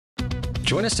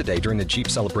Join us today during the Jeep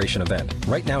Celebration event.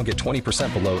 Right now, get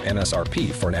 20% below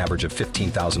MSRP for an average of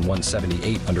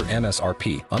 $15,178 under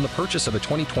MSRP on the purchase of a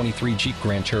 2023 Jeep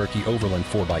Grand Cherokee Overland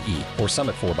 4xE or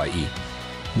Summit 4xE.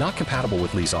 Not compatible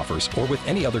with lease offers or with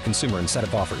any other consumer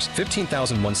incentive offers.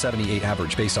 $15,178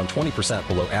 average based on 20%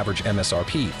 below average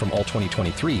MSRP from all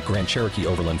 2023 Grand Cherokee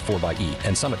Overland 4xE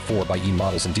and Summit 4xE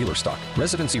models in dealer stock.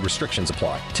 Residency restrictions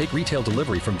apply. Take retail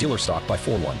delivery from dealer stock by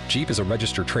 4/1. Jeep is a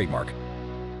registered trademark.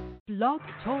 Blog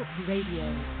Talk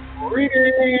Radio.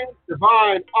 Greetings,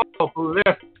 divine, all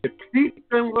blessed, peace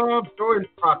and love, joy and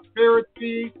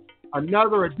prosperity.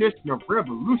 Another edition of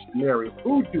Revolutionary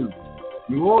Voodoo,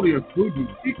 New Orleans Voodoo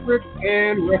Secrets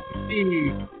and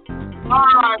Recipes. Live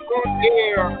on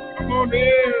air. Come on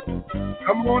in.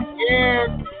 Come on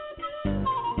in.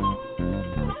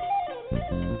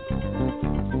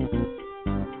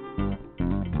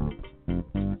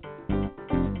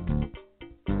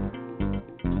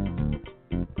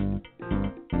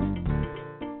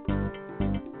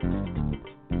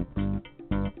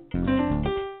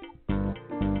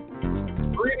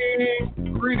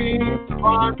 Greetings,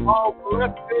 divine, all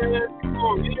blessed. Come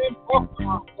on in.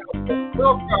 Welcome.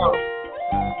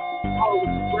 All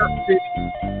blessed.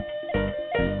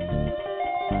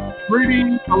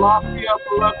 Greetings, Alafia,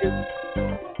 beloved.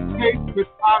 Kate,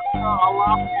 Natasha,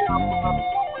 Alafia, beloved.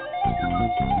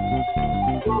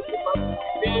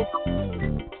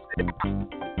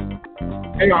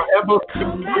 Hey, our ever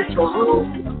spiritual room.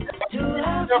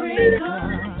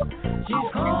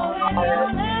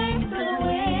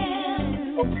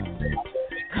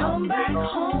 Come back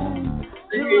home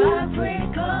to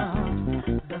Africa,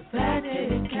 the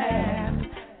fatted calf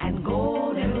and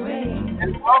golden ring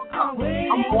are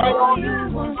waiting for you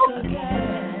once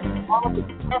again.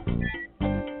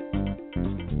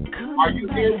 Are you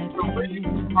here to read?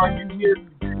 Are you here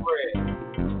to read?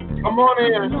 Come on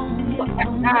in.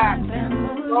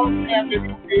 Don't have it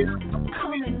here.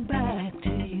 Coming back to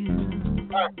you.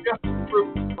 Just the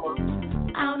truth.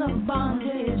 Out of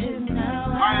bondage and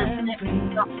now I am free.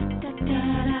 Da, da, da,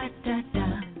 da, da,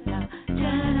 da, da,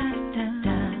 da,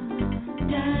 da,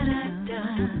 da, da, da.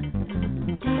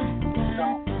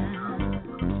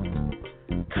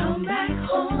 Come back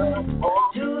home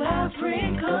to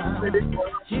Africa.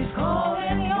 She's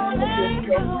calling your name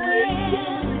to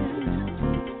win.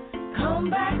 Come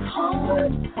back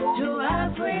home to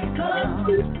Africa.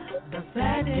 The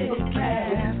fatted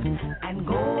calf and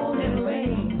golden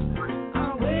ring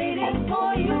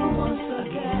for you once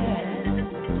again,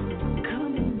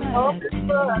 coming back to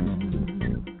you.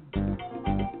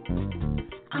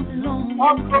 I'm longing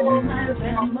for my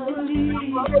family,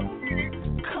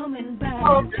 coming back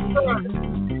to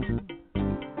you.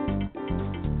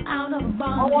 Out of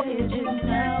bondage and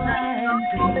now I am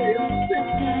free.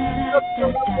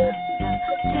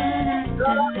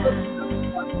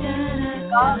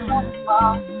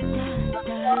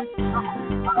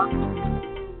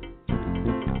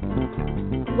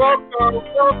 Welcome.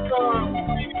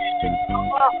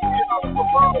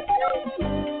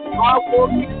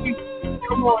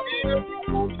 Come on in.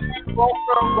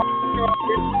 Welcome.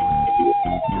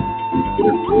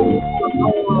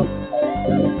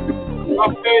 My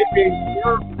baby,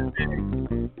 your baby.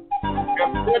 Got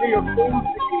plenty of food to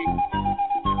eat.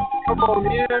 Come on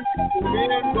in.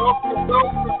 Welcome.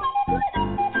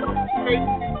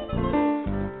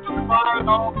 Divine,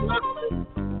 all blessings.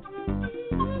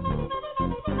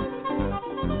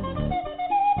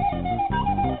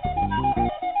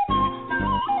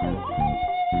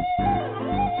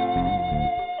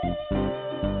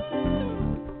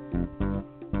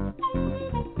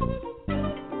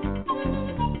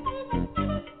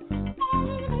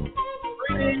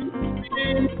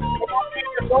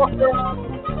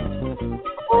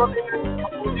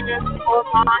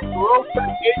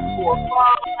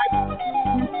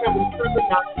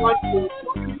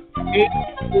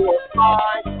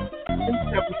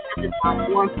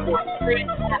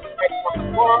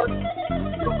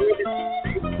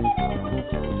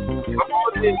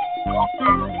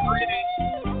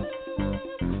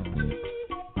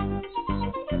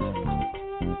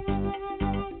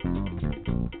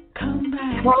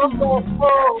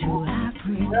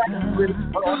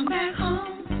 Come back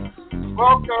home.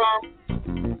 Welcome.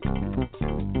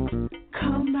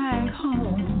 Come back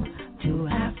home to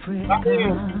Africa. Come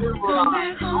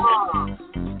back home.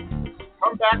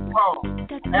 Come back home.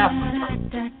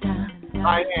 Africa.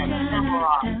 Diane,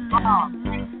 Cameron.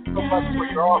 Thank you so much for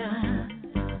your offer.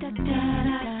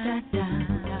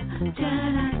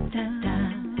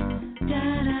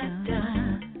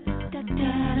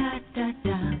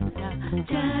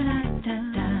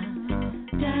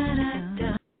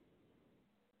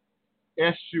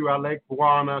 Eshu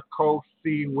Alekwana Ko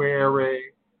Siwere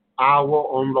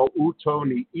Awo on Lo Uto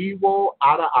Ni Iwo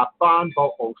Ada Afan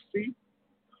Bo Osi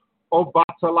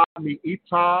Obatala Ni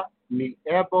Ita Ni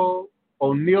Ebo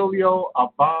Onilio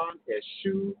Aban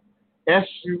Eshu.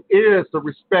 Eshu is the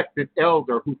respected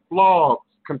elder who flogs,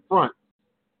 confronts,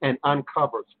 and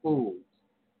uncovers fools.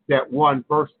 That one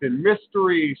versed in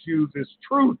mysteries uses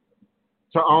truth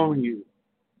to own you.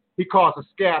 He causes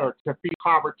scatter to feed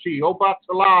poverty.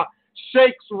 Obatala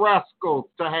shakes rascals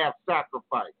to have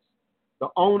sacrifice. The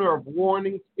owner of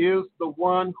warnings is the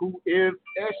one who is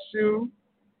Eshu.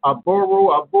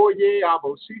 Aboro, Aboye,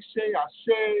 Aboshishe,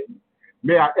 Ashe.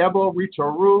 May our ever reach a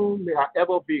room. May our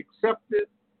ever be accepted.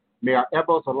 May our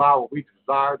evers allow what we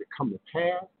desire to come to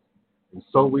pass. And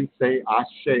so we say,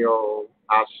 Asheo,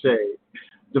 Ashe.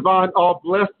 Divine, all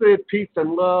blessed, peace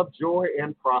and love, joy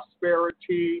and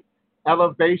prosperity,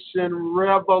 elevation,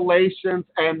 revelations,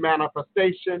 and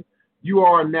manifestation. You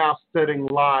are now sitting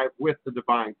live with the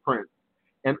Divine Prince.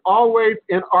 And always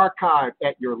in archive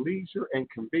at your leisure and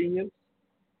convenience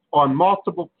on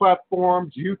multiple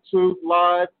platforms, YouTube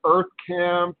Live,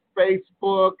 EarthCam,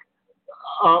 Facebook,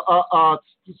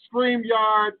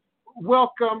 StreamYard.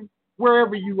 Welcome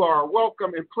wherever you are.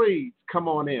 Welcome, and please come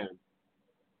on in.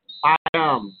 I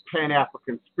am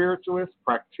Pan-African spiritualist,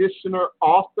 practitioner,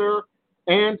 author,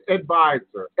 and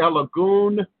advisor.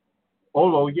 Elagun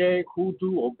Oloye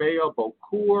Hoodoo Obeya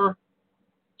Bokur,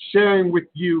 sharing with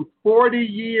you 40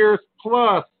 years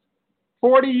plus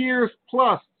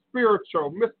spiritual,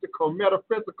 mystical,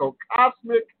 metaphysical,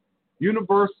 cosmic,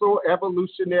 universal,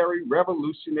 evolutionary,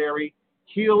 revolutionary,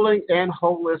 healing, and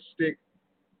holistic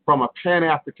from a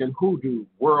Pan-African Hoodoo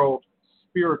world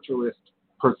spiritualist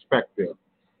perspective.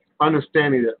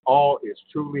 Understanding that all is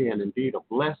truly and indeed a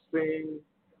blessing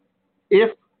if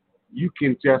you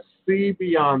can just see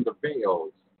beyond the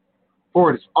veils, for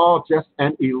it is all just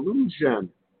an illusion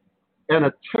and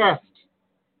a test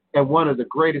at one of the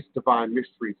greatest divine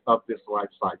mysteries of this life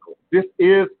cycle. This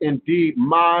is indeed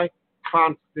my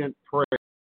constant prayer,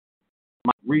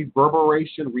 my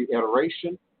reverberation,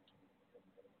 reiteration,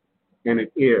 and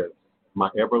it is my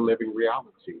ever-living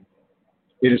reality.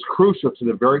 It is crucial to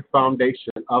the very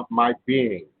foundation of my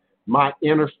being, my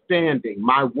understanding,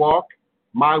 my walk,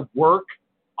 my work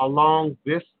along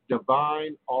this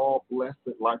divine, all-blessed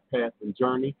life path and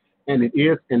journey, and it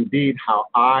is indeed how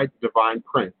I, Divine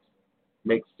Prince,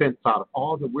 make sense out of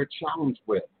all that we're challenged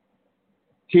with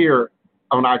here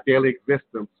on our daily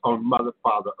existence on Mother,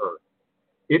 Father, Earth.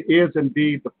 It is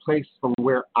indeed the place from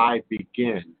where I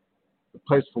begin, the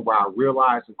place from where I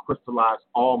realize and crystallize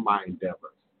all my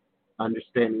endeavors,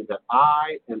 understanding that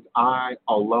I and I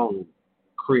alone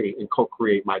create and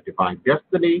co-create my divine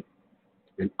destiny,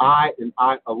 and I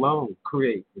alone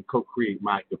create and co-create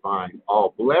my divine,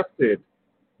 all-blessed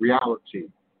reality.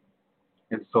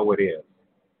 And so it is.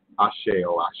 Ashe,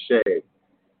 oh Ashe.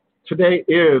 Today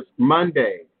is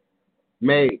Monday,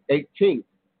 May 18th,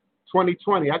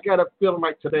 2020. I got a feeling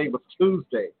like today was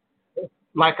Tuesday.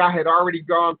 Like I had already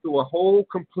gone through a whole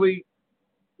complete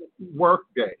work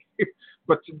day.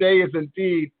 But today is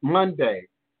indeed Monday,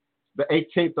 the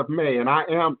 18th of May, and I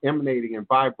am emanating and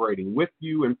vibrating with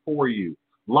you and for you,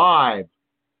 live,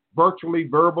 virtually,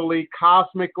 verbally,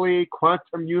 cosmically,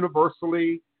 quantum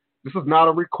universally. This is not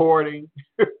a recording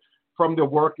from the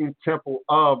working temple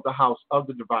of the House of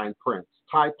the Divine Prince,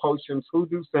 Thai Potions,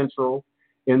 Hoodoo Central,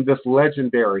 in this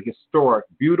legendary, historic,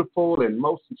 beautiful, and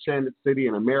most enchanted city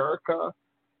in America,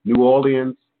 New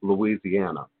Orleans,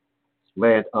 Louisiana,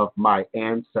 land of my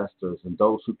ancestors and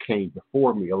those who came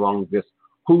before me along this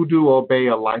Hoodoo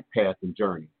Obeya life path and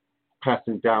journey,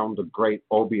 passing down the great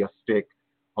Obeya stick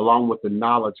along with the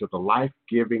knowledge of the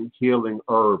life-giving, healing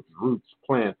herbs, roots,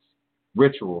 plants,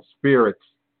 rituals, spirits,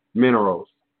 minerals,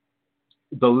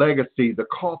 the legacy, the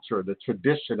culture, the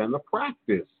tradition, and the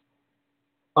practice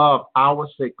of our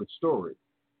sacred story.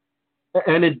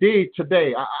 And indeed,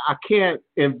 today, I can't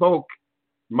invoke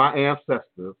my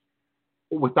ancestors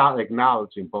without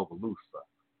acknowledging Bogalusa.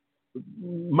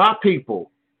 My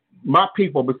people,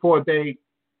 before they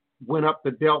went up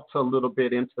the Delta a little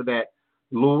bit into that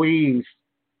Louise,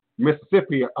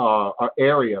 Mississippi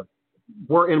area,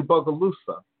 were in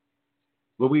Bogalusa,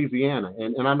 Louisiana.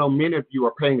 And I know many of you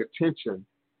are paying attention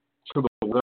to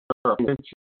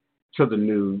the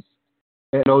news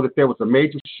and know that there was a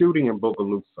major shooting in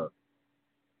Bogalusa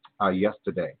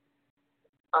yesterday.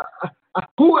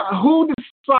 Who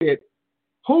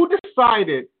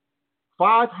decided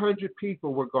 500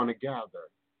 people were going to gather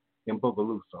in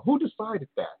Bogalusa? Who decided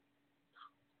that?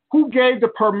 Who gave the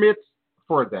permits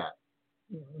for that?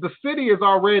 The city is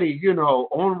already,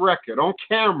 on record, on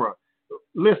camera,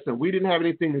 listen, we didn't have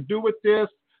anything to do with this.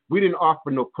 We didn't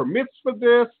offer no permits for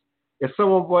this. If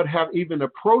someone would have even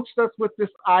approached us with this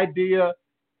idea,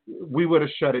 we would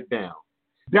have shut it down.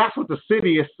 That's what the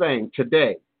city is saying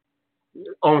today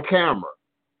on camera.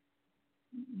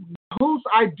 Whose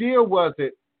idea was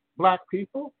it, Black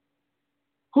people?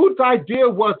 Whose idea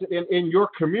was it in your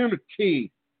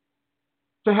community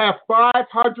to have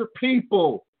 500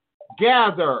 people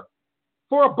gather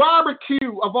for a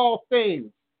barbecue of all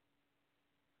things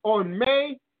on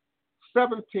May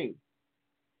 17th,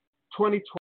 2020?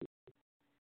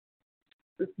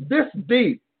 This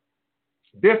deep,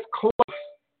 this close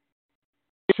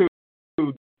to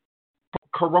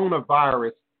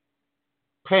coronavirus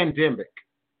pandemic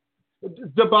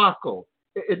debacle.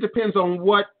 It depends on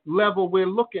what level we're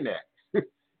looking at.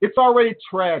 It's already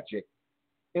tragic.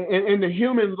 And the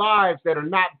human lives that are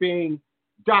not being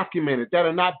documented, that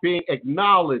are not being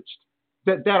acknowledged,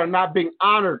 that are not being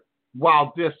honored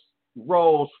while this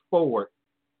rolls forward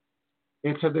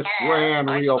into this grand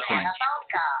reopening.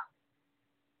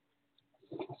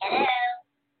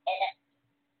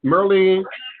 Merlene,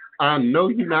 I know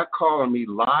you're not calling me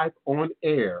live on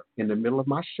air in the middle of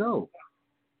my show.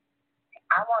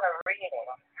 I want to read it.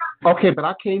 Okay, but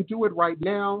I can't do it right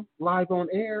now, live on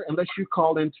air, unless you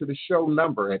call into the show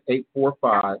number at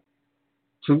 845-277.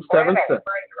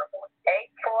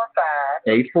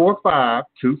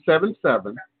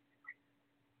 845-277.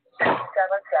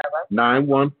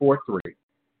 9143.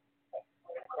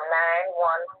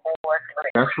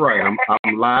 9143. That's right.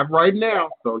 I'm live right now,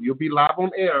 so you'll be live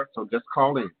on air. So just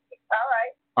call in.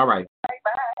 All right. All right.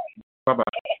 Bye. Bye-bye.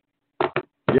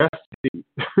 Yes, indeed.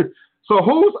 So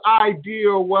whose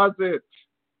idea was it?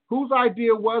 Whose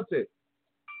idea was it?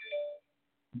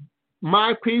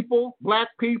 My people, Black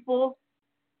people,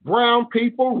 brown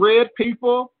people, red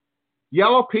people,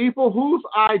 yellow people. Whose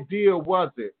idea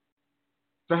was it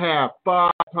to have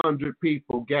 500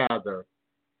 people gather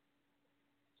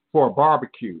for a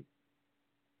barbecue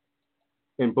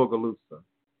in Bogalusa?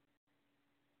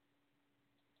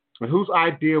 And whose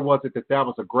idea was it that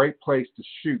was a great place to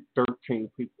shoot 13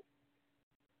 people?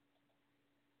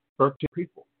 13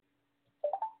 people.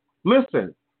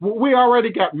 Listen, we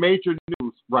already got major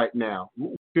news right now,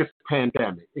 this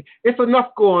pandemic. It's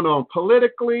enough going on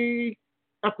politically,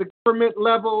 at the government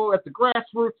level, at the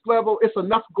grassroots level. It's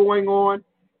enough going on.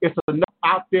 It's enough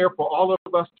out there for all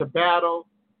of us to battle.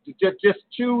 To just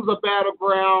choose a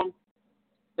battleground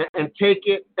and take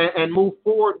it and move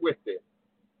forward with it.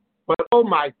 But oh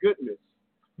my goodness.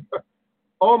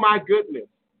 Oh my goodness.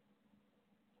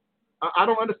 I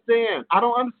don't understand. I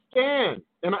don't understand.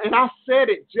 And I said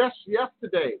it just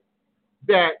yesterday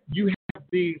that you have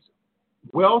these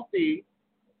wealthy,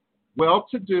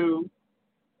 well-to-do,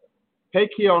 hey,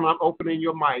 Keon, I'm opening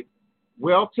your mic,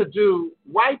 well-to-do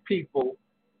white people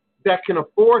that can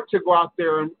afford to go out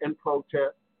there and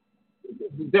protest,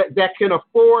 that can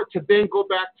afford to then go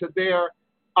back to their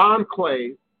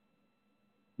enclave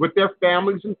with their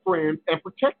families and friends and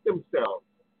protect themselves.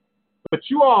 But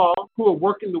you all who are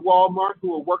working the Walmart,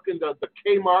 who are working the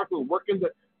Kmart, who are working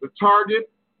the Target,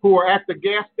 who are at the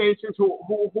gas stations, who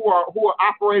are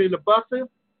operating the buses,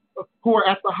 who are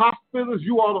at the hospitals,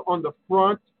 you all are on the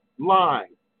front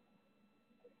line.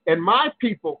 And my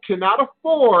people cannot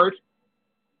afford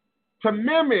to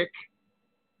mimic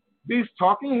these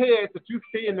talking heads that you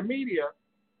see in the media,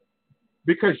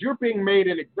 because you're being made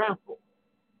an example.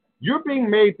 You're being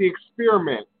made the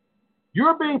experiment.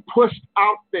 You're being pushed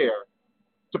out there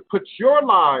to put your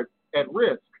lives at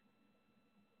risk.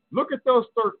 Look at those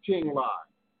 13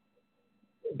 lives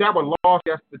that were lost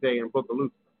yesterday in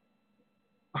Bogalusa.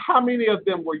 How many of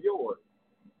them were yours?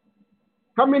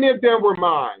 How many of them were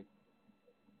mine?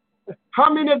 How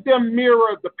many of them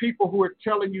mirror the people who are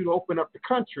telling you to open up the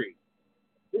country,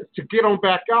 to get on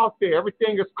back out there?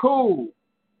 Everything is cool.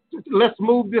 Let's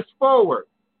move this forward.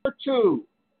 Number two,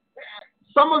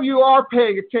 some of you are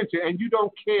paying attention and you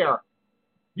don't care.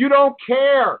 You don't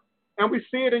care. And we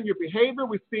see it in your behavior.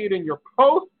 We see it in your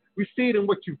posts. We see it in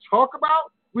what you talk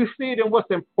about. We see it in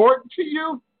what's important to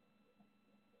you.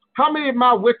 How many of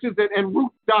my witches and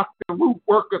root doctors and root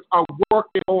workers are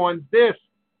working on this?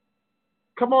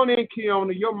 Come on in,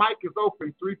 Keona. Your mic is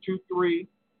open,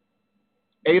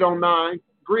 323-809.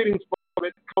 Greetings,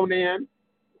 folks. Come on in.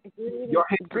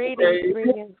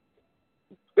 Greetings.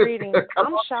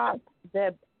 I'm shocked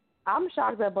that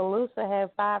Bogalusa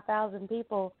had 5,000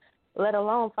 people, let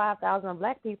alone 5,000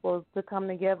 Black people to come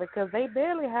together, because they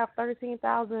barely have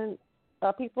 13,000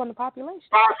 people in the population.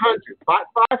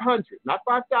 500, not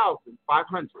 5,000,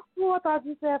 500. Oh, I thought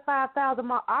you said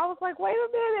 5,000. I was like, wait a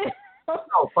minute.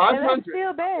 No, 500. And that's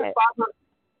still bad. 500.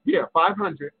 Yeah,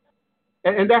 500.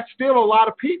 and that's still a lot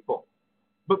of people.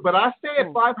 But I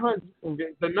said 500.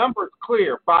 The number is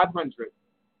clear, 500.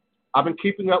 I've been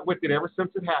keeping up with it ever since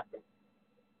it happened.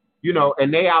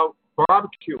 And they out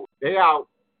barbecuing. They out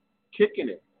kicking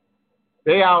it.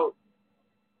 They out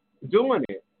doing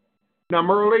it. Now,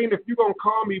 Merlene, if you're going to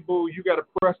call me, boo, you got to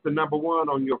press the number 1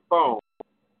 on your phone,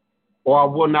 or I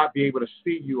will not be able to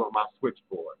see you on my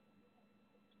switchboard.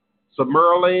 So,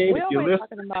 Merlene, if you're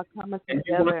listening and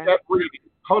you want to start reading,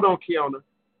 hold on, Kiona.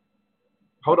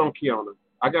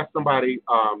 I got somebody,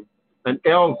 an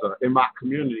elder in my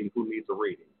community who needs a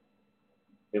reading.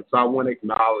 And so I want to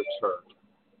acknowledge her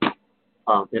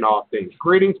in all things.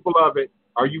 Greetings, beloved.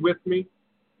 Are you with me?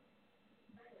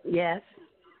 Yes.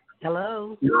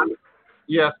 Hello.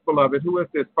 Yes, beloved. Who is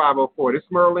this 504? This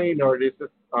Merlene or is this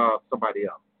somebody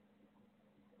else?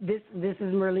 This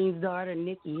is Merlene's daughter,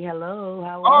 Nikki. Hello.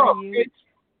 How are you?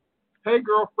 Hey,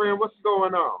 girlfriend. What's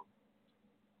going on?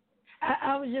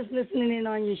 I was just listening in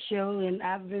on your show, and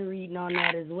I've been reading on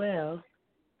that as well.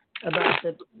 About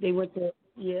they went to,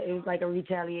 it was like a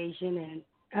retaliation, and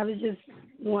I was just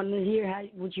wanting to hear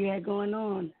what you had going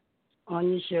on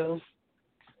your show.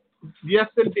 Yes,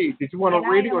 indeed. Did you want to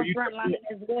read it, or you? Front line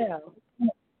as well.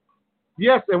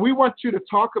 Yes, and we want you to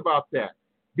talk about that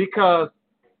because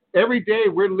every day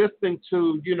we're listening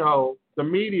to the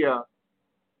media,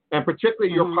 and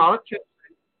particularly your politicians.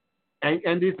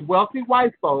 And these wealthy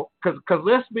white folk, because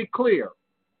let's be clear,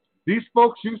 these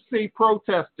folks you see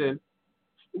protesting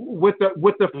with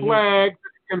the flags,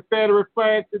 Confederate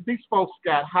flags, these folks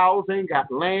got housing,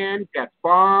 got land, got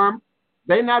farm.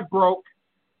 They're not broke.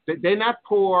 They're not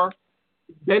poor.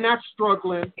 They're not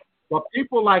struggling. But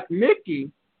people like Nikki,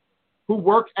 who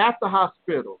work at the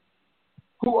hospital,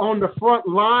 who on the front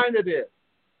line of this,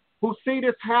 who see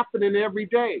this happening every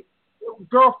day.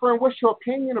 Girlfriend, what's your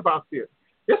opinion about this?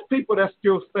 There's people that's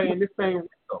still saying this ain't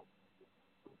real.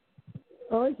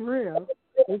 Oh, it's real.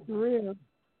 It's real.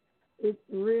 It's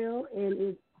real,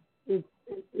 and it's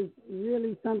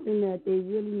really something that they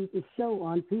really need to show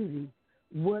on TV.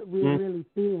 What we're really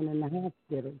seeing in the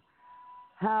hospital,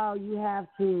 how you have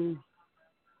to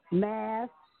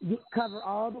mask, cover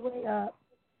all the way up,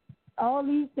 all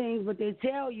these things, but they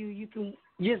tell you can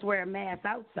just wear a mask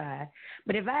outside.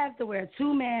 But if I have to wear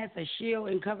 2 masks, a shield,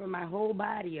 and cover my whole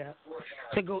body up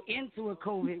to go into a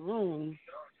COVID room,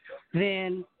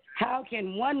 then how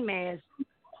can 1 mask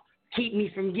keep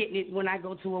me from getting it when I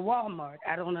go to a Walmart?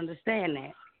 I don't understand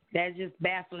that. That's just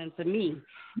baffling to me.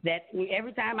 That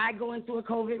every time I go into a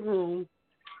COVID room,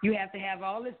 you have to have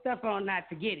all this stuff on not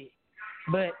to get it.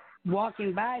 But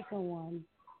walking by someone,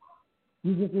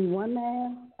 you just need 1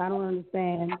 mask? I don't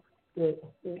understand. I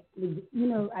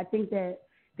think that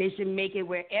they should make it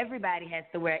where everybody has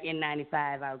to wear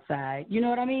N95 outside. You know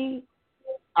what I mean?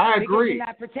 I agree. Because you're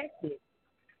not protected.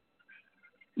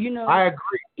 I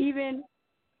agree. Even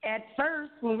at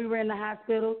first, when we were in the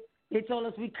hospital, they told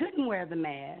us we couldn't wear the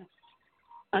mask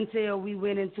until we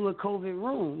went into a COVID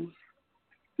room.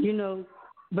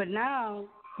 But now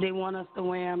they want us to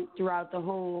wear them throughout the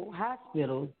whole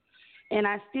hospital. And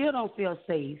I still don't feel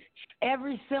safe.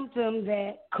 Every symptom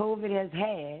that COVID has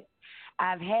had,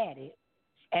 I've had it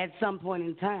at some point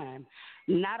in time.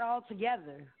 Not all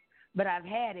together, but I've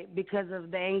had it because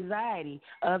of the anxiety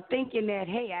of thinking that,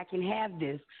 hey, I can have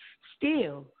this.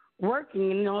 Still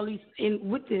working and all these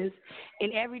with this,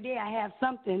 and every day I have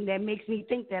something that makes me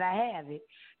think that I have it.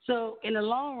 So in the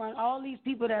long run, all these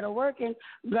people that are working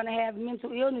are going to have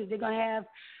mental illness. They're going to have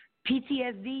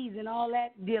PTSDs and all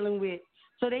that dealing with.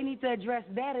 So they need to address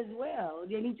that as well.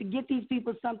 They need to get these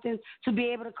people something to be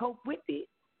able to cope with it.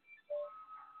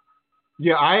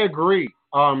 Yeah, I agree.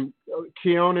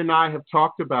 Keon and I have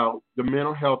talked about the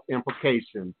mental health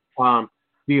implications, the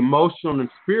emotional and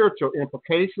spiritual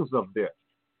implications of this.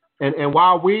 And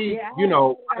while we,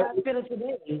 hospital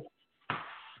today.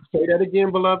 Say that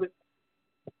again, beloved.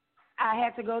 I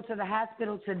had to go to the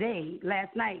hospital today,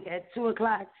 last night at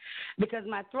 2:00, because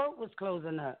my throat was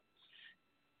closing up.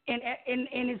 And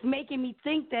it's making me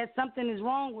think that something is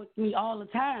wrong with me all the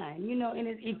time, and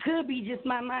it could be just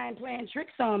my mind playing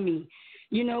tricks on me.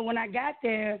 When I got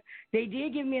there, they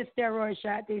did give me a steroid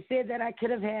shot. They said that I could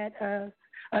have had an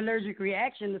allergic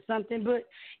reaction to something, but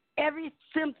every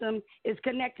symptom is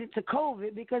connected to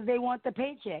COVID because they want the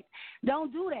paycheck.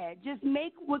 Don't do that. Just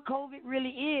make what COVID really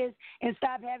is and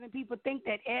stop having people think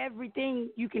that everything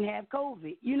you can have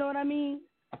COVID. You know what I mean?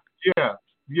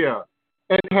 Yeah.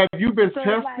 And have you been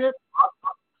tested?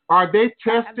 Are they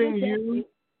testing you?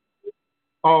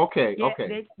 Oh, okay, yeah,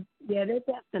 okay. Yeah, they're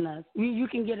testing us. You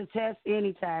can get a test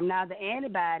anytime. Now, the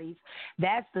antibodies,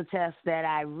 that's the test that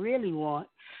I really want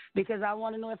because I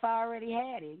want to know if I already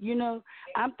had it. You know,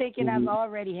 I'm thinking I've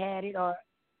already had it, or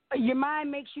your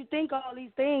mind makes you think all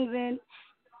these things, and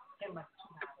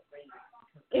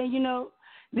you know,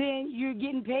 then you're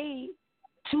getting paid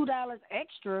 $2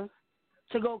 extra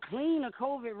to go clean a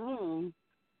COVID room,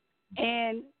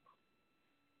 and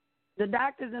the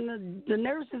doctors and the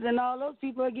nurses and all those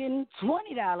people are getting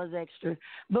 $20 extra.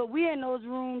 But we're in those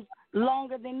rooms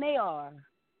longer than they are,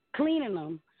 cleaning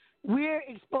them. We're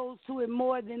exposed to it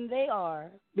more than they are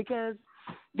because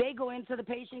they go into the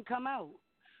patient, come out.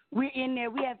 We're in there.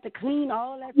 We have to clean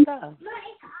all that stuff.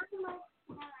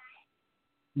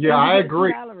 Yeah, I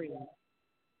agree.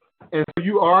 And so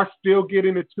you are still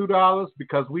getting the $2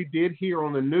 because we did hear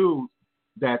on the news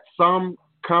that some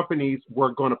companies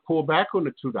were going to pull back on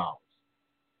the $2.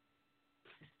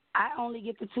 I only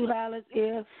get the $2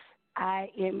 if I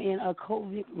am in a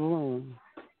COVID room.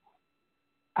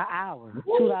 An hour,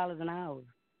 $2 an hour.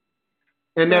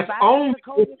 And So that's if I only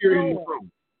go to if you're in the floor,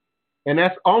 room. And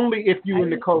that's only if you're in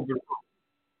the COVID room.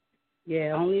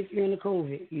 Yeah, only if you're in the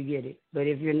COVID, you get it. But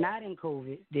if you're not in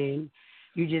COVID, then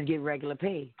you just get regular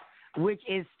pay, which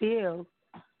is still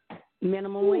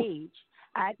minimum wage.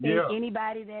 I think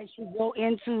anybody that should go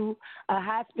into a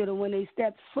hospital when they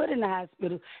step foot in the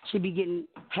hospital should be getting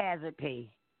hazard pay.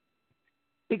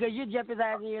 Because you're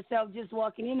jeopardizing yourself just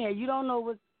walking in there. You don't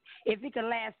know if it could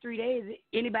last 3 days,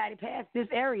 anybody past this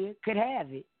area could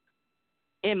have it,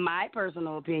 in my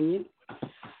personal opinion.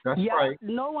 That's right.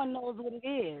 No one knows what it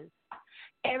is.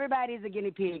 Everybody's a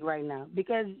guinea pig right now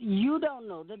because you don't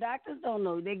know. The doctors don't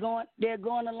know. They're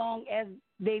going along as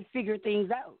they figure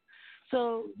things out.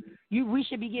 So we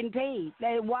should be getting paid.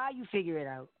 Why you figure it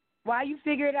out? Why you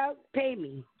figure it out? Pay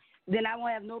me. Then I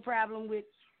won't have no problem with,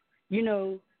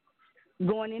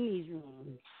 going in these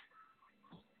rooms.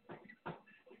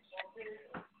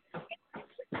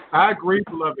 I agree,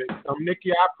 beloved.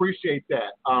 Nikki, I appreciate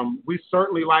that. We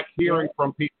certainly like hearing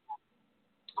from people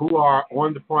who are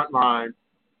on the front lines,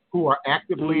 who are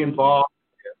actively involved,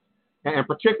 and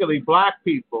particularly Black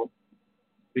people,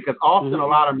 because often a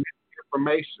lot of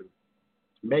misinformation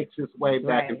makes its way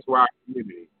back into our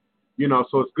community.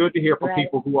 So it's good to hear from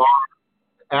people who are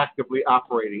actively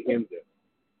operating in this.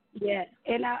 Yeah,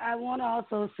 and I want to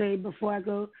also say before I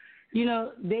go,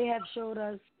 they have showed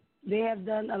us, they have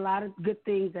done a lot of good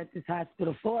things at this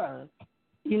hospital for us,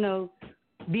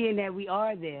 being that we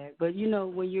are there. But,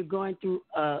 when you're going through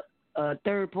a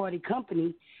third-party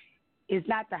company, it's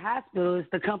not the hospital, it's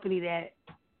the company that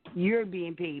you're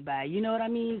being paid by. You know what I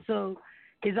mean? So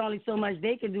there's only so much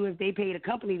they can do if they pay the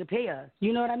company to pay us.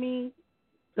 You know what I mean?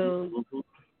 So,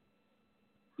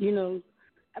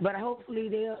 but hopefully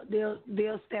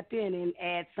they'll step in and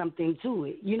add something to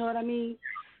it. You know what I mean?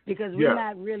 Because we're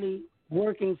not really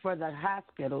working for the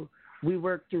hospital. We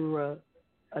work through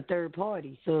a third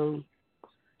party. So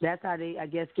that's how they, I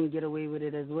guess, can get away with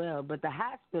it as well. But the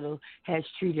hospital has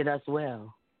treated us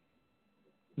well.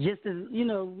 Just as,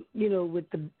 with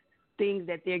the things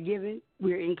that they're giving,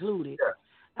 we're included. Yeah.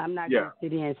 I'm not going to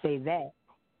sit here and say that.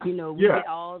 We get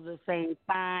all the same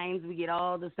fines. We get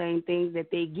all the same things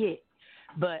that they get.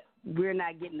 But we're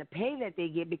not getting the pay that they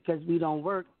get because we don't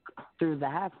work through the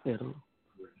hospital.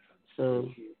 So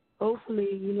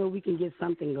hopefully, we can get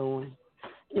something going.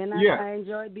 And I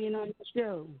enjoy being on the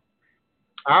show.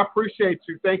 I appreciate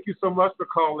you. Thank you so much for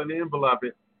calling in,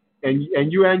 beloved. And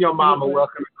you and your mom are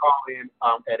welcome to call in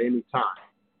at any time.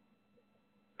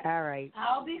 All right.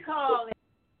 I'll be calling.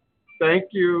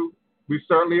 Thank you. We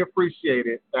certainly appreciate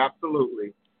it.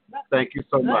 Absolutely. Thank you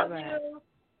so much.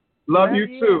 Love you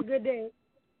too. Have a good day.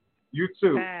 You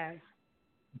too. Bye.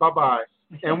 Bye-bye.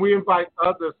 And we invite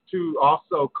others to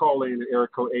also call in at area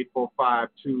code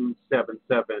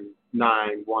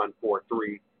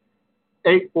 845-277-9143.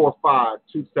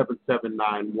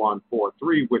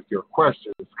 845-277-9143 with your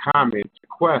questions, comments,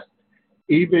 requests,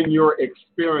 even your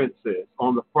experiences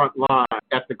on the front line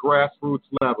at the grassroots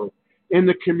level in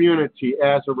the community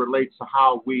as it relates to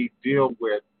how we deal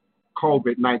with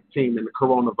COVID-19 and the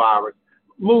coronavirus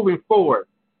moving forward.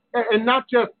 And not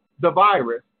just the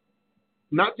virus,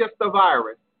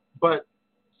 but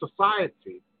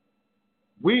society.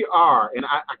 We are, and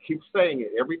I keep saying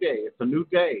it every day, it's a new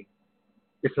day.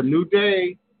 It's a new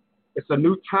day. It's a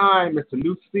new time. It's a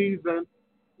new season.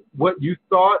 What you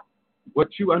thought,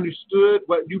 what you understood,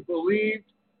 what you believed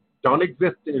don't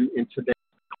exist in today's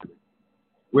time.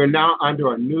 We're now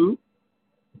under a new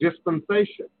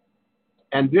dispensation.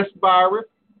 And this virus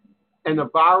and the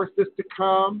viruses to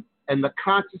come and the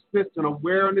consciousness and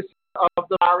awareness of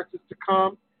the viruses to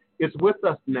come is with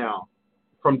us now.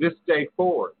 from this day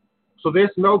forward. So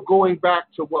there's no going back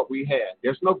to what we had.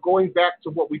 There's no going back to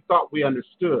what we thought we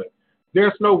understood.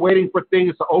 There's no waiting for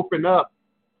things to open up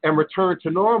and return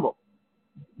to normal.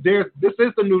 This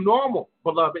is the new normal,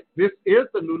 beloved. This is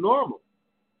the new normal.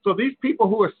 So these people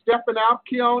who are stepping out,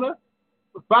 Kiona,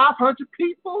 500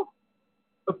 people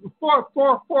for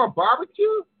a barbecue?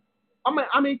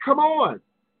 I mean, come on.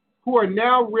 Who are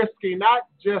now risking not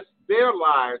just their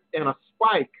lives and a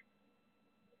spike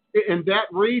in that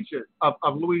region of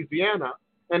Louisiana,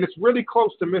 and it's really close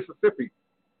to Mississippi,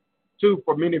 too,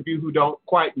 for many of you who don't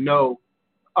quite know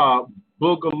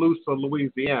Bogalusa,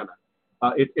 Louisiana.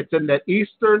 It's in the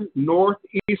eastern,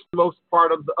 northeastmost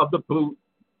part of the boot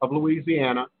of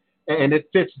Louisiana, and it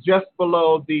sits just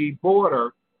below the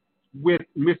border with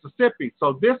Mississippi.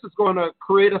 So this is going to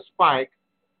create a spike,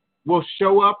 will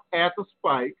show up as a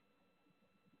spike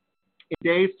in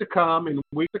days to come, in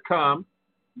weeks to come,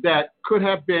 that could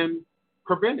have been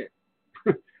prevented,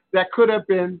 that could have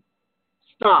been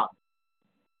stopped.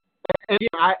 And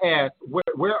I ask,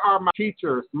 where are my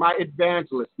teachers, my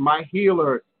evangelists, my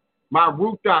healers, my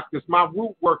root doctors, my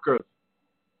root workers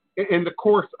in the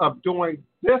course of doing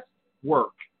this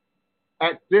work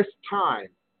at this time,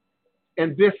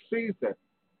 in this season?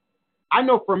 I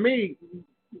know for me,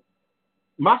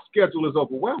 my schedule is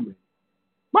overwhelming.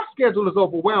 My schedule is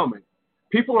overwhelming.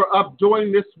 People are up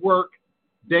doing this work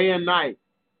day and night.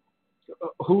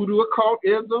 Hoodoo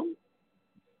occultism,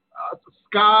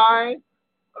 Sky,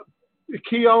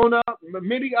 Kiona,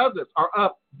 many others are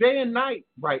up day and night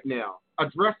right now,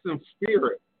 addressing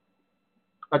spirit,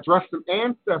 addressing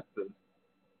ancestors,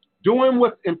 doing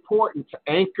what's important to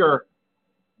anchor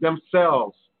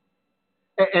themselves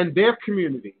and their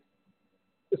community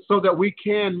so that we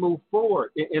can move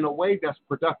forward in a way that's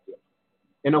productive,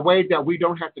 in a way that we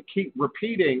don't have to keep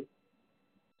repeating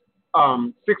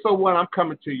 601, I'm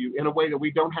coming to you, in a way that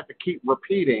we don't have to keep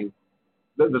repeating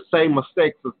the same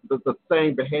mistakes, the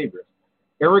same behaviors.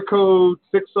 Area code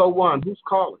 601, who's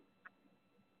calling?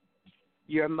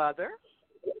 Your mother?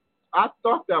 I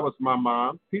thought that was my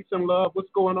mom. Peace and love.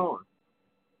 What's going on?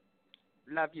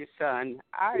 Love you, son.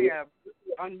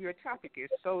 On your topic is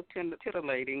so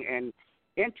titillating and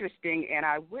interesting, and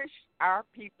I wish our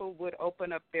people would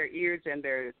open up their ears and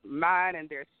their mind and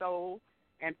their soul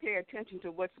and pay attention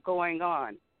to what's going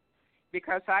on.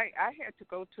 Because I had to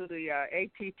go to the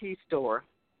ATT store,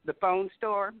 the phone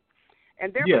store,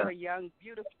 and there was a young,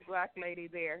 beautiful black lady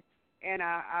there, and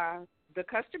the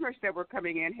customers that were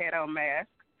coming in had on masks,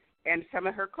 and some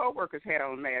of her coworkers had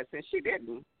on masks, and she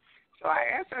didn't. So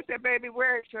I asked her, I said, baby,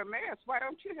 where is your mask? Why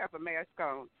don't you have a mask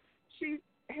on? She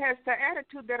has the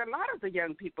attitude that a lot of the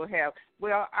young people have.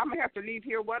 Well, I'm going to have to leave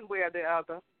here one way or the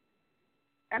other.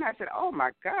 And I said, oh,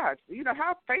 my God, you know,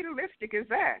 how fatalistic is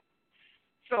that?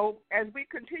 So as we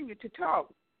continue to talk,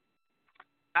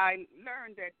 I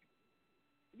learned that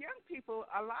young people,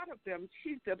 a lot of them,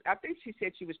 I think she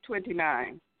said she was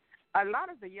 29. A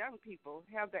lot of the young people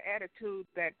have the attitude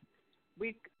that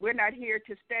we're not here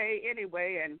to stay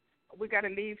anyway, and we got to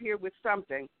leave here with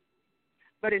something.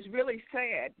 But it's really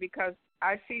sad because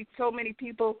I see so many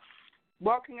people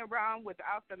walking around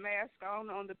without the mask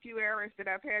on the few errands that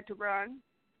I've had to run.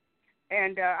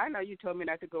 And I know you told me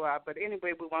not to go out, but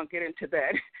anyway, we won't get into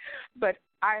that. But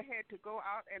I had to go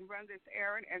out and run this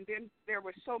errand, and then there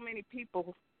were so many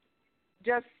people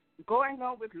just going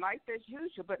on with life as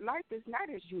usual, but life is not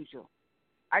as usual.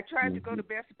 I tried to go to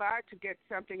Best Buy to get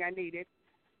something I needed,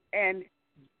 and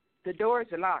the doors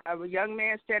are locked. I was a young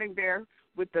man standing there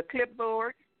with the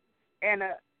clipboard, and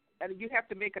you have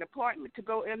to make an appointment to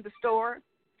go in the store.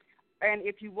 And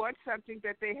if you want something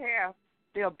that they have,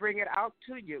 they'll bring it out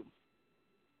to you.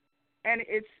 And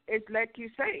it's like you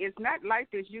say, it's not life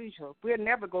as usual. We'll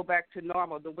never go back to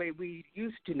normal the way we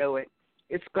used to know it.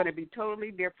 It's going to be totally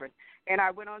different. And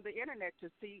I went on the internet to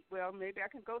see, well, maybe I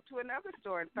can go to another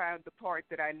store and find the part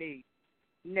that I need.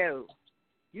 No.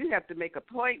 You have to make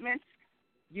appointments.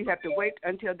 You have to wait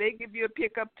until they give you a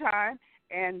pickup time.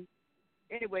 And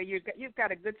anyway, you've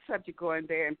got a good subject going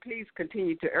there, and please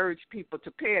continue to urge people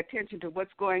to pay attention to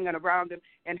what's going on around them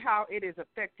and how it is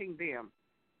affecting them.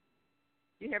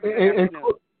 You have a good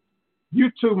afternoon.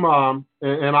 You too, Mom,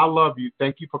 and I love you.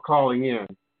 Thank you for calling in.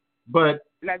 But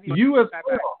you as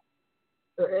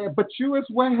well. But you as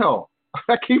well.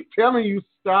 I keep telling you,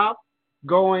 stop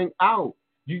going out.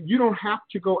 You don't have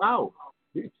to go out.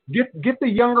 Get the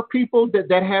younger people that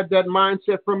have that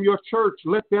mindset from your church.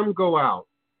 Let them go out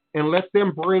and let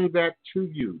them bring that to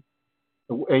you.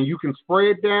 And you can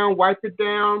spray it down, wipe it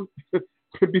down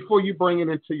before you bring it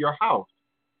into your house.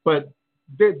 But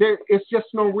there is just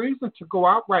no reason to go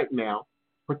out right now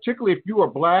particularly if you are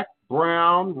black,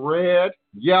 brown, red,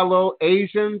 yellow,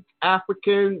 Asian,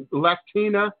 African,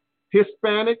 Latina,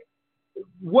 Hispanic,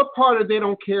 what part of they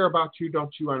don't care about you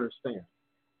don't you understand?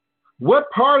 What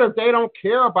part of they don't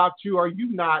care about you are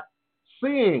you not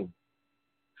seeing?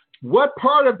 What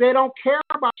part of they don't care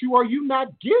about you are you not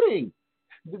getting?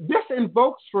 This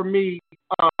invokes for me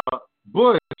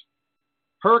Bush,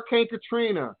 Hurricane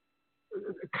Katrina,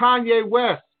 Kanye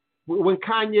West, when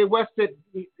Kanye West said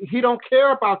he don't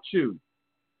care about you.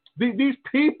 These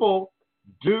people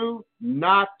do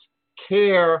not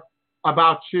care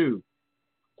about you.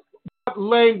 What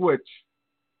language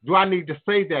do I need to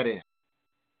say that in?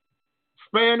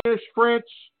 Spanish, French,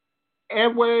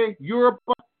 Ewe, Europe?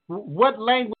 What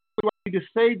language do I need to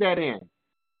say that in?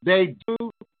 They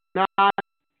do not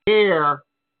care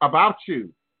about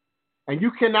you. And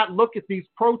you cannot look at these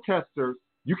protesters.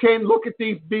 You can't look at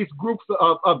these groups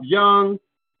of young,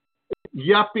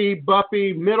 yuppie,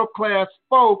 buppy, middle-class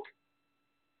folk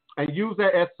and use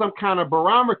that as some kind of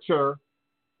barometer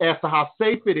as to how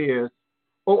safe it is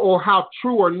or how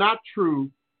true or not true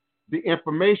the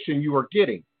information you are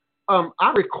getting.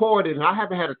 I recorded, and I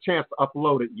haven't had a chance to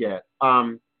upload it yet.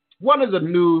 One of the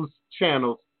news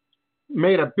channels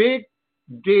made a big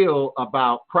deal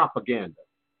about propaganda.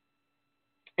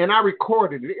 And I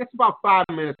recorded it. It's about 5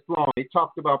 minutes long. They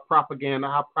talked about propaganda,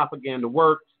 how propaganda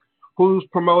works, who's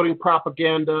promoting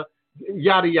propaganda,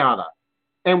 yada, yada.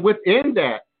 And within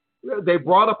that, they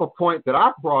brought up a point that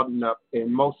I've brought up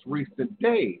in most recent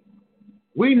days.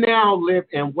 We now live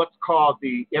in what's called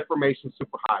the information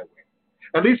superhighway.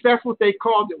 At least that's what they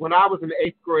called it when I was in the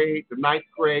 8th grade, the 9th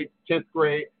grade, 10th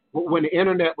grade, when the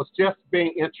internet was just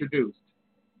being introduced.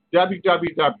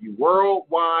 www, World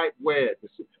Wide Web,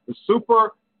 the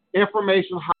super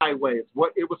information highway is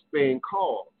what it was being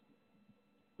called.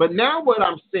 But now what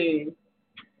I'm seeing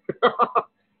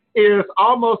is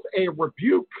almost a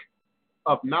rebuke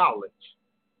of knowledge,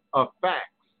 of facts,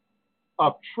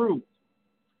 of truth,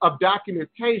 of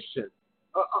documentation,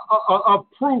 of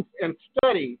proof and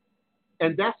study,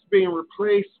 and that's being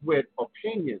replaced with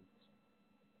opinions,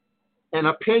 and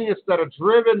opinions that are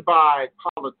driven by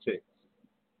politics,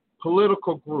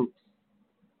 political groups,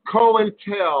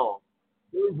 COINTEL,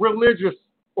 religious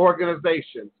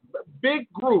organizations,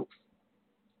 big groups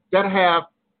that have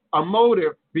a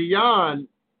motive beyond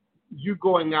you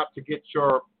going out to get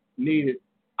your needed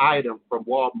item from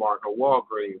Walmart or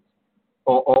Walgreens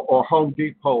or Home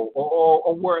Depot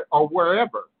or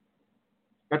wherever.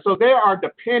 And so they are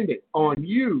dependent on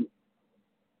you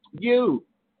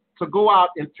to go out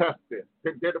and test it.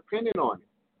 They're dependent on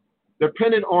it.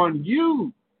 Dependent on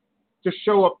you to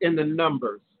show up in the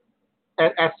numbers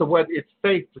as to whether it's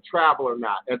safe to travel or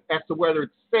not, as to whether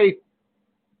it's safe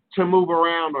to move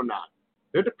around or not.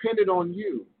 They're dependent on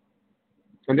you.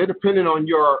 And they're dependent on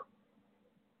your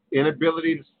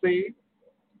inability to see,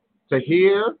 to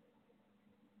hear,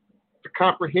 to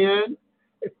comprehend.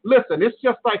 Listen, it's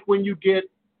just like when you get,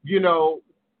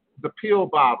 the pill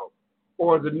bottle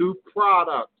or the new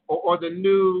product or the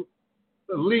new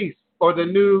lease or the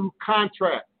new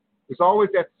contract. There's always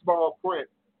that small print.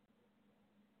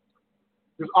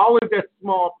 There's always that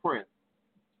small print.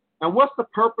 And what's the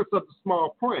purpose of the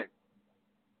small print?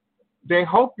 They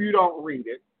hope you don't read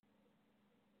it.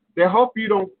 They hope you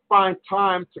don't find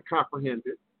time to comprehend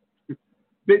it.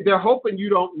 They're hoping you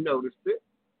don't notice it.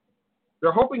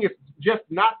 They're hoping it's just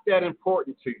not that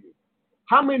important to you.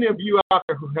 How many of you out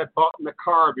there who have bought a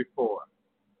car before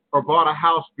or bought a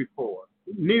house before?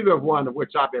 Neither one of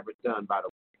which I've ever done, by the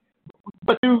way.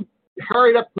 But you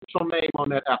hurried up and put your name on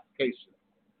that application.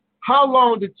 How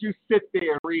long did you sit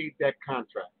there and read that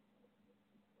contract?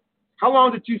 How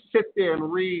long did you sit there and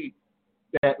read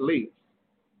that lease?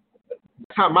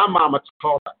 That's how my mama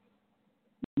taught us.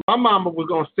 My mama was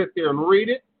going to sit there and read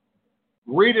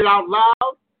it out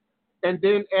loud, and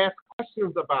then ask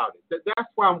questions about it. That's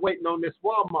why I'm waiting on this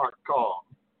Walmart call.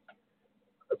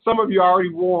 Some of you already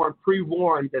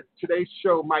pre-warned that today's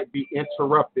show might be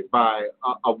interrupted by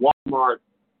a Walmart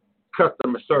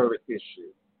customer service issue.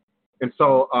 And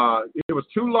so it was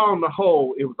too long to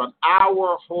hold. It was an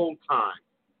hour hold time.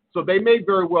 So they may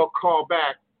very well call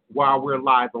back while we're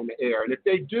live on the air. And if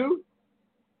they do,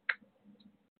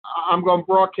 I'm going to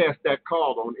broadcast that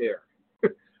call on air.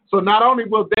 So not only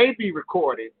will they be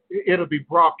recorded, it'll be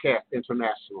broadcast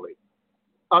internationally.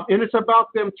 And it's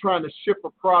about them trying to ship a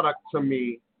product to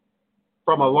me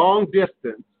from a long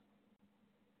distance,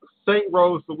 St.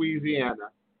 Rose,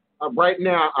 Louisiana. Right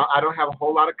now, I don't have a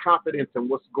whole lot of confidence in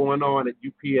what's going on at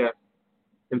UPS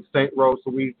in St. Rose,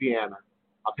 Louisiana.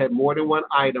 I've had more than one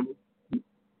item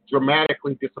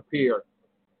dramatically disappear.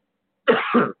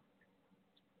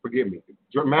 forgive me,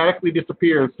 dramatically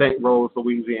disappeared in St. Rose,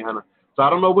 Louisiana. So I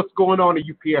don't know what's going on at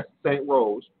UPS St.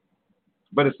 Rose,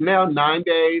 but it's now 9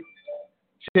 days,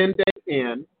 10 days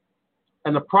in,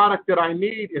 and the product that I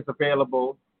need is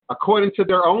available, according to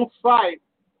their own site,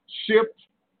 shipped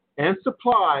and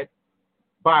supplied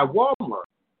by Walmart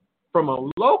from a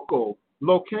local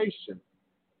location.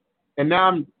 And now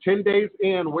I'm 10 days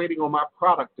in waiting on my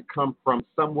product to come from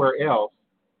somewhere else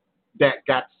that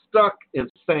got stuck in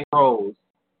St. Rose.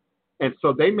 And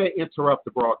so they may interrupt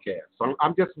the broadcast. So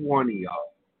I'm just warning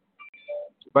y'all.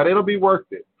 But it'll be worth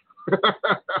it.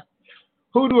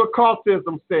 Hoodoo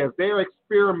Occultism says they're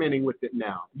experimenting with it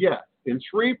now. Yes, in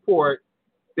Shreveport,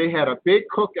 they had a big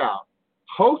cookout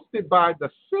hosted by the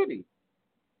city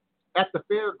at the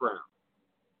fairground.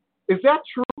 Is that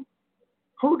true?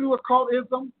 Hoodoo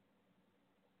Occultism?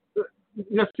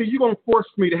 Now, see, you're going to force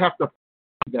me to have to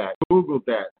find that, Google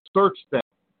that, search that.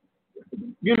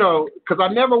 You know, because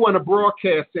I never want to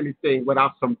broadcast anything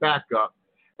without some backup.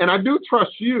 And I do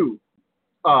trust you,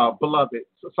 beloved.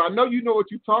 So I know you know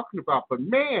what you're talking about. But,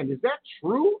 man, is that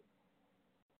true?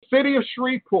 City of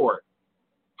Shreveport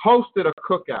hosted a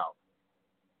cookout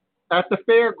at the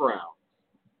fairgrounds.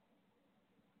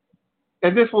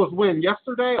 And this was when?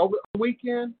 Yesterday? Over the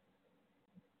weekend?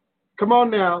 Come on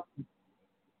now.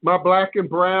 My black and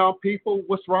brown people,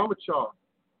 what's wrong with y'all?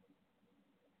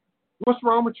 What's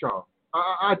wrong with y'all?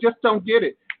 I just don't get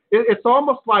it. It's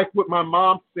almost like what my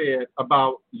mom said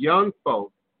about young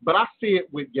folk, but I see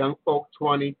it with young folk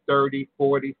 20, 30,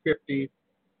 40, 50.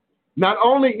 Not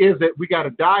only is it we got to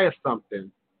die of something,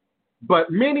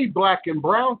 but many black and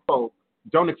brown folk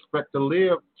don't expect to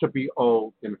live to be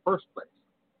old in the first place.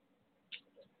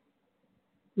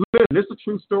 Listen, this is a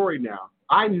true story now.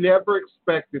 I never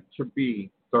expected to be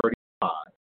 35.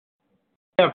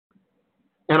 Ever.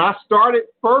 And I started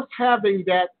first having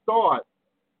that thought,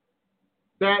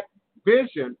 that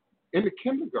vision in the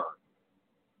kindergarten.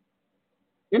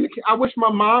 I wish my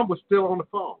mom was still on the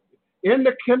phone. In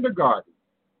the kindergarten,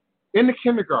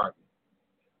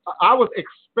 I was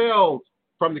expelled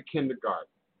from the kindergarten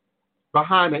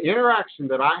behind an interaction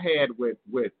that I had with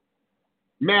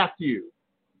Matthew.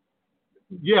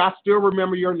 Yeah, I still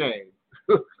remember your name.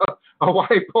 A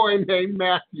white boy named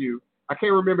Matthew. I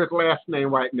can't remember his last name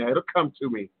right now. It'll come to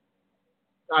me.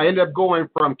 I ended up going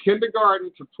from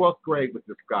kindergarten to 12th grade with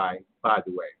this guy, by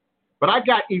the way. But I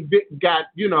got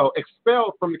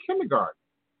expelled from the kindergarten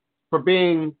for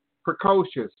being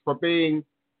precocious, for being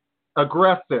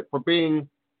aggressive, for being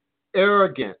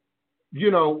arrogant.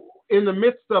 You know, in the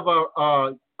midst of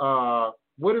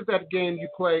what is that game you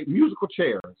play? Musical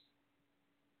chairs.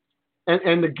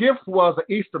 And the gift was an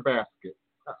Easter basket.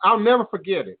 I'll never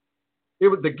forget it.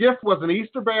 The gift was an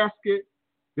Easter basket.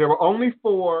 There were only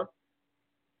 4.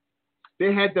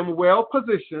 They had them well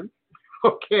positioned,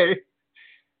 okay?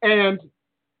 And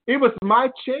it was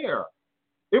my chair.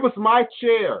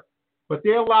 But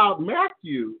they allowed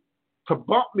Matthew to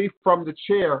bump me from the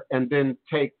chair and then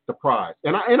take the prize.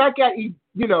 And I got,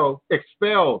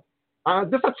 expelled.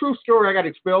 This is a true story. I got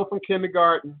expelled from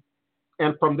kindergarten.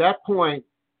 And from that point,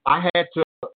 I had to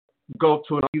go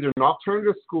to either an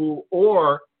alternative school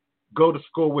or go to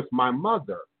school with my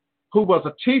mother, who was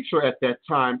a teacher at that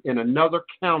time in another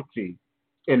county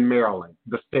in Maryland,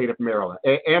 the state of Maryland,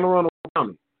 Anne Arundel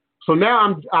County. So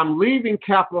now I'm leaving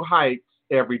Capitol Heights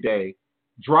every day,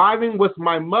 driving with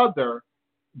my mother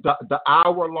the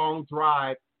hour-long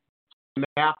drive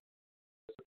to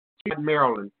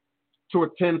Maryland to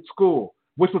attend school,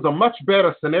 which was a much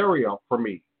better scenario for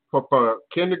me. For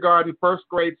kindergarten, first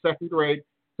grade, second grade,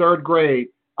 third grade,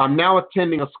 I'm now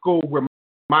attending a school where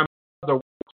my mother works.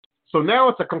 So now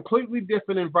it's a completely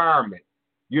different environment.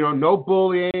 You know, no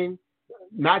bullying,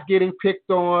 not getting picked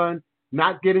on,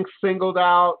 not getting singled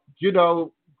out, etc.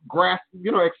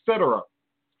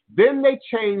 Then they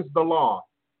changed the law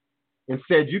and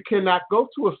said you cannot go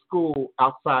to a school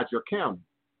outside your county.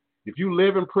 If you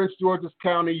live in Prince George's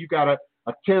County, you got to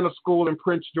attend a school in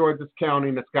Prince George's County,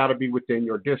 and it's got to be within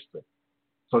your district.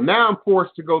 So now I'm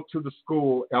forced to go to the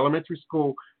school, elementary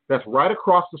school, that's right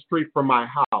across the street from my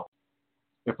house.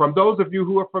 And from those of you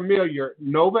who are familiar,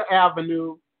 Nova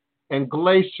Avenue and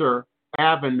Glacier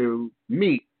Avenue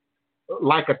meet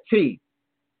like a T.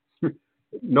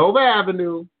 Nova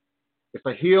Avenue, it's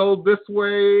a hill this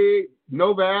way,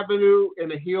 Nova Avenue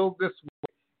and a hill this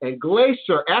way. And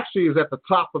Glacier actually is at the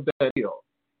top of that hill.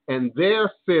 And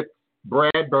there sits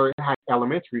Bradbury Heights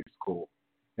Elementary School.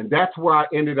 And that's where I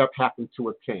ended up having to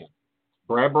attend.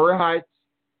 Bradbury Heights,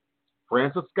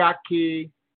 Francis Scott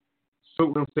Key,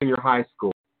 Suitland Senior High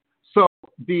School. So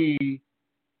the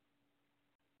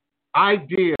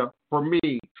idea for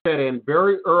me set in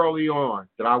very early on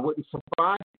that I wouldn't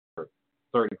survive at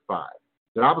 35,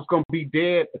 that I was going to be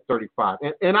dead at 35.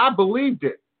 And I believed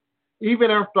it.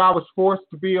 Even after I was forced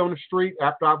to be on the street,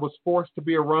 after I was forced to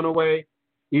be a runaway,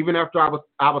 even after I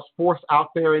was forced out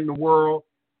there in the world,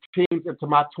 teens into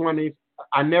my 20s,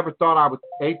 I never thought I was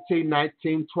 18,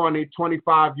 19, 20,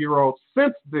 25-year-olds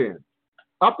since then,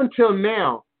 up until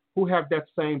now, who have that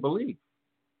same belief.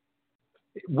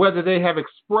 Whether they have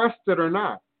expressed it or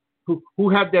not, who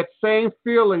have that same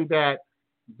feeling that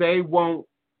they won't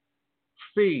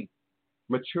see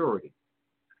maturity.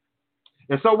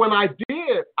 And so when I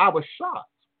did, I was shocked.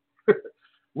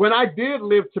 When I did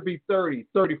live to be 30,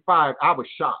 35, I was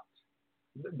shocked.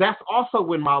 That's also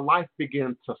when my life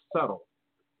began to settle,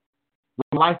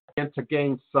 when life began to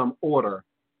gain some order,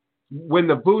 when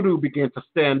the voodoo began to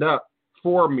stand up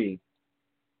for me.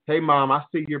 Hey, Mom, I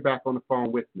see you're back on the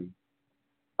phone with me.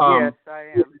 Yes,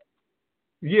 I am.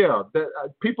 Yeah,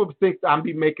 people think I'm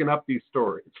be making up these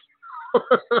stories.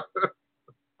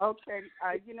 Okay,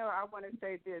 I want to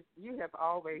say this. You have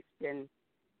always been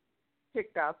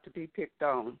picked out to be picked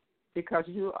on because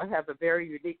you have a very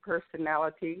unique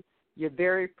personality. You're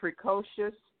very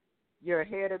precocious. You're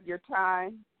ahead of your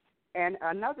time. And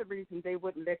another reason they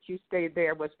wouldn't let you stay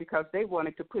there was because they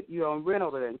wanted to put you on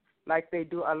Ritalin, like they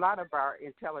do a lot of our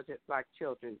intelligent black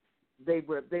children. They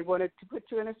wanted to put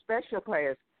you in a special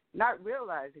class, not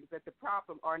realizing that the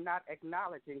problem, or not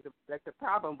acknowledging that the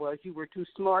problem was you were too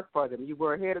smart for them. You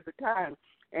were ahead of the time,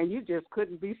 and you just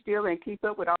couldn't be still and keep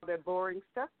up with all that boring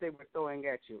stuff they were throwing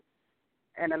at you.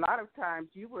 And a lot of times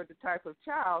you were the type of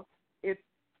child,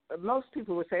 most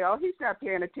people would say, oh, he's not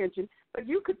paying attention, but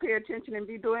you could pay attention and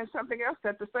be doing something else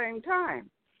at the same time.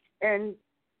 And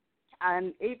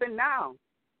even now,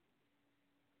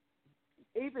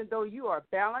 even though you are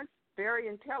balanced, very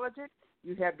intelligent,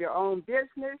 you have your own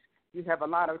business, you have a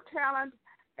lot of talent,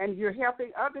 and you're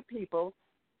helping other people,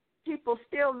 people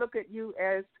still look at you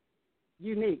as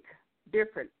unique,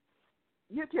 different.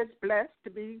 You're just blessed to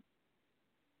be,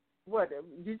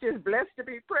 you're just blessed to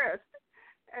be pressed.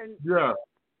 And yeah.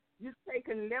 You've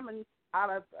taken lemons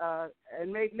out of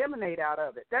and made lemonade out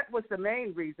of it. That was the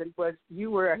main reason, was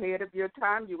you were ahead of your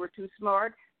time, you were too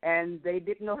smart, and they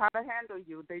didn't know how to handle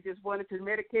you. They just wanted to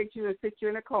medicate you and sit you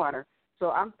in a corner. So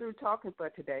I'm through talking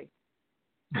for today.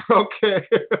 Okay.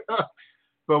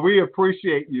 But we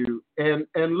appreciate you. And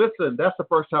listen, that's the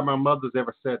first time my mother's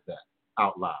ever said that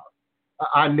out loud.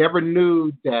 I never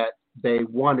knew that they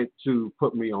wanted to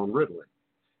put me on Ritalin.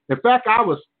 In fact, I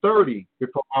was 30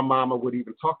 before my mama would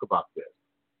even talk about this.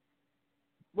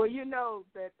 Well, you know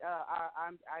that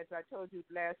I'm, as I told you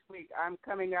last week, I'm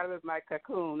coming out of my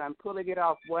cocoon. I'm pulling it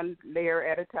off one layer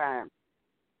at a time.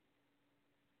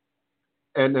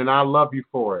 And I love you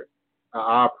for it.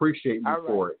 I appreciate you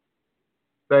for it.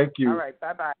 Thank you. All right.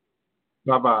 Bye-bye.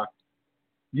 Bye-bye.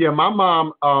 Yeah, my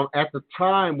mom, at the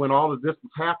time when all of this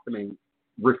was happening,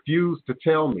 refused to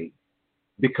tell me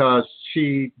because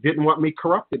she didn't want me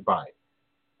corrupted by it.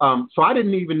 So I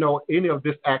didn't even know any of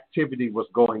this activity was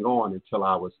going on until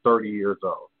I was 30 years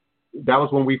old. That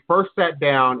was when we first sat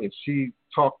down and she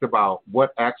talked about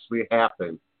what actually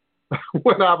happened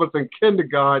when I was in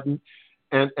kindergarten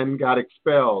and got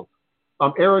expelled.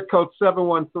 Area code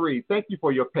 713, thank you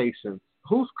for your patience.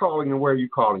 Who's calling and where are you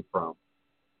calling from?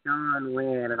 John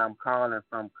Wynn, and I'm calling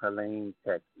from Killeen,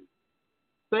 Texas.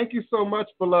 Thank you so much,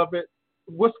 beloved.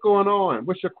 What's going on?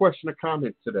 What's your question or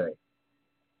comment today?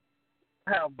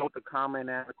 I have both a comment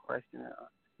and a question.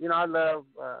 I love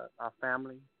our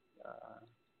family.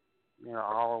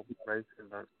 All races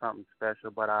are something special,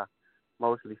 but I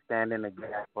mostly stand in the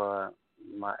gap for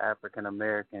my African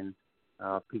American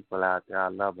people out there. I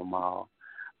love them all.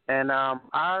 And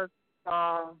I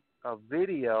saw a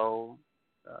video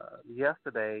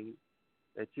yesterday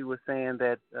that you were saying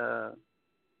that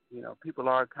people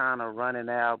are kind of running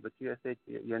out, but you said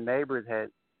your neighbors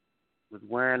was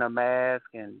wearing a mask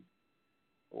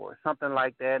or something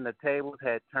like that, and the tables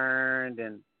had turned,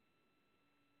 and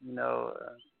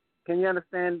can you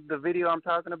understand the video I'm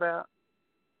talking about?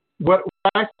 What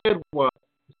I said was,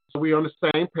 so we're on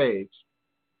the same page,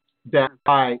 that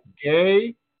my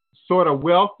gay, sort of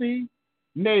wealthy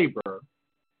neighbor,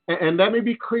 and let me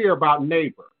be clear about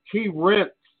neighbor, he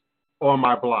rents on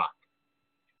my block.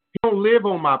 He don't live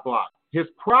on my block. His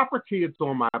property is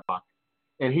on my block,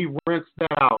 and he rents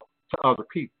that out to other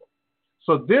people.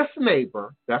 So this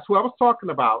neighbor, that's what I was talking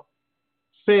about,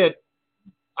 said,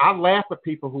 I laugh at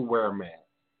people who wear masks,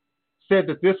 said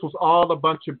that this was all a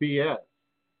bunch of BS,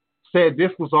 said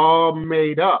this was all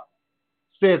made up,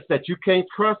 says that you can't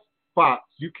trust Fox,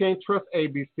 you can't trust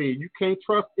ABC, you can't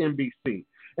trust NBC.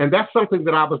 And that's something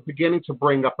that I was beginning to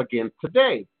bring up again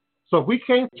today. So if we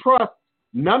can't trust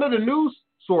none of the news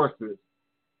sources,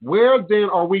 where then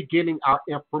are we getting our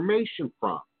information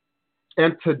from?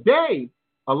 And today,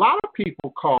 a lot of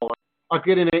people are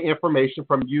getting their information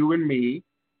from you and me,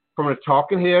 from the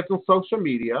talking heads on social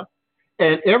media,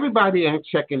 and everybody ain't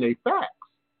checking their facts.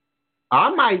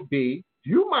 I might be,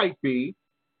 you might be,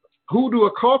 Hoodoo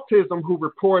Occultism, who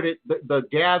reported the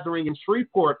gathering in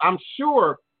Shreveport, I'm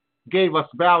sure gave us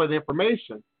valid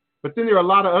information. But then there are a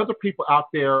lot of other people out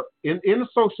there in the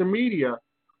social media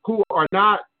who are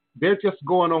not, they're just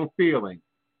going on feeling.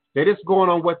 They're just going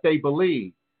on what they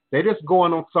believe. They're just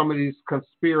going on some of these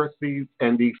conspiracies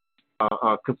and these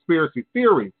conspiracy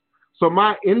theories. So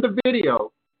in the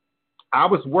video, I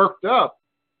was worked up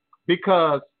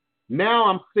because now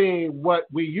I'm seeing what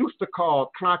we used to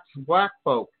call conscious black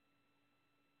folk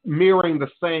mirroring the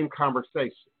same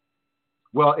conversation.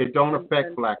 Well, it don't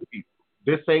affect black people.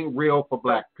 This ain't real for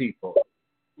black people.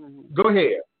 Mm-hmm. Go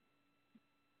ahead.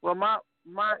 Well,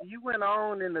 you went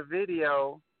on in the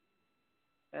video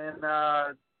and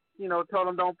told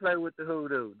them don't play with the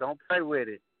hoodoo, don't play with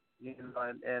it,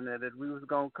 and that we was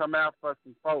gonna come out for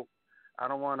some folks. I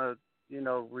don't want to,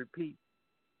 repeat,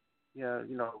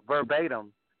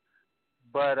 verbatim,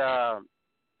 but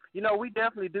we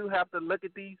definitely do have to look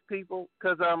at these people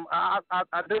because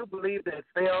I do believe that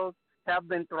spells have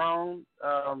been thrown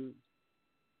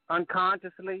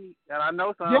unconsciously, and I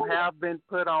know some have been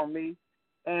put on me.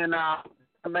 And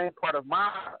the main part of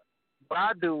what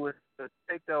I do is to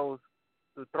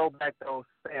throw back those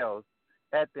spells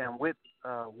at them with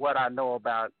what I know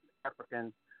about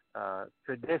African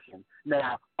tradition.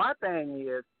 Now, my thing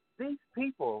is these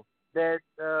people that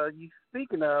you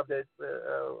speaking of, that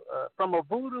from a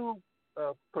voodoo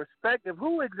perspective,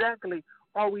 who exactly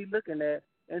are we looking at,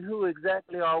 and who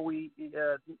exactly are we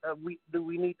do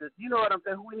we need to, you know what I'm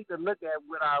saying? Who we need to look at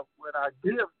with our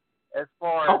gifts as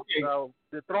far as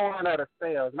the throwing of the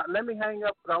spells. Now, let me hang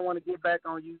up because I want to get back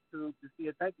on YouTube to see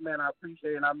it. Thank you, man. I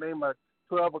appreciate it. And I made my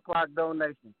 12 o'clock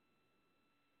donation.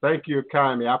 Thank you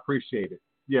kindly. I appreciate it.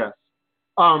 Yes.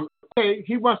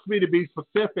 He wants me to be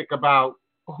specific about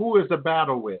who is the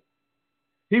battle with.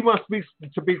 He wants me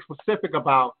to be specific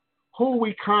about who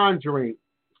we conjuring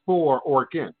for or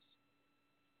against.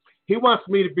 He wants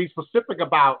me to be specific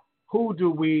about who do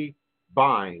we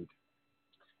bind.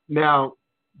 Now,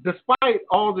 despite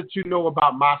all that you know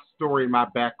about my story, my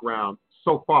background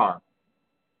so far,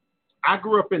 I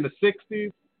grew up in the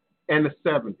 60s and the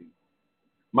 70s.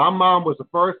 My mom was the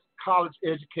first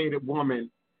college-educated woman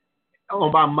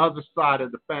on my mother's side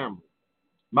of the family.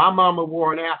 My mama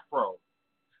wore an afro.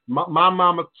 My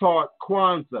mama taught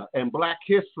Kwanzaa and Black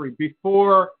history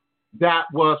before that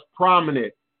was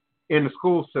prominent in the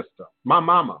school system. My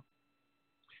mama.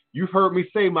 You've heard me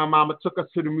say my mama took us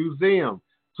to the museum,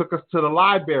 took us to the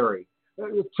library,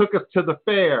 took us to the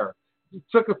fair,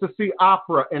 took us to see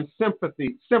opera and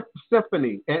symphony,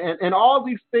 and all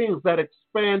these things that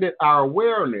expanded our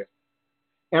awareness.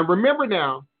 And remember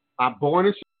now, I'm born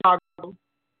in Chicago,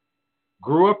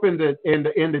 grew up in the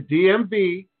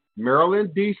DMV,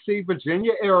 Maryland, D.C.,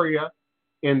 Virginia area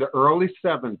in the early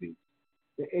 70s,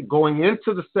 going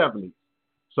into the 70s.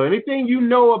 So anything you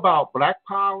know about Black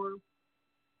Power,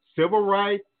 civil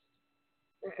rights,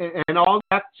 and all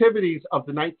the activities of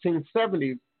the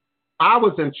 1970s, I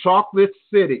was in Chocolate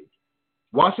City.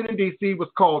 Washington, D.C. was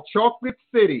called Chocolate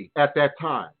City at that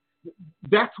time.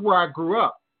 That's where I grew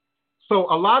up.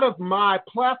 So a lot of my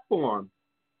platform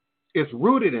is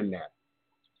rooted in that.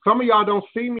 Some of y'all don't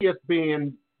see me as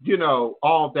being,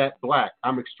 all that black.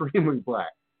 I'm extremely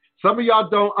black. Some of y'all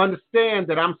don't understand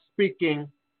that I'm speaking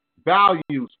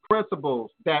values,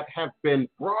 principles that have been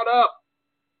brought up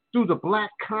through the Black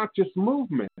conscious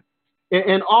movement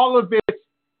and all of its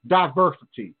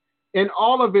diversity, in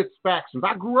all of its factions.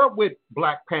 I grew up with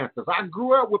Black Panthers. I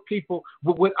grew up with people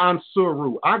with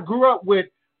Ansuru. I grew up with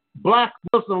Black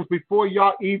Muslims before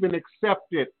y'all even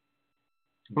accepted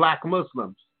Black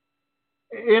Muslims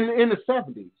in the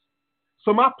 70s.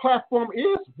 So my platform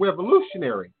is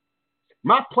revolutionary.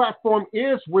 My platform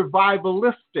is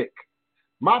revivalistic.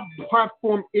 My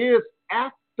platform is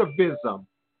activism.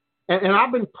 And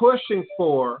I've been pushing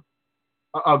for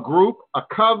a group, a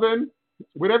coven,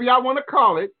 whatever y'all want to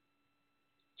call it,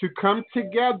 to come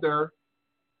together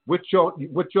with your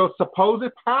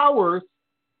supposed powers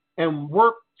and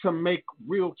work to make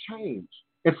real change.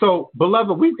 And so,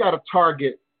 beloved, we've got to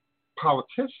target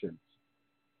politicians.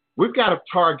 We've got to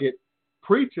target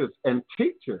preachers and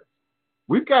teachers.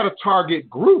 We've got to target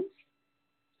groups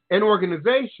and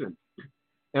organizations.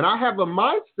 And I have a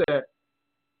mindset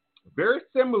very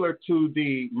similar to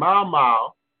the Mau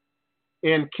Mau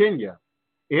in Kenya.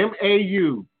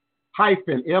 MAU-MAU,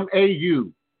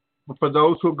 for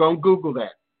those who are going to Google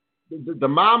that. The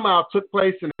Mau Mau took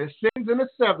place in the 60s and the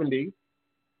 70s,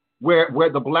 where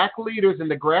the black leaders in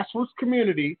the grassroots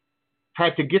community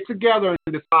had to get together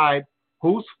and decide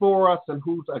who's for us and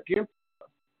who's against us.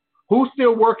 Who's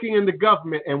still working in the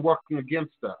government and working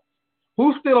against us?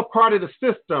 Who's still a part of the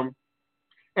system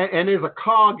and is a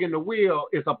cog in the wheel,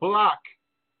 is a block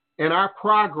in our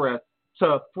progress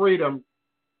to freedom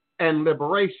and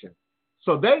liberation?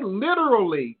 So they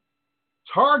literally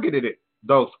targeted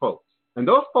those folks. And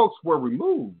those folks were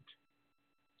removed.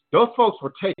 Those folks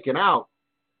were taken out.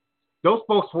 Those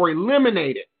folks were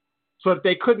eliminated so that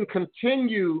they couldn't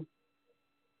continue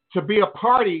to be a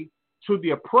party to the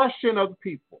oppression of the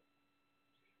people.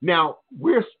 Now,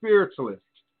 we're spiritualists.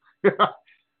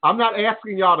 I'm not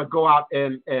asking y'all to go out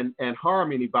and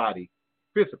harm anybody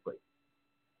physically.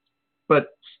 But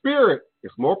spirit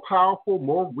is more powerful,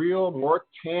 more real, more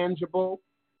tangible,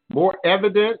 more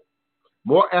evident,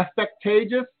 more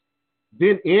effectageous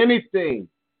than anything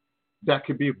that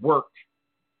could be worked,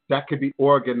 that could be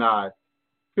organized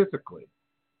physically.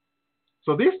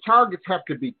 So these targets have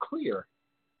to be clear.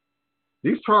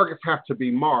 These targets have to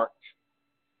be marked.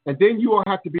 And then you will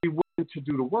have to be willing to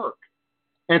do the work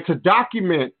and to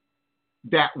document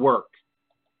that work.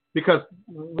 Because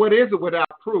what is it without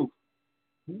proof?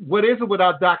 What is it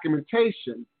without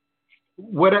documentation?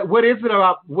 What is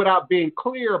it without being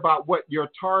clear about what your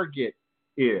target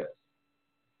is?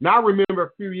 Now, I remember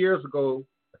a few years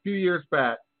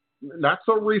back, not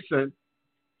so recent,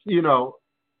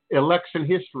 election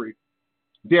history,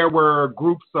 there were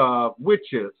groups of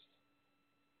witches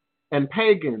and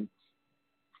pagans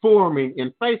forming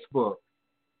in Facebook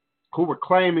who were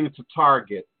claiming to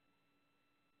target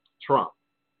Trump,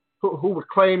 who were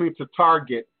claiming to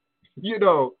target,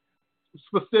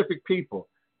 specific people.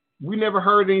 We never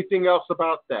heard anything else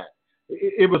about that.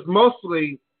 It was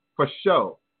mostly for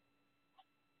show.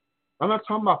 I'm not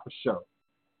talking about for show.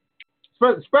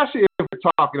 Especially if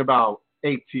we're talking about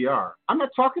ATR. I'm not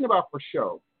talking about for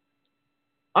show.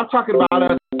 I'm talking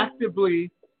about us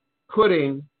actively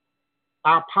putting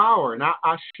our power and our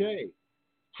ashe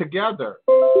together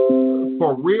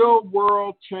for real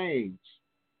world change,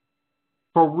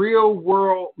 for real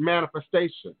world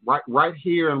manifestation, right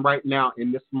here and right now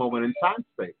in this moment in time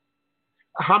space.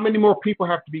 How many more people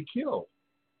have to be killed?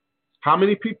 How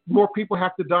many more people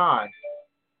have to die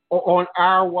on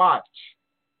our watch?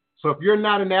 So if you're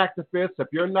not an activist, if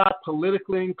you're not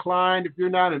politically inclined, if you're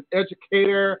not an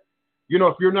educator,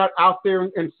 if you're not out there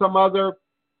in some other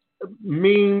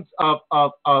means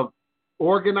of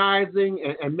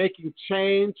organizing and making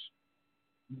change,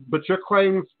 but you're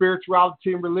claiming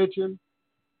spirituality and religion,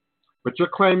 but you're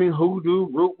claiming hoodoo,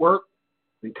 root work,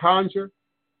 and conjure,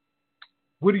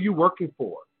 what are you working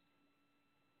for?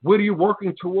 What are you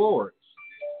working towards?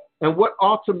 And what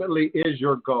ultimately is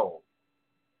your goal?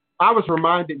 I was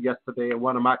reminded yesterday in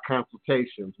one of my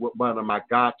consultations with one of my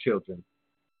godchildren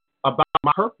about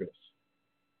my purpose.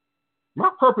 My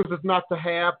purpose is not to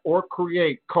have or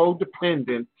create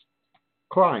codependent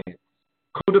clients,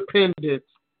 codependent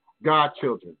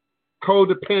godchildren,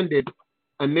 codependent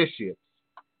initiates.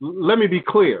 Let me be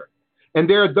clear. And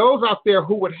there are those out there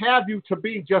who would have you to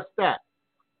be just that.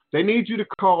 They need you to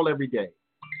call every day.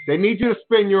 They need you to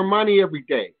spend your money every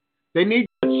day. They need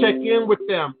you to check in with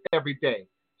them every day.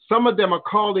 Some of them are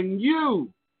calling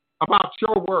you about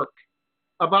your work,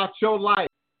 about your life.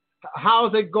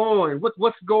 How's it going?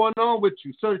 What's going on with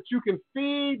you? So that you can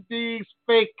feed these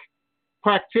fake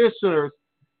practitioners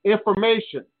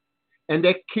information and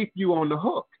they keep you on the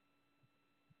hook.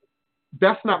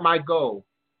 That's not my goal.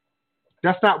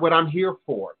 That's not what I'm here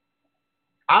for.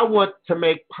 I want to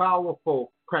make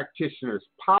powerful practitioners,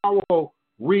 powerful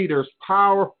readers,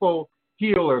 powerful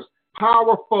healers,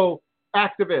 powerful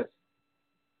activists.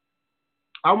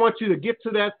 I want you to get to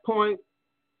that point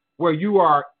where you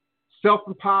are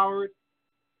self-empowered,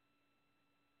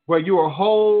 where you are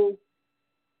whole,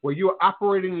 where you are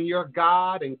operating in your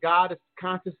God and Goddess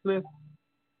consciousness,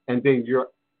 and then you're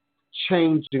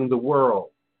changing the world.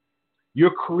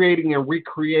 You're creating and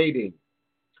recreating.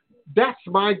 That's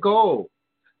my goal.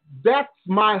 That's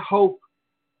my hope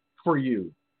for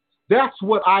you. That's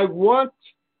what I want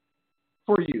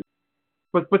for you.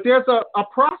 But there's a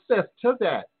process to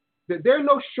that. There are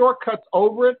no shortcuts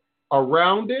over it,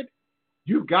 around it.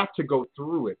 You've got to go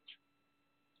through it.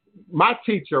 My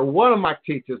teacher, one of my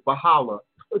teachers, Bahala,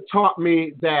 taught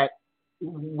me that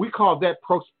we call that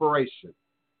prospiration.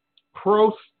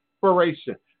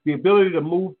 Prospiration. The ability to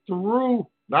move through,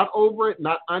 not over it,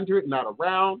 not under it, not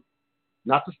around,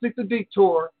 not to stick the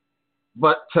detour,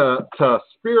 but to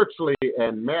spiritually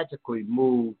and magically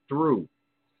move through.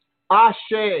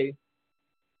 Ashe,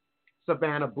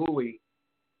 Savannah Bowie,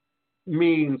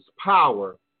 means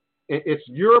power. It's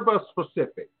Yoruba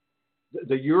specific.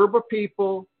 The Yoruba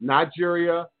people,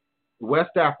 Nigeria,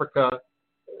 West Africa,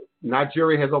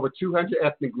 Nigeria has over 200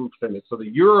 ethnic groups in it. So the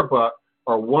Yoruba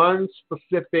are one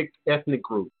specific ethnic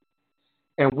group.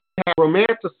 And we have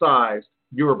romanticized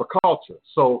Yoruba culture.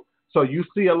 So you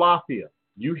see Alafia,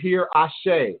 you hear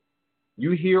Ashe,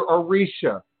 you hear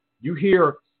Orisha, you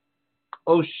hear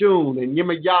Oshun and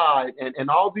Yemaya and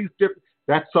all these different,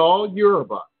 that's all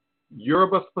Yoruba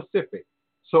specific.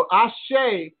 So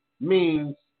Ashe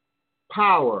means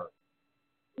power.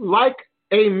 Like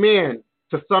amen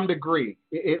to some degree.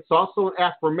 It's also an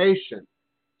affirmation.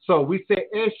 So we say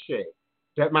Eshe.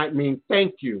 That might mean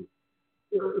thank you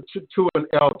to an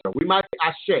elder. We might say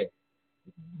Ashe.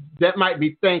 That might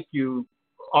be thank you.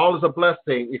 All is a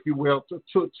blessing, if you will,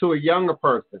 to a younger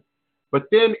person. But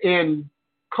then in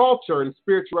culture and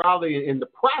spirituality, in the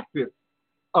practice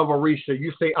of Orisha,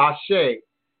 you say Ashe.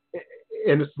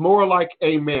 And it's more like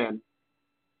amen.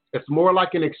 It's more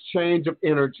like an exchange of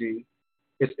energy.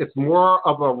 It's more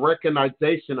of a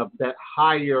recognition of that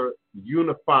higher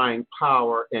unifying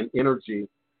power and energy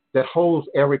that holds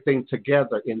everything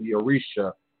together in the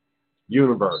Orisha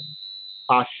universe.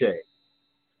 Ashe.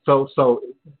 So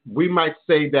we might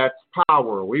say that's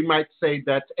power. We might say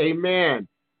that's amen.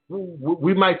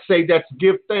 We might say that's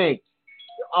give thanks.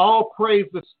 All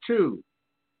praises too.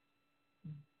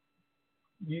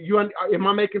 Am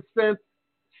I making sense?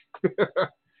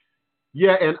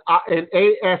 Yeah, and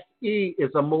ASE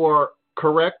is a more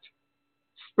correct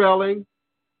spelling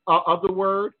of the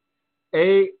word.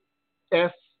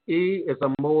 ASE is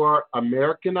a more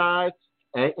Americanized,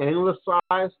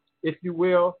 anglicized, if you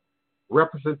will,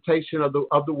 representation of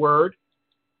the word.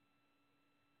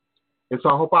 And so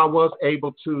I hope I was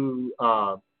able to,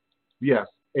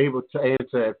 able to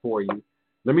answer it for you.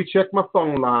 Let me check my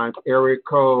phone lines. Area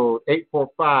code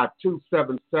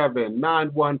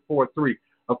 845-277-9143.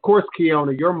 Of course,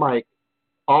 Kiona, your mic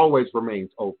always remains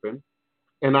open.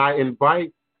 And I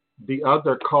invite the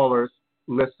other callers,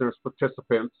 listeners,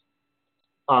 participants,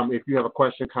 if you have a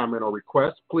question, comment, or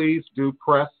request, please do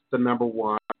press the number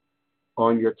 1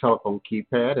 on your telephone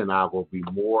keypad, and I will be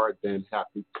more than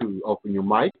happy to open your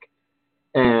mic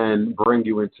and bring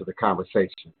you into the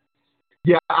conversation.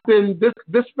 Yeah, this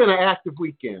has been an active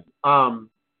weekend.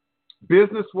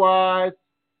 Business-wise,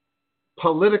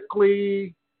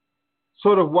 politically,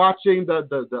 sort of watching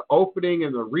the opening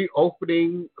and the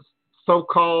reopening,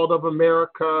 so-called, of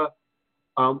America,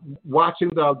 watching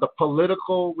the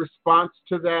political response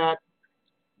to that,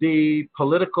 the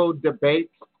political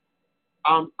debates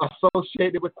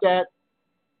associated with that.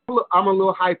 I'm a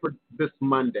little hyper this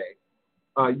Monday.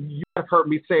 You have heard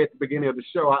me say at the beginning of the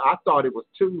show, I thought it was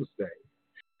Tuesday.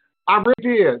 I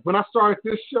really did. When I started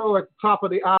this show at the top of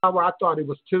the hour, I thought it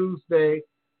was Tuesday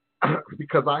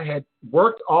because I had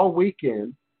worked all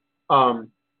weekend. And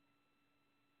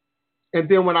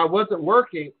then when I wasn't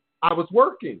working, I was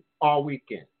working all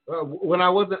weekend. When I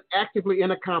wasn't actively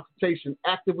in a consultation,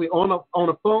 actively on a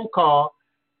phone call,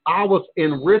 I was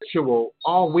in ritual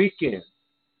all weekend,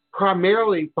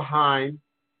 primarily behind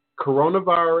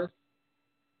coronavirus,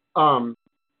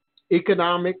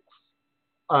 economics,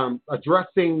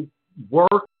 addressing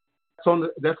work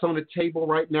that's on the table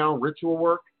right now, ritual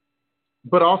work,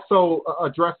 but also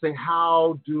addressing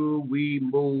how do we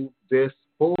move this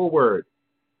forward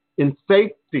in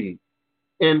safety,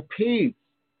 in peace.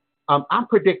 I'm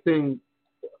predicting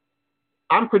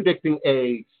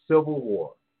a civil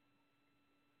war,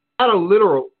 not a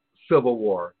literal civil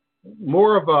war,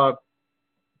 more of a.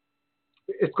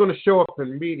 It's going to show up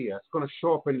in media. It's going to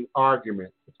show up in the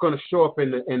arguments. It's going to show up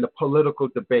in the political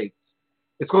debates.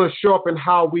 It's going to show up in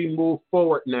how we move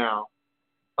forward now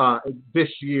this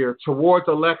year towards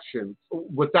elections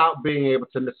without being able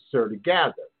to necessarily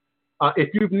gather.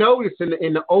 If you've noticed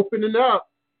in the opening up,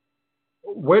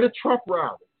 where the Trump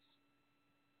rallies,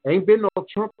 ain't been no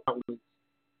Trump rallies,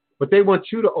 but they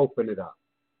want you to open it up.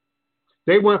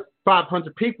 They want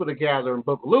 500 people to gather in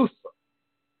Bogalusa.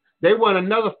 They want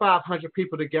another 500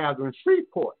 people to gather in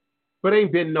Shreveport, but it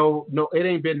ain't been no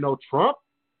Trump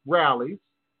rallies.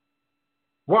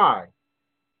 Why?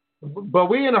 But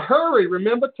we in a hurry,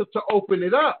 remember, to open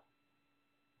it up.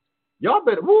 Y'all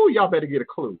better get a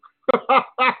clue.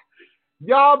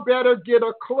 Y'all better get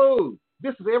a clue.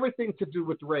 This is everything to do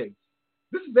with race.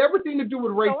 This is everything to do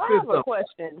with racism. So I have a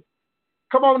question.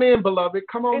 Come on in, beloved.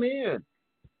 Come on in.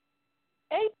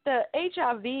 The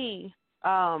HIV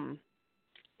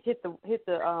hit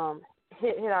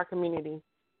our community.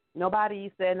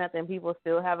 Nobody said nothing. People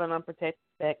still having unprotected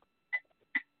sex,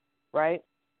 right?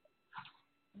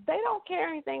 They don't care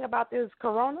anything about this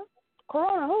corona.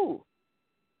 Corona who?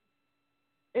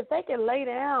 If they can lay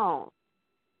down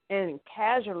and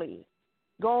casually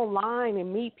go online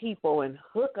and meet people and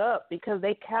hook up because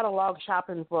they catalog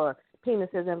shopping for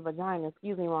penises and vaginas,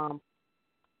 excuse me, Mom,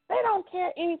 they don't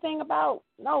care anything about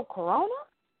no corona.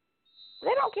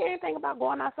 They don't care anything about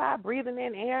going outside, breathing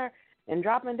in air, and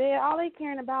dropping dead. All they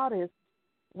caring about is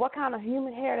what kind of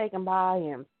human hair they can buy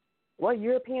and what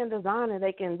European designer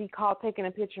they can be caught taking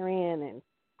a picture in and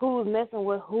who's messing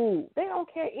with who. They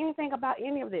don't care anything about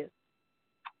any of this.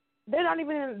 They're not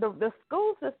even in the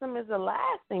school system is the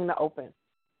last thing to open.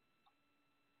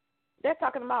 They're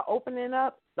talking about opening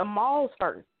up the malls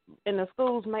first, and the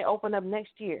schools may open up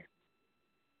next year.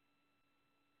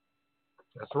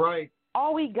 That's right.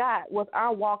 All we got was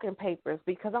our walking papers,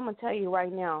 because I'm going to tell you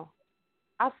right now,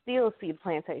 I still see the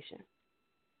plantation.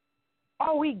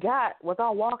 All we got was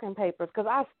our walking papers, because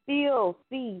I still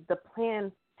see the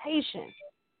plantation.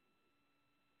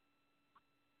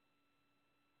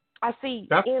 I see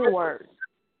N-words.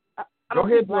 I don't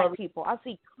see black people. I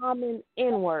see common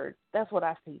N-words. That's what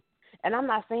I see. And I'm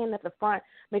not saying at the front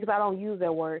because I don't use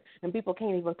that word, and people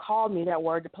can't even call me that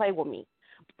word to play with me.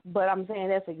 But I'm saying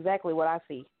that's exactly what I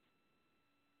see.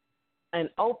 An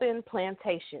open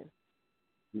plantation.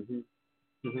 Mm-hmm.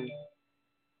 Mm-hmm.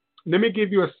 Let me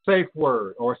give you a safe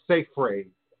word or a safe phrase.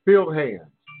 Filled hands.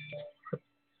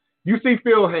 You see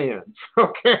filled hands,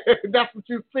 okay? That's what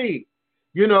you see.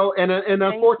 You know, and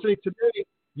unfortunately today,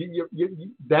 you,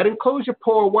 that includes your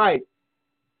poor whites.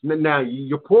 Now,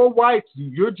 your poor whites,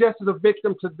 you're just as a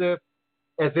victim to this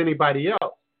as anybody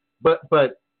else. But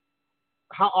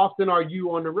how often are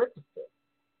you on the register?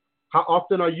 How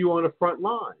often are you on the front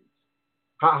lines?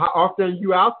 How often are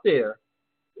you out there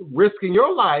risking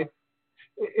your life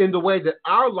in the way that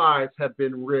our lives have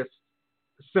been risked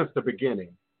since the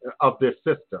beginning of this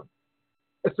system?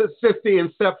 Since the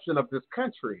inception of this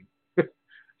country,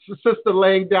 since the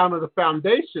laying down of the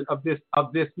foundation of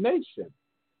this nation,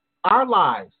 our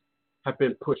lives have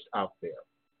been pushed out there.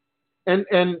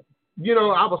 And you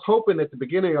know, I was hoping at the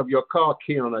beginning of your call,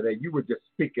 Kiona, that you were just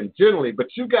speaking generally, but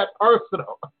you got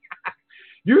personal.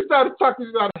 You started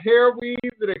talking about hair weaves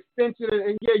and extension,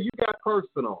 and yeah, you got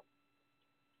personal.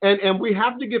 And we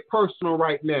have to get personal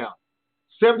right now.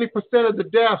 70% of the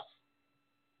deaths,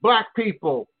 black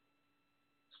people.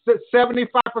 75%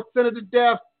 of the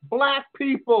deaths, black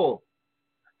people.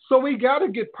 So we got to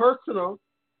get personal.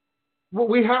 Well,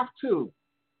 we have to.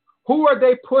 Who are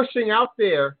they pushing out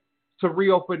there to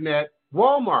reopen that?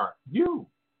 Walmart, you.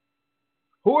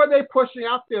 Who are they pushing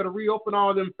out there to reopen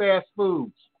all them fast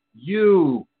foods?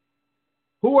 You.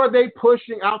 Who are they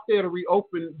pushing out there to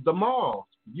reopen the malls?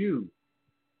 You.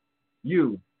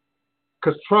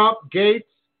 Because Trump, Gates,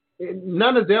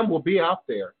 none of them will be out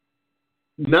there.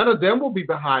 None of them will be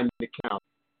behind the counter.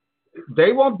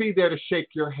 They won't be there to shake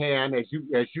your hand as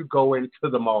you go into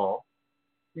the mall.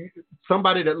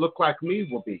 Somebody that looks like me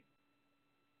will be.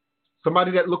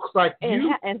 Somebody that looks like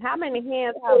you. And how many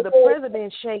hands have the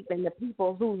president shaken and the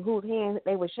people whose hands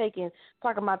they were shaking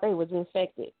talking about they was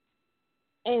infected?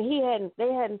 And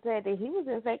they hadn't said that he was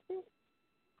infected.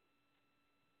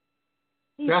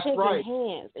 He's That's shaking right.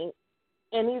 hands.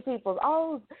 And these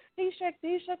people, he shook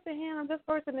the hand of this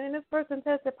person, and this person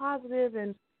tested positive,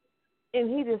 and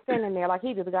he just standing there like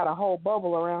he just got a whole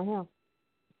bubble around him.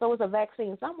 So it's a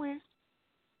vaccine somewhere.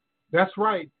 That's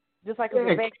right. Just like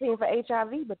it's a vaccine for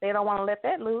HIV, but they don't want to let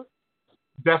that loose.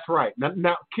 That's right.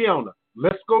 Now, Kiona,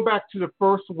 let's go back to the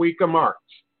first week of March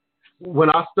when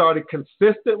I started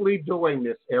consistently doing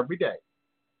this every day.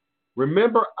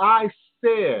 Remember, I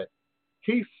said,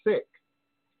 he's sick.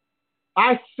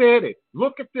 I said it.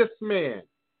 Look at this man.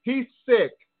 He's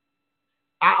sick.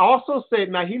 I also said,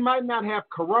 now he might not have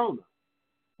corona,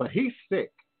 but he's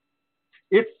sick.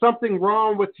 It's something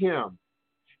wrong with him.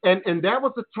 And that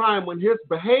was a time when his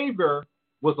behavior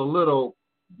was a little,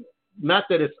 not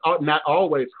that it's not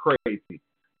always crazy,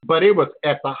 but it was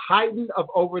at the height of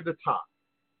over the top.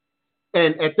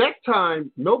 And at that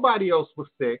time, nobody else was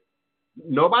sick.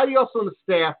 Nobody else on the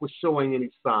staff was showing any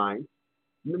signs.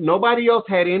 Nobody else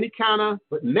had any kind of,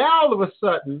 but now all of a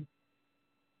sudden,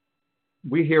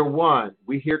 we hear one,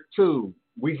 we hear two,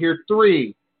 we hear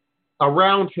three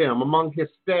around him, among his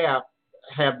staff,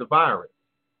 have the virus.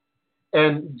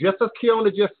 And just as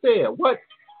Kiona just said, what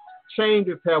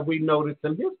changes have we noticed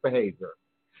in his behavior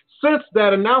since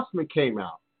that announcement came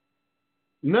out?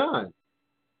 None.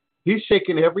 He's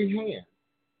shaking every hand.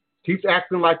 He's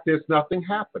acting like there's nothing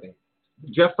happening,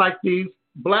 just like these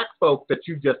black folks that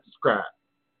you just described.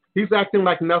 He's acting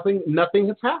like nothing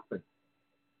has happened.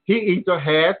 He either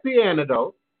has the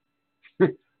antidote,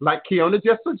 like Kiona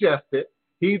just suggested.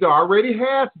 He either already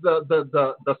has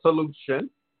the solution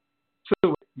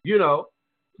to it,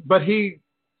 but he,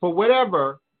 for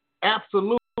whatever,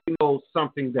 absolutely knows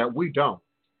something that we don't.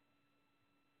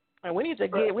 And we need to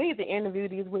interview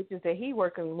these witches that he's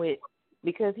working with,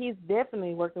 because he's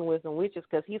definitely working with some witches,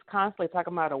 because he's constantly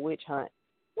talking about a witch hunt.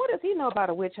 What does he know about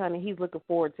a witch hunt, and he's looking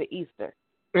forward to Easter?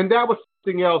 And that was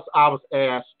something else I was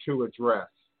asked to address.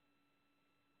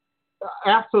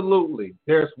 Absolutely.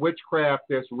 There's witchcraft,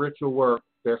 there's ritual work,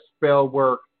 there's spell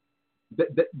work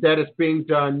that is being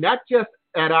done, not just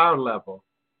at our level,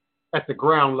 at the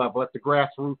ground level, at the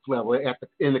grassroots level,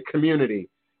 in the community,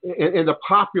 in the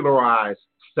popularized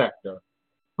sector,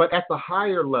 but at the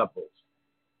higher levels,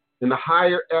 in the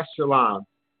higher echelons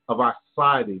of our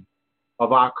society,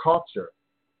 of our culture.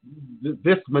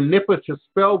 This manipulative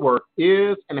spell work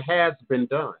is and has been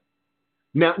done.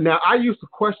 Now, I used to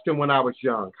question when I was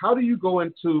young, how do you go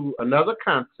into another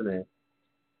continent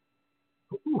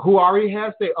who already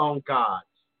has their own gods,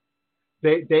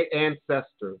 their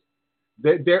ancestors,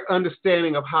 their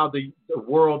understanding of how the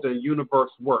world and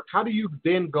universe work? How do you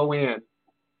then go in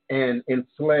and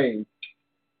enslave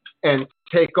and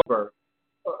take over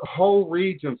whole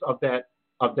regions of that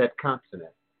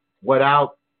continent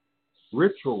without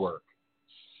ritual work,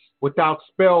 without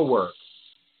spell work,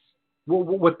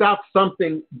 without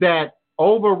something that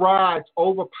overpowers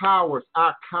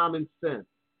our common sense,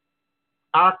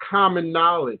 our common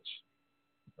knowledge,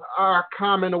 our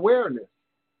common awareness?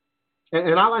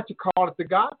 And I like to call it the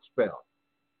God spell.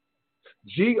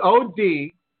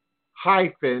 GOD-SPELL.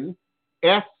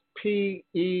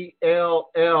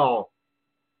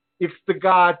 It's the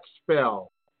God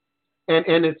spell.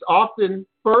 And it's often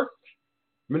first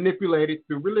manipulated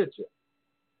through religion.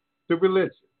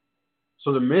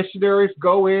 So the missionaries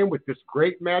go in with this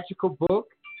great magical book,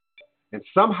 and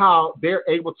somehow they're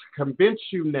able to convince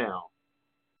you now,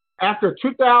 after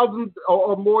 2,000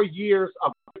 or more years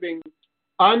of living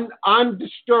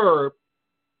undisturbed,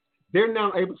 they're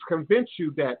now able to convince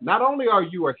you that not only are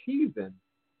you a heathen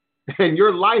and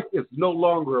your life is no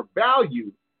longer of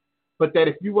value, but that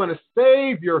if you want to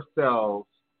save yourselves,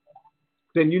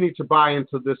 then you need to buy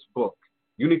into this book.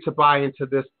 You need to buy into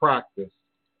this practice.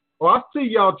 Oh, I see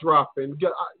y'all dropping.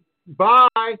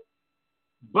 Bye,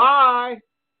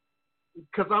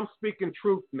 because I'm speaking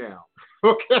truth now.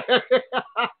 Okay?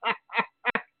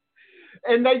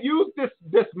 And they use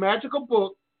this magical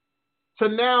book to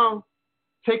now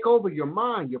take over your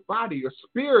mind, your body, your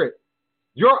spirit,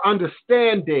 your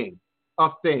understanding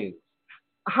of things.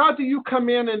 How do you come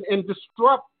in and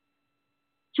disrupt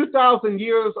 2,000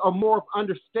 years or more of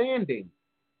understanding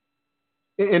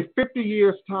in 50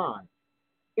 years' time,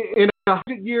 in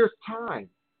 100 years' time,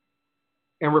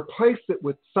 and replace it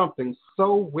with something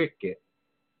so wicked,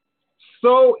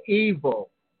 so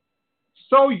evil,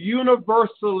 so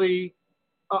universally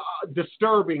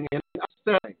disturbing and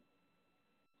upsetting,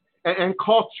 and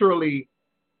culturally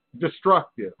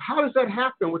destructive? How does that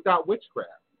happen without witchcraft?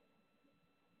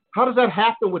 How does that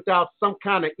happen without some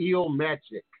kind of ill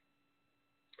magic?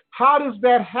 How does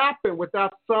that happen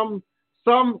without some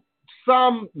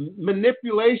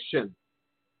manipulation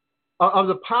of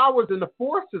the powers and the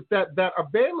forces that are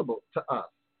available to us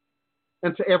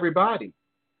and to everybody?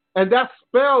 And that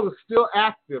spell is still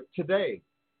active today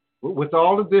with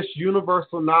all of this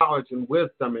universal knowledge and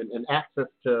wisdom and access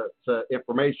to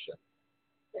information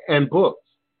and books.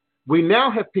 We now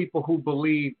have people who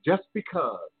believe just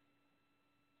because.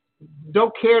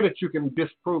 Don't care that you can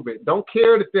disprove it. Don't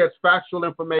care that there's factual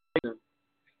information.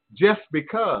 Just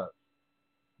because.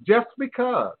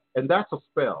 And that's a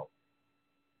spell.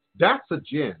 That's a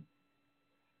jinn.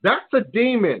 That's a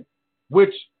demon,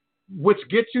 which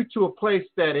gets you to a place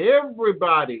that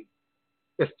everybody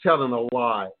is telling a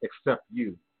lie except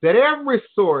you. That every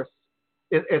source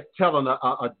is telling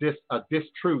a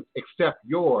distruth except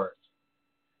yours.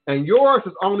 And yours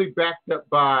is only backed up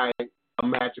by a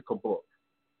magical book.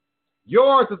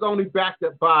 Yours is only backed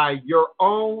up by your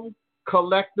own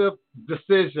collective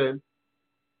decision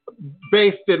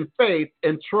based in faith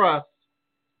and trust,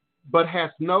 but has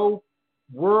no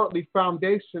worldly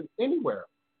foundation anywhere.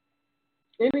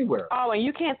 Oh, and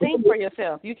you can't think for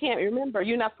yourself. You can't remember.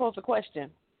 You're not supposed to question.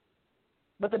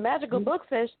 But the magical book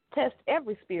says test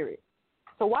every spirit.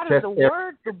 So why does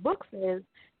the book says,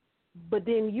 but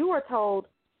then you are told,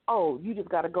 oh, you just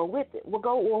got to go with it. Well,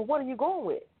 what are you going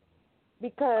with?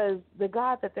 Because the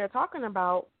God that they're talking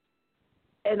about,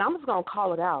 and I'm just going to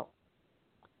call it out,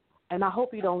 and I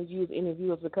hope you don't use any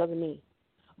viewers because of me,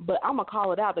 but I'm going to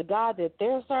call it out. The God that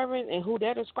they're serving and who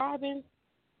they're describing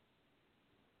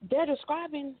they're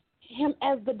describing him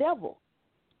as the devil.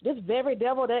 This very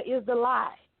devil that is the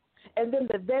lie. And then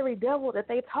the very devil that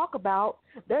they talk about,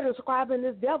 they're describing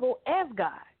this devil as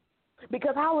God.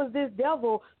 Because how is this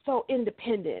devil so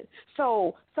independent,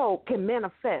 so can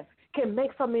manifest, can make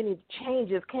so many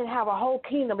changes, can have a whole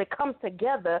kingdom that comes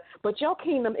together, but your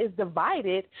kingdom is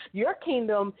divided, your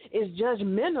kingdom is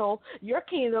judgmental, your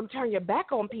kingdom turn your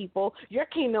back on people, your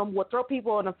kingdom will throw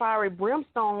people in the fiery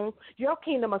brimstone, your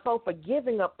kingdom is so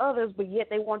forgiving of others, but yet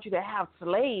they want you to have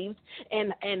slaves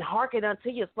and hearken unto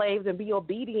your slaves and be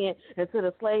obedient unto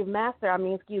the slave master,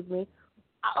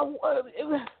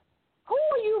 who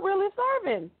are you really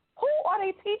serving? Who are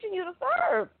they teaching you to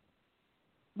serve?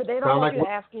 But they don't want you to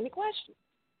ask any questions.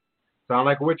 Sound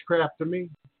like witchcraft to me.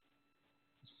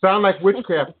 Sound like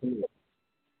witchcraft to me.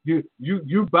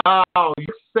 You bow, you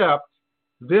accept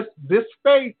this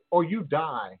faith, or you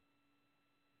die.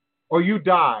 Or you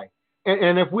die.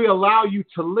 And if we allow you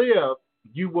to live,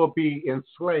 you will be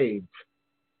enslaved.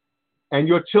 And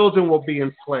your children will be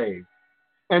enslaved.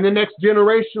 And the next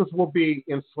generations will be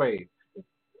enslaved.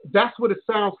 That's what it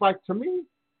sounds like to me.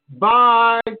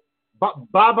 Bye.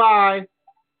 Bye-bye.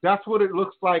 That's what it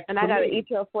looks like. And I got to eat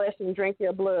your flesh and drink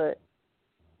your blood.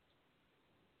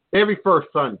 Every first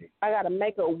Sunday. I got to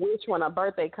make a wish when a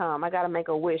birthday comes. I got to make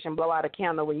a wish and blow out a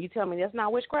candle. When you tell me that's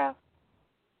not witchcraft?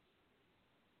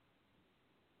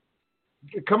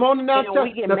 Come on now. And when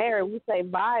we get married, we say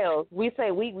vials. We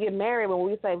get married when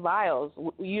we say vials.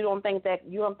 You don't think that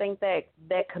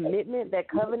commitment, that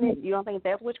covenant, you don't think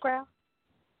that's witchcraft?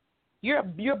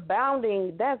 You're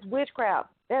bounding. That's witchcraft.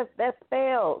 That's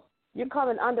spells. You're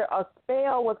coming under a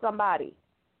spell with somebody.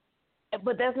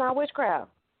 But that's not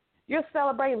witchcraft. You're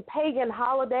celebrating pagan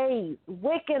holidays,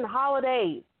 Wiccan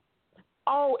holidays.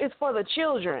 Oh, it's for the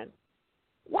children.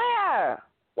 Where?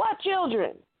 What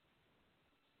children?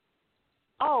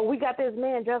 Oh, we got this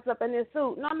man dressed up in this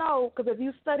suit. No, because if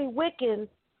you study Wiccan,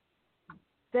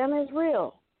 then it's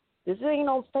real. This ain't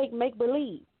no fake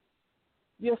make-believe.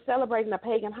 You're celebrating a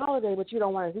pagan holiday, but you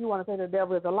want to say the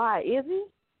devil is a lie. Is he?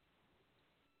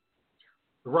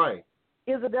 Right.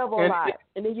 Is the devil a lie?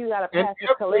 And then you got to pass this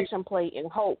collection plate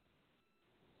and hope.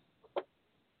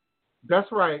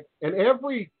 That's right. And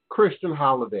every Christian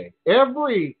holiday,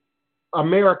 every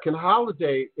American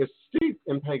holiday is steeped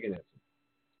in paganism.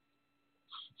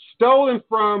 Stolen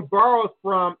from, borrowed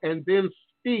from, and then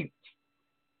steeped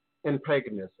in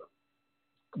paganism.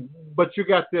 But you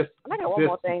got this. I got one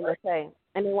more thing to say.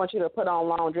 And they want you to put on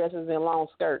long dresses and long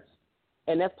skirts.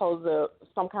 And that's supposed to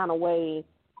some kind of way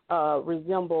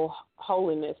resemble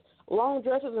holiness. Long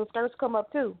dresses and skirts come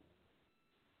up too.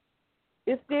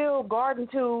 It's still garden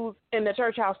tools in the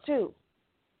church house too.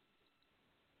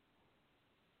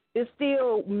 It's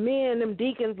still men, them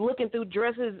deacons, looking through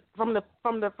dresses from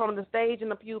the stage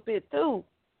and the pulpit too.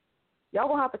 Y'all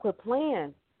gonna have to quit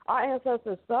playing. Our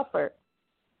ancestors suffered,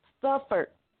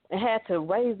 and had to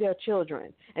raise their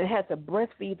children, and had to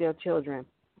breastfeed their children,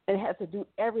 and had to do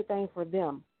everything for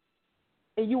them.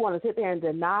 And you want to sit there and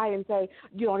deny and say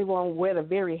you don't even want to wear the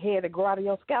very hair that grow out of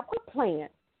your scalp? Quit playing.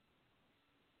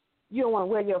 You don't want to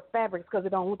wear your fabrics because it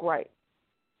don't look right.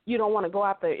 You don't want to go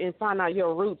out there and find out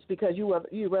your roots because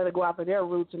you'd rather go after their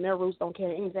roots, and their roots don't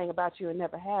care anything about you and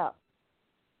never have.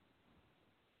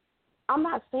 I'm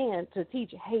not saying to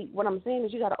teach hate. What I'm saying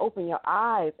is you got to open your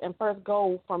eyes and first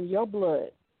go from your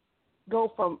blood.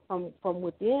 Go from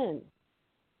within.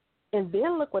 And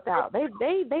then look without.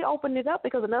 They opened it up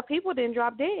because enough people didn't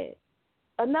drop dead.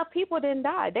 Enough people didn't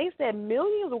die. They said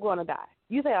millions were going to die.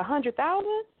 You say 100,000?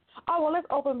 Oh, well, let's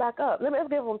open back up. Let's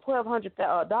give them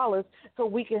 $1,200 so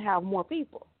we can have more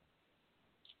people.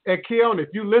 And Keon, if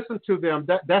you listen to them,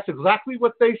 that's exactly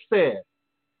what they said.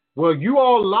 Well, you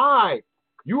all lied.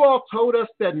 You all told us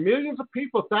that millions of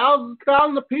people, thousands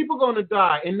of people are going to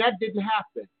die, and that didn't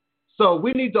happen. So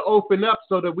we need to open up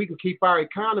so that we can keep our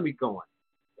economy going.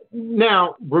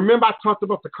 Now, remember I talked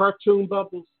about the cartoon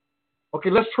bubbles? Okay,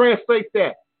 let's translate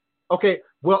that. Okay,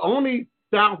 well, only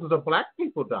thousands of black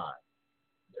people died.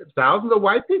 Thousands of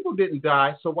white people didn't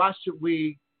die, so why should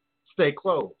we stay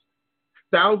closed?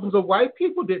 Thousands of white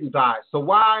people didn't die, so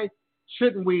why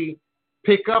shouldn't we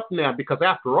pick up now? Because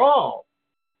after all,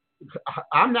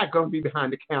 I'm not going to be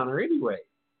behind the counter anyway.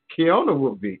 Kiona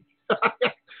will be.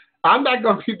 I'm not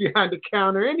going to be behind the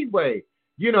counter anyway,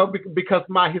 because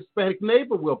my Hispanic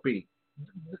neighbor will be.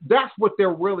 That's what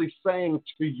they're really saying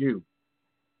to you.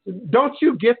 Don't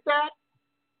you get that?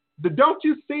 Don't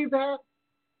you see that?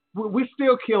 We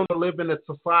still live in a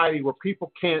society where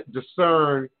people can't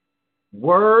discern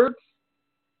words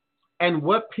and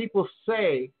what people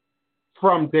say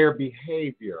from their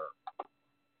behavior,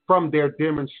 from their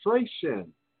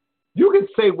demonstration. You can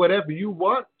say whatever you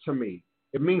want to me.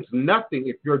 It means nothing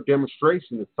if your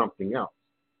demonstration is something else.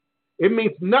 It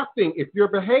means nothing if your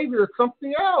behavior is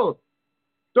something else.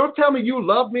 Don't tell me you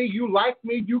love me, you like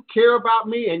me, you care about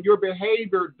me, and your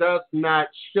behavior does not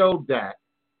show that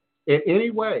in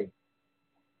any way.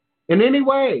 In any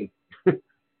way.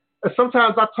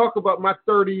 Sometimes I talk about my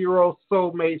 30-year-old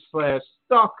soulmate /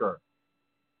 stalker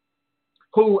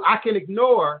who I can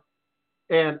ignore,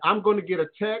 and I'm going to get a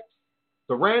text.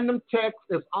 The random text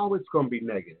is always going to be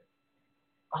negative.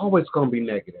 Always going to be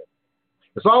negative.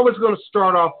 It's always going to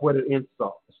start off with an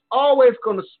insult. It's always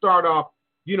going to start off,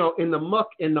 in the muck,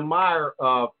 in the mire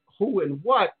of who and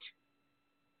what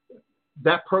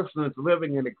that person is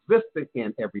living and existing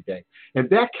in every day. And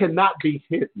that cannot be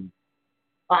hidden.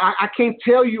 I can't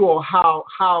tell you all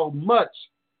how much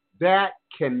that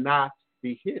cannot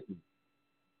be hidden.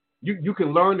 You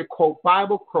can learn to quote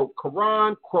Bible, quote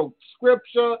Quran, quote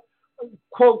scripture,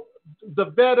 quote the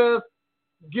Vedas,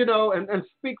 and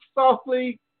speak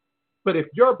softly. But if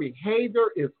your behavior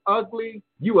is ugly,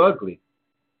 you ugly.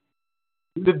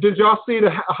 Did y'all see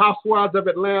the Housewives of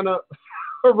Atlanta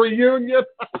reunion?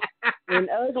 And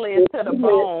ugly is to the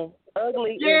bone.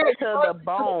 Ugly is to the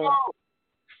bone.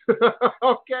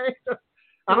 Okay.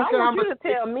 I want you to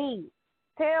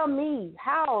tell me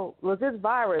how was this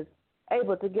virus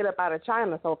able to get up out of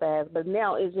China so fast, but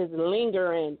now it's just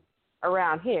lingering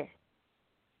around here.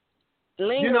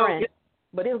 Lingering,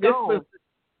 but it's gone.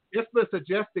 It's been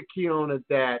suggested, Keona,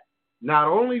 that not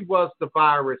only was the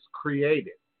virus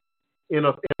created in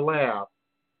a lab,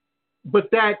 but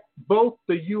that both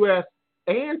the U.S.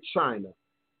 and China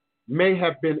may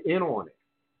have been in on it,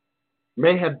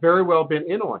 may have very well been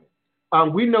in on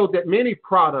it. We know that many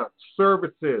products,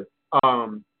 services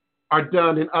are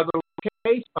done in other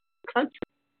locations, other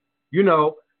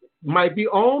countries, might be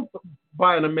owned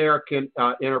by an American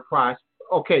enterprise.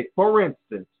 Okay, for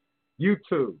instance,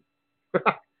 YouTube.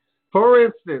 For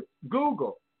instance,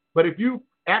 Google. But if you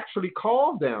actually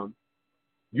call them,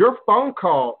 your phone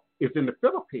call is in the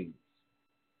Philippines.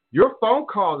 Your phone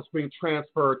call is being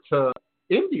transferred to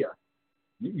India.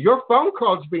 Your phone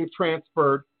call is being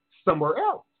transferred somewhere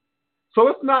else. So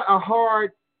it's not a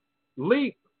hard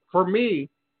leap for me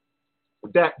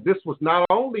that this was not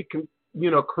only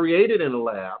created in a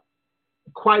lab,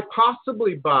 quite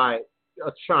possibly by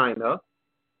China.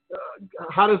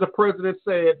 How does the president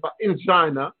say it? In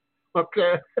China,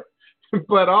 okay?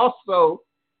 But also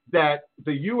that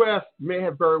the U.S. may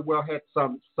have very well had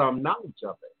some knowledge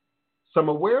of it, some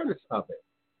awareness of it.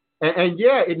 And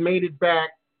it made it back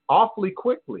awfully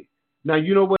quickly. Now,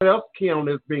 you know what else, Keon,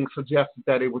 is being suggested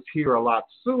that it was here a lot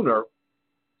sooner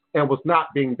and was not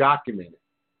being documented,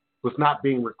 was not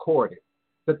being recorded.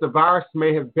 That the virus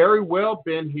may have very well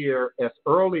been here as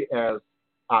early as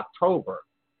October,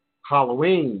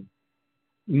 Halloween,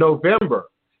 November.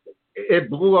 It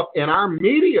blew up in our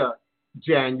media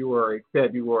January,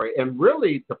 February, and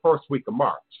really the first week of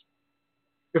March.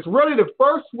 It's really the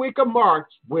first week of March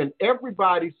when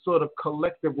everybody sort of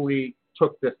collectively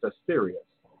took this as serious.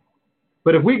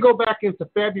 But if we go back into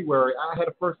February, I had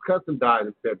a first cousin died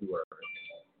in February.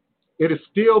 It is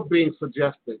still being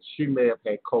suggested she may have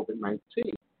had COVID-19.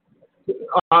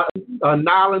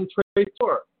 Nyland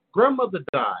Trator, grandmother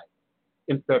died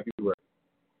in February.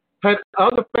 Had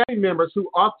other family members who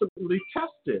ultimately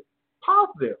tested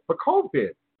positive for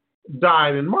COVID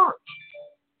died in March.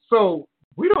 So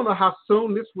we don't know how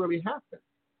soon this really happened.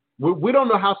 We don't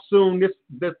know how soon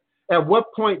this at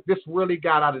what point this really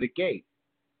got out of the gate.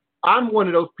 I'm one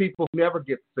of those people who never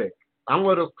get sick. I'm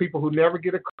one of those people who never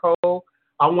get a cold.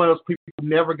 I'm one of those people who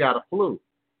never got a flu.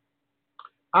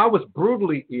 I was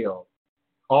brutally ill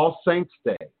All Saints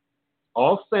Day.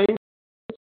 All Saints,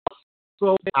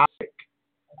 so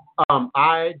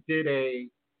I did a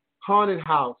haunted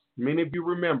house. Many of you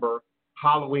remember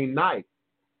Halloween night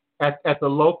at the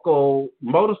local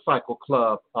motorcycle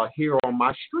club here on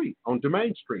my street, on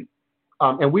Domain Street.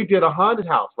 And we did a haunted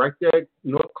house right there,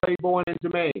 North Claiborne and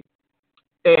Domain.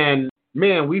 And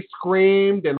man, we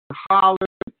screamed and hollered.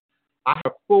 I had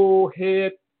a full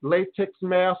head latex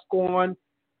mask on,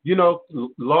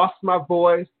 lost my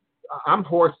voice. I'm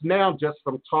hoarse now just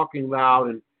from talking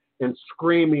loud and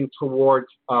screaming towards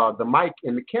the mic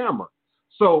and the camera.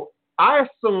 So I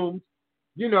assumed,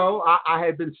 I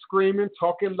had been screaming,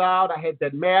 talking loud. I had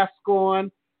that mask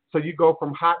on. So you go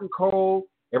from hot and cold.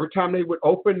 Every time they would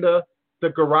open the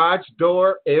garage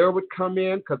door, air would come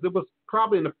in because it was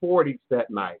probably in the 40s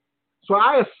that night. So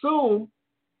I assumed,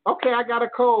 okay, I got a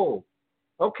cold.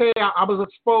 Okay, I was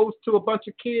exposed to a bunch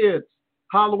of kids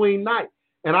Halloween night,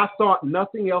 and I thought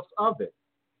nothing else of it.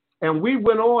 And we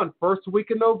went on first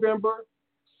week of November,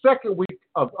 second week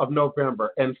of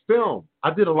November and film.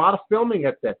 I did a lot of filming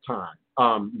at that time,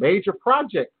 major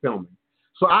project filming.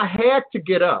 So I had to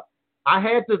get up. I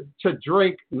had to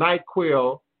drink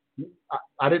NyQuil.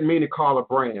 I didn't mean to call a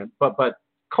brand, but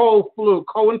cold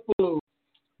and flu,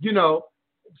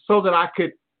 so that I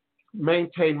could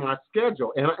maintain my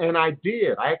schedule. And I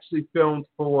did. I actually filmed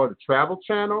for the Travel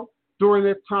Channel during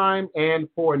that time and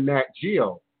for Nat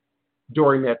Geo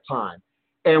during that time.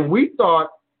 And we thought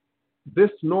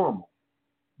this normal.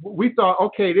 We thought,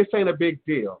 okay, this ain't a big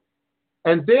deal.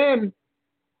 And then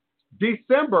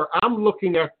December, I'm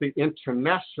looking at the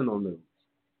international news,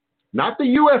 not the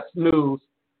U.S. news.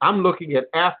 I'm looking at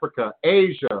Africa,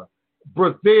 Asia,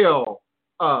 Brazil,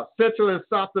 Central and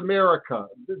South America.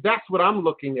 That's what I'm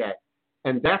looking at.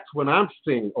 And that's when I'm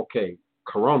seeing, okay,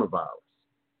 coronavirus,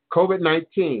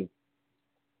 COVID-19.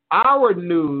 Our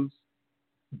news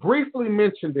briefly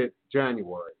mentioned it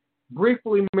January,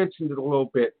 briefly mentioned it a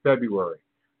little bit February.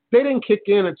 They didn't kick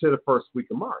in until the first week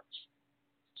of March.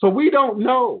 So we don't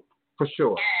know for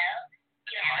sure.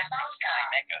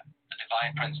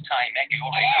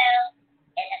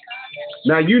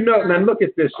 Now, now look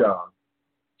at this, y'all.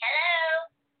 Hello?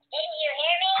 Can you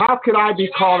hear me? How could I be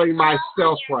calling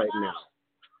myself right now?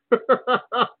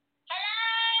 Hello?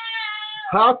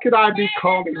 How could I be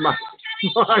calling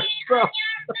myself?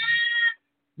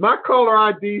 My caller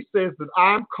ID says that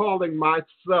I'm calling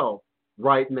myself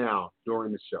right now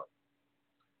during the show.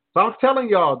 So I'm telling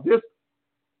y'all,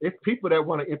 it's people that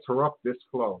want to interrupt this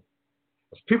flow.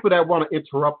 There's people that want to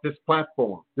interrupt this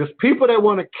platform. There's people that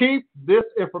want to keep this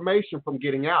information from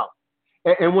getting out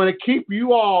and want to keep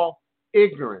you all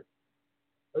ignorant.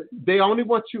 They only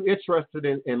want you interested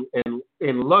in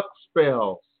luck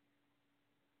spells.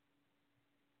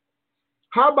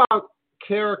 How about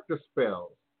character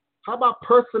spells? How about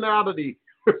personality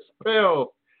spells?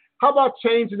 How about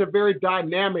changing the very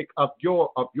dynamic of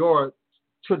your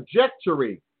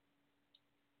trajectory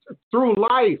through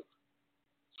life,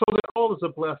 so that all is a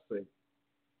blessing,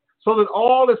 so that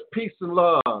all is peace and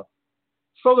love,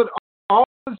 so that all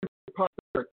is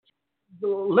prosperity.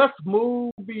 Let's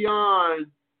move beyond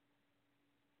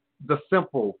the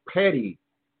simple, petty,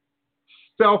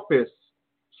 selfish,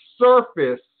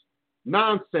 surface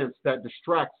nonsense that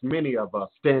distracts many of us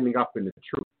standing up in the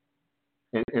truth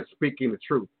and speaking the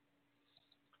truth.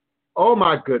 Oh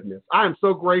my goodness. I am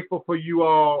so grateful for you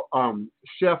all,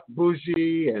 Chef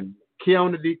Bougie and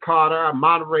Keona D. Carter, our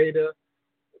moderator,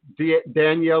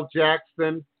 Danielle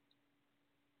Jackson,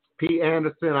 P.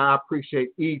 Anderson. I appreciate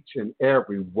each and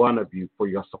every one of you for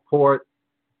your support,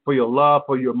 for your love,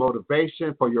 for your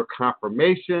motivation, for your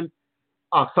confirmation.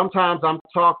 Sometimes I'm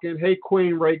talking, hey,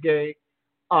 Queen Reggae,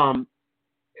 and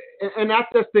I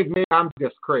just think, man, I'm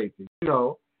just crazy,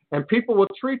 and people will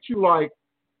treat you like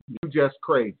you just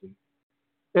crazy.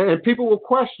 And people will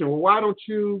question, well, why don't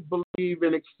you believe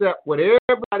and accept what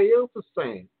everybody else is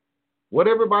saying, what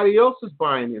everybody else is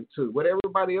buying into, what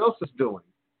everybody else is doing?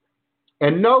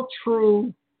 And no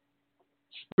true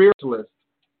spiritualist,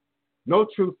 no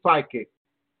true psychic,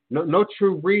 no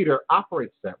true reader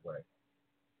operates that way.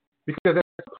 Because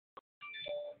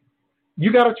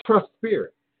you got to trust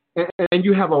spirit. And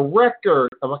you have a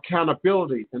record of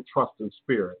accountability and trust in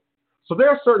spirit. So there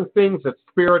are certain things that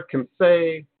spirit can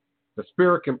say, the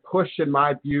spirit can push, in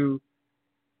my view.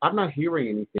 I'm not hearing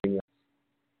anything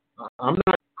else. I'm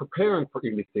not preparing for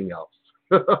anything else.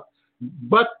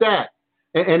 But that.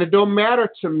 And it don't matter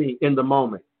to me in the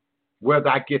moment whether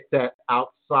I get that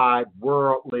outside,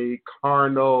 worldly,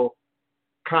 carnal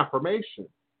confirmation.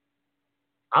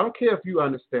 I don't care if you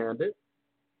understand it.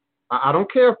 I don't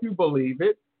care if you believe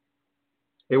it.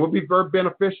 It would be very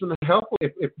beneficial and helpful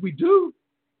if we do.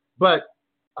 But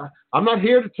I'm not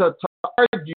here to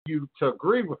argue you to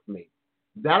agree with me.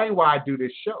 That ain't why I do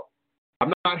this show.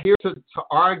 I'm not here to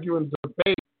argue and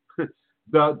debate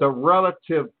the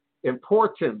relative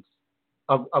importance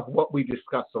of what we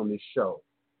discuss on this show.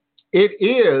 It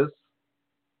is,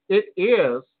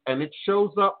 and it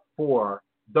shows up for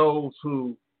those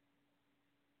who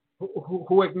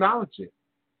acknowledge it,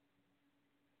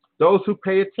 those who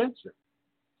pay attention.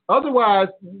 Otherwise,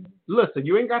 listen,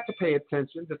 you ain't got to pay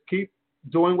attention. Just keep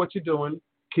doing what you're doing.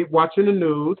 Keep watching the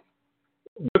news.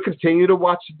 We'll continue to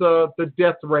watch the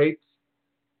death rates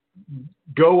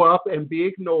go up and be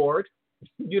ignored,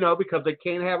 because they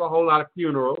can't have a whole lot of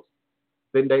funerals.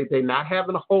 Then they're not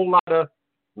having a whole lot of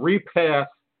repast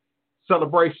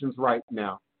celebrations right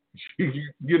now,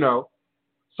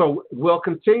 So we'll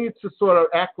continue to sort of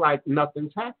act like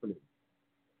nothing's happening.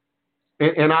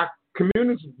 And our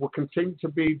communities will continue to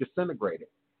be disintegrated.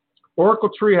 Oracle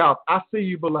Treehouse, I see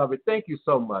you, beloved. Thank you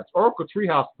so much. Oracle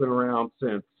Treehouse has been around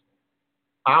since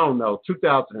I don't know,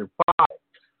 2005.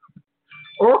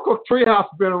 Oracle Treehouse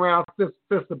has been around since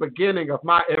the beginning of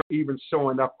my ever even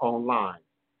showing up online.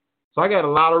 So I got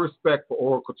a lot of respect for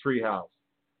Oracle Treehouse.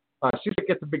 She took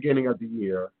at the beginning of the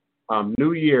year,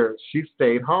 New Year, she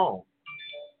stayed home.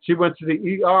 She went to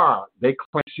the ER. They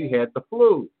claimed she had the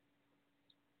flu.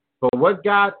 But what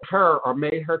got her or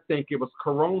made her think it was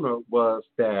corona was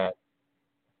that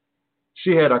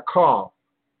she had a cough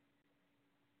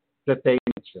that they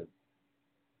mentioned.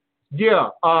 Yeah,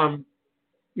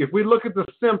 if we look at the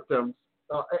symptoms,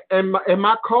 and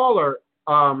my caller,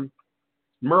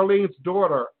 Merlene's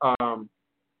daughter,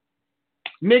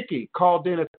 Nikki, called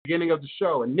in at the beginning of the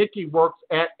show, and Nikki works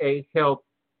at a health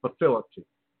facility.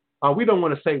 We don't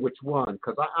want to say which one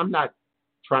because I'm not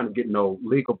trying to get no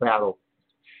legal battle,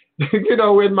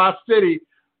 in my city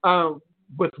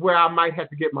with where I might have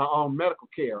to get my own medical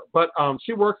care. But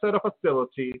she works at a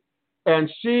facility, and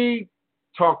she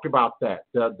talked about that,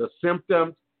 the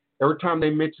symptoms. Every time they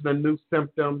mention a new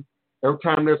symptom, every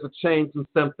time there's a change in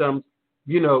symptoms,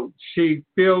 she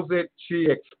feels it, she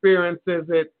experiences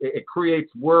it, it creates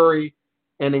worry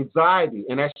and anxiety.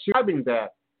 And as she's describing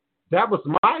that was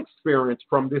my experience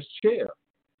from this chair.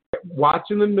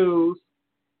 Watching the news,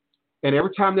 and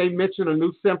every time they mention a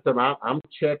new symptom, I'm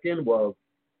checking, well,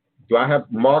 do I have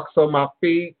marks on my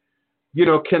feet?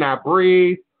 Can I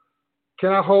breathe?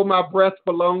 Can I hold my breath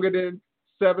for longer than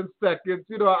 7 seconds?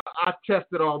 I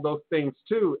tested all those things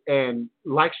too. And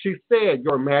like she said,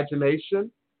 your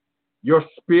imagination, your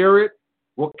spirit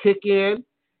will kick in,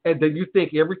 and then you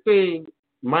think everything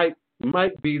might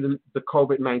be the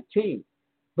COVID-19.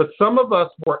 But some of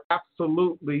us were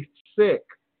absolutely sick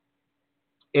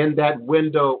in that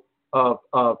window of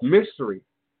mystery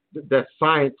that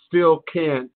science still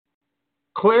can't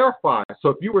clarify. So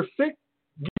if you were sick,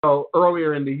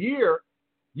 earlier in the year,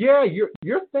 yeah, you're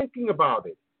thinking about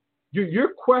it.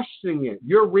 You're questioning it.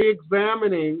 You're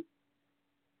re-examining.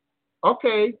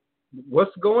 Okay,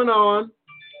 what's going on?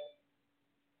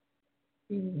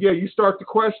 Yeah, you start to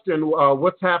question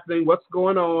what's happening, what's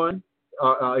going on.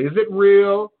 Is it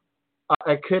real?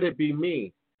 And could it be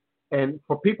me? And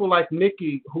for people like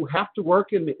Nikki who have to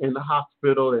work in the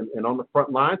hospital and on the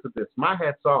front lines of this, my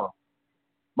hat's off.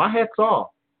 My hat's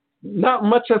off. Not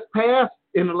much has passed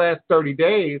in the last 30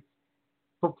 days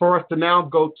for us to now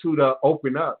go to the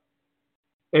open up.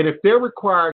 And if they're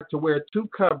required to wear 2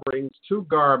 coverings, 2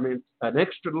 garments, an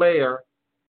extra layer,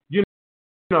 a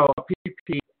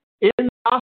PPE in the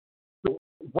hospital,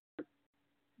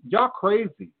 y'all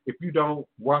crazy if you don't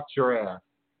watch your ass.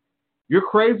 You're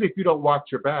crazy if you don't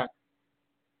watch your back.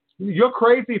 You're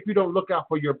crazy if you don't look out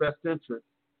for your best interests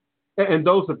and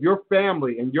those of your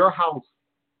family and your house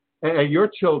and your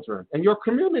children and your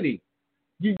community.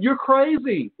 You're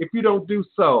crazy if you don't do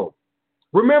so.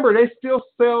 Remember, they still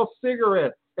sell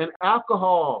cigarettes and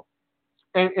alcohol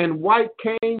and white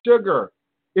cane sugar.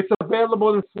 It's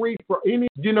available and free for any,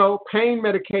 pain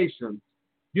medications,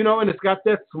 and it's got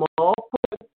that small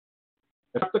print.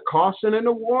 It's got the caution and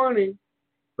the warning,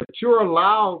 but you're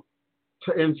allowed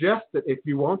to ingest it if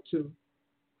you want to.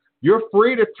 You're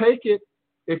free to take it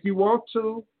if you want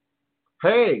to.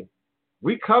 Hey,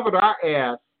 we covered our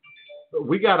ass.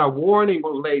 We got a warning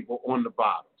label on the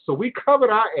bottle. So we covered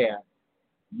our ass.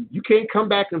 You can't come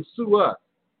back and sue us.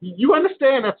 You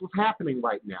understand that's what's happening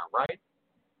right now, right?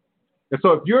 And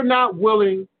so if you're not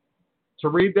willing to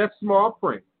read that small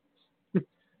print,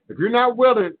 if you're not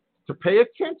willing to pay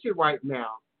attention right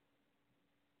now,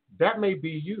 that may be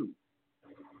you.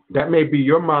 That may be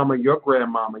your mama, your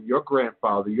grandmama, your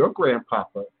grandfather, your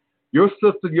grandpapa, your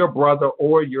sister, your brother,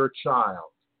 or your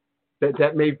child.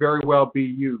 That may very well be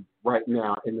you right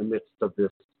now in the midst of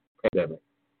this pandemic.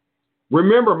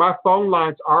 Remember, my phone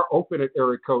lines are open at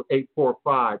area code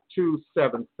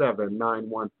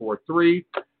 845-277-9143.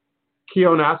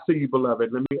 Keona, I see you,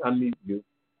 beloved. Let me unmute you.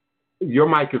 Your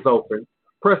mic is open.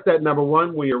 Press that number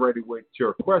 1 when you're ready with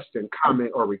your question,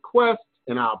 comment, or request,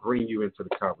 and I'll bring you into the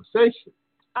conversation.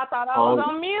 I thought I was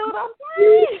on mute. I'm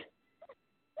sorry.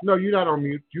 No, you're not on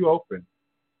mute. You open.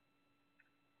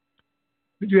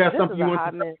 Did you have something you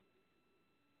want to say?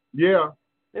 Yeah,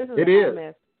 this is it a is. hot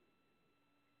mess.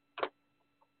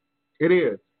 It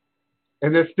is.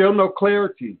 And there's still no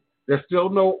clarity. There's still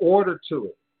no order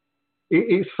to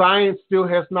it. Science still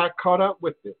has not caught up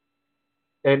with it.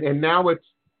 And now it's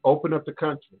open up the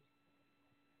country.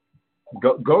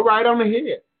 Go right on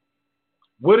ahead.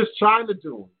 What is China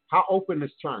doing? How open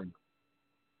is China?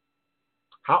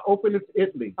 How open is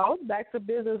Italy? Oh, it's back to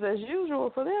business as usual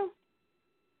for them.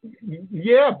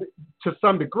 Yeah, to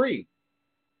some degree.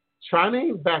 China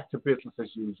ain't back to business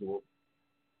as usual.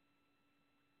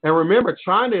 And remember,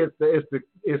 China is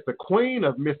the queen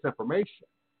of misinformation.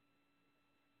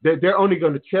 They're only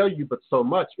going to tell you but so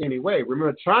much anyway.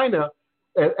 Remember, China,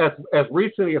 as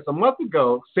recently as a month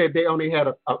ago, said they only had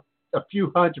a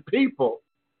few hundred people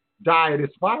die of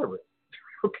this virus.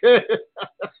 Okay.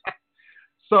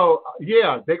 So,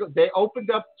 yeah, they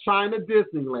opened up China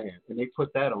Disneyland, and they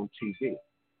put that on TV.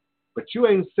 But you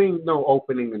ain't seen no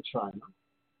opening in China.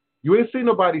 You ain't seen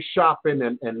nobody shopping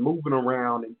and moving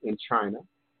around in China.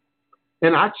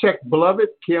 And I check, beloved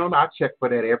Keon, I check for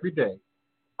that every day.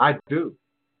 I do.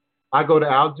 I go to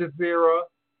Al Jazeera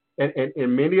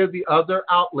and many of the other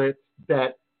outlets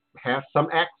that have some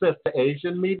access to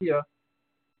Asian media.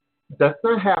 That's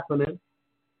not happening.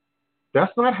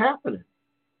 That's not happening.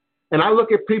 And I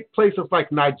look at places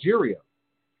like Nigeria.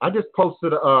 I just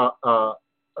posted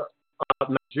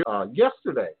Nigeria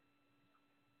yesterday.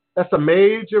 That's a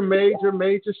major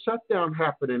shutdown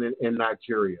happening in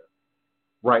Nigeria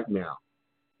right now.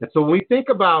 And so when we think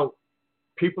about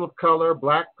people of color,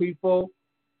 black people,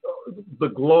 the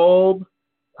globe,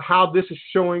 how this is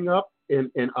showing up in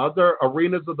other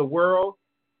arenas of the world,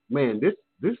 man, this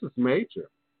is major.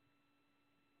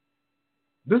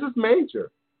 This is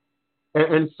major.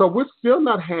 And so we're still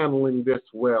not handling this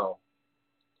well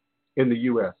in the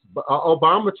U.S. But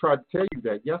Obama tried to tell you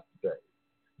that yesterday.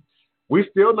 We're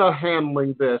still not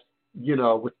handling this,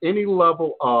 with any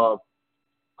level of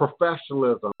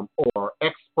professionalism or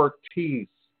expertise,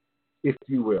 if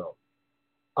you will,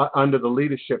 under the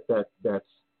leadership that's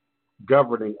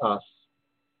governing us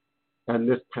and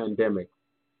this pandemic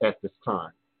at this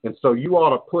time. And so you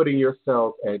all are putting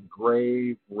yourselves at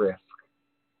grave risk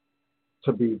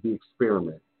to be the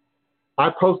experiment. I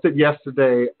posted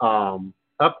yesterday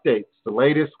updates, the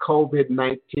latest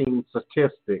COVID-19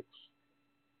 statistics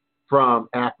from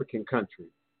African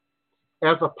countries.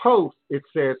 As a post, it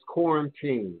says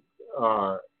quarantine,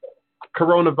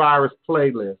 coronavirus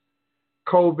playlist,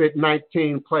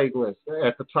 COVID-19 playlist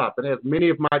at the top. It has many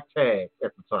of my tags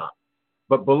at the top.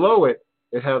 But below it,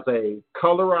 it has a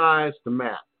colorized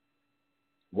map,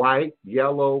 white,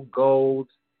 yellow, gold,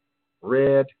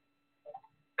 red,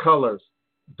 colors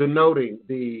denoting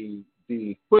the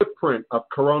footprint of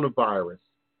coronavirus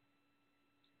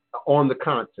on the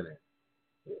continent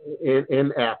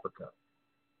in Africa.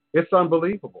 It's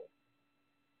unbelievable.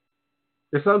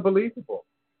 It's unbelievable.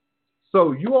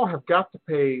 So you all have got to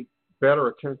pay better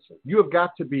attention. You have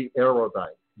got to be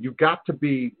erudite. You've got to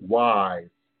be wise.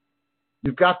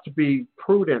 You've got to be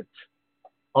prudent.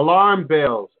 Alarm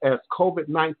bells as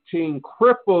COVID-19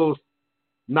 cripples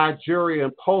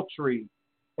Nigerian poultry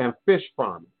and fish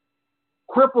farming.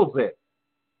 Cripples it.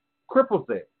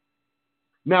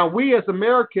 Now, we as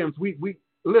Americans, we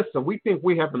listen, we think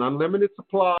we have an unlimited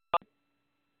supply.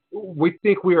 We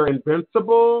think we are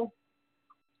invincible.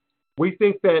 We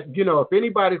think that, if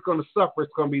anybody's going to suffer,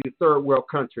 it's going to be the third world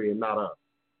country and not us.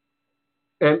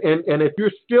 And if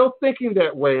you're still thinking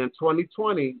that way in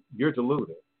 2020, you're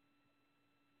deluded.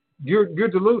 You're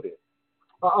deluded.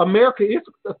 America is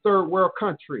a third world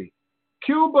country.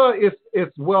 Cuba is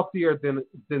wealthier than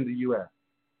the U.S.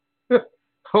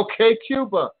 Okay,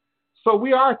 Cuba. So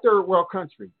we are a third world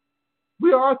country.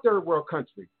 We are a third world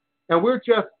country. And we're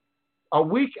just a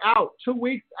week out, 2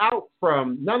 weeks out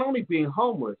from not only being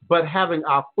homeless, but having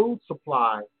our food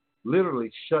supply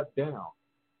literally shut down.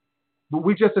 But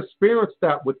we just experienced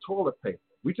that with toilet paper.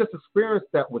 We just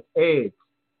experienced that with eggs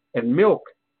and milk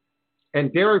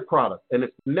and dairy products. And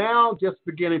it's now just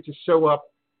beginning to show up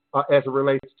as it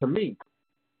relates to meat.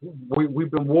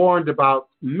 We've been warned about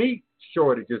meat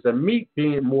shortages and meat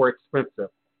being more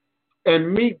expensive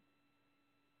and meat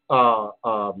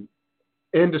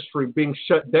industry being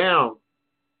shut down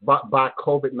by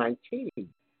COVID-19.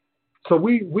 So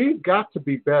we've got to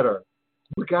be better.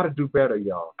 We got to do better,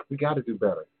 y'all. We got to do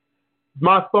better.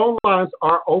 My phone lines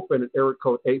are open at area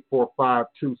code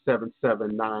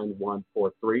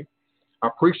 845-277-9143. I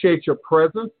appreciate your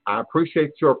presence. I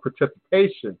appreciate your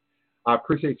participation. I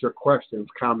appreciate your questions,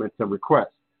 comments, and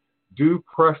requests. Do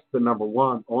press the number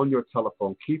 1 on your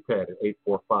telephone keypad at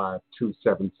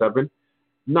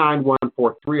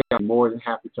 845-277-9143. I'm more than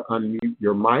happy to unmute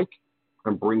your mic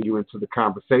and bring you into the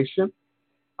conversation.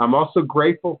 I'm also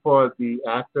grateful for the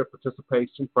active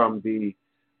participation from the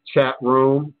chat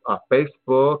room,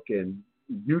 Facebook, and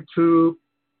YouTube,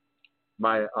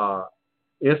 my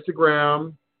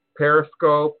Instagram,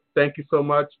 Periscope. Thank you so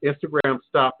much. Instagram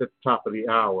stopped at the top of the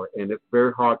hour, and it's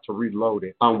very hard to reload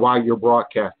it while you're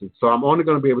broadcasting. So I'm only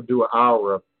going to be able to do an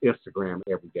hour of Instagram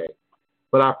every day.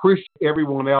 But I appreciate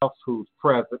everyone else who's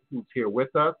present, who's here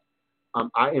with us.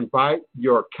 I invite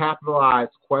your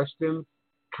capitalized questions,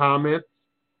 comments,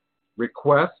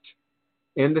 requests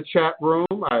in the chat room.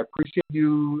 I appreciate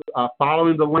you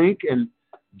following the link and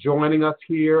joining us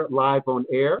here live on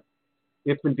air.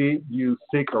 If indeed you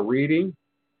seek a reading,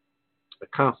 a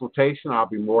consultation, I'll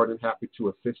be more than happy to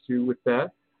assist you with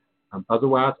that.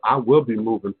 Otherwise, I will be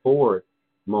moving forward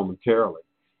momentarily.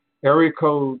 Area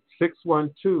code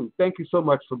 612. Thank you so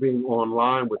much for being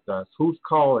online with us. Who's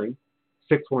calling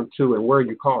 612 and where are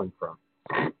you calling from?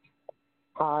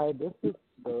 Hi, this is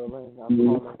Sterling. I'm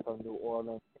calling from New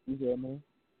Orleans. Can you hear me?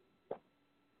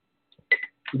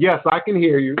 Yes, I can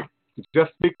hear you.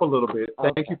 Just speak a little bit.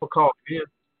 Okay. Thank you for calling in.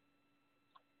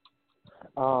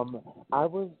 I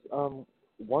was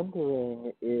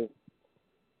wondering if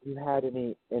you had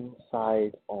any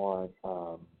insight on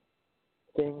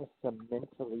things to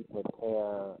mentally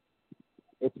prepare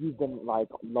if you've been like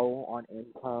low on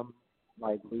income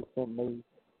like recently,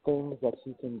 things that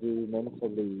you can do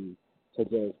mentally to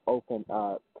just open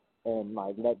up and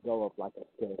like let go of like a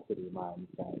scarcity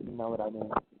mindset. You know what I mean?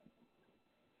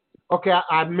 Okay,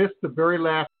 I missed the very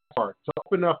last part. To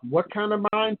open up what kind of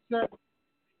mindset?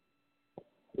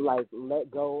 Like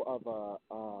let go of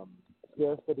a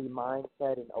scarcity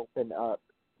mindset and open up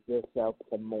yourself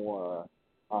to more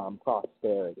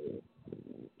prosperity.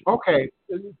 Okay,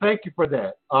 thank you for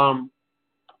that.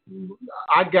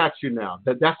 I got you now.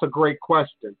 That's a great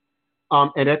question.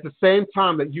 And at the same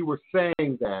time that you were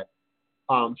saying that,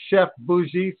 Chef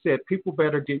Bougie said people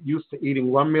better get used to eating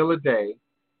one meal a day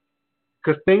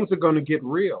because things are going to get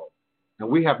real, and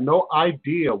we have no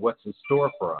idea what's in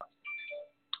store for us.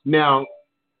 Now,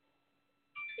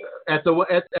 at the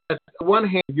one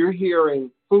hand, you're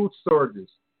hearing food shortages,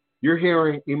 you're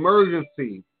hearing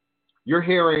emergency, you're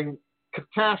hearing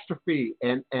catastrophe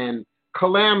and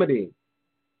calamity.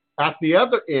 At the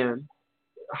other end,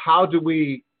 how do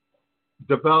we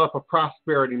develop a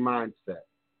prosperity mindset?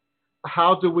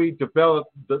 How do we develop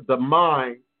the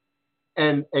mind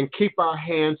and keep our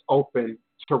hands open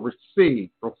to receive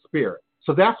from spirit?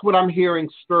 So that's what I'm hearing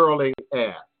Sterling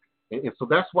ask. And so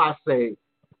that's why I say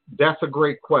that's a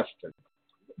great question.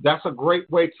 That's a great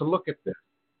way to look at this.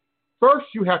 First,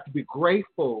 you have to be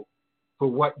grateful for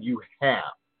what you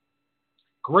have,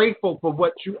 grateful for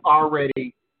what you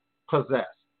already possess.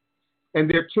 And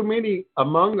there are too many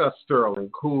among us,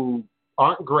 Sterling, who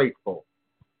aren't grateful,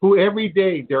 who every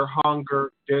day their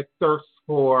hunger, their thirst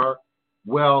for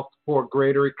wealth, for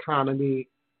greater economy,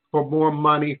 for more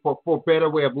money, for a better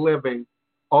way of living,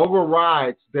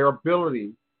 overrides their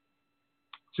ability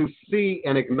to see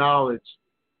and acknowledge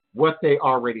what they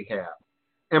already have.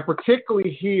 And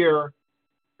particularly here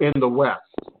in the West,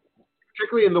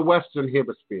 particularly in the Western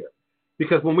Hemisphere.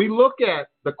 Because when we look at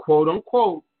the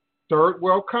quote-unquote third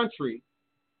world country,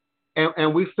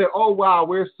 and we say, oh, wow,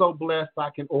 we're so blessed I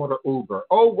can order Uber.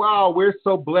 Oh, wow, we're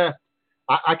so blessed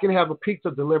I can have a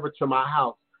pizza delivered to my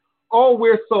house. Oh,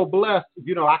 we're so blessed,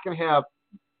 I can have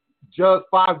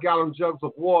 5-gallon jugs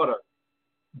of water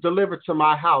delivered to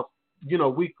my house,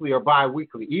 weekly or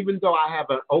bi-weekly, even though I have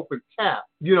an open tap,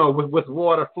 with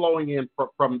water flowing in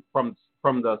from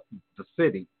the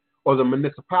city or the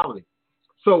municipality.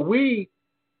 So we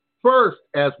first,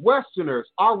 as Westerners,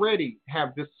 already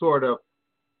have this sort of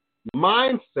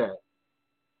mindset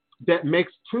that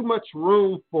makes too much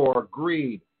room for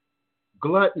greed,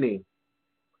 gluttony,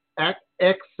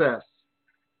 excess,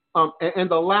 and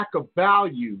the lack of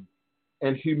value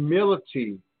and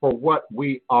humility for what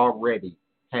we already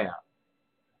have.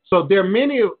 So there are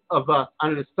many of us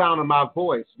under the sound of my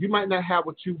voice. You might not have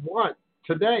what you want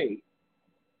today.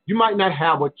 You might not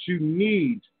have what you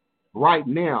need right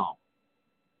now.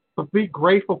 But be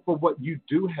grateful for what you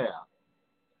do have.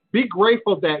 Be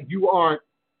grateful that you aren't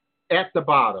at the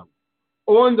bottom,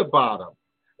 on the bottom.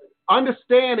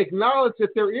 Understand, acknowledge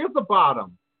that there is a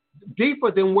bottom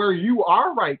deeper than where you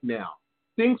are right now.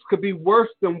 Things could be worse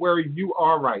than where you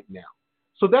are right now.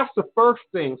 So that's the first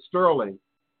thing, Sterling,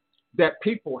 that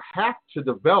people have to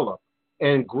develop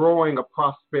in growing a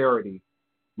prosperity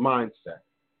mindset.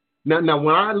 Now,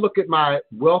 when I look at my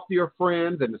wealthier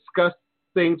friends and discuss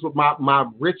things with my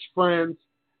rich friends,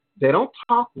 they don't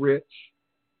talk rich.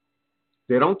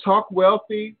 They don't talk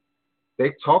wealthy.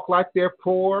 They talk like they're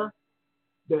poor.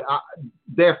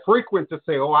 They're frequent to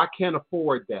say, oh, I can't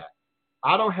afford that.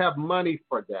 I don't have money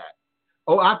for that.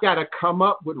 Oh, I've got to come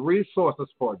up with resources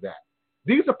for that.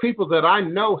 These are people that I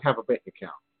know have a bank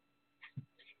account.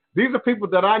 These are people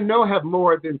that I know have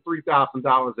more than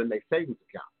 $3,000 in their savings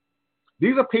account.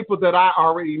 These are people that I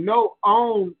already know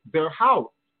own their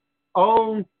house,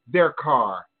 own their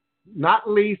car, not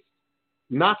lease,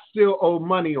 not still owe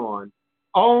money on,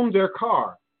 own their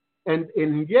car. And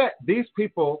yet these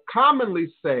people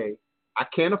commonly say, I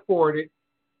can't afford it.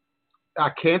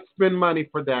 I can't spend money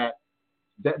for that.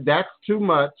 That's too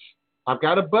much. I've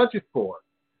got a budget for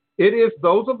it. It is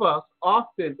those of us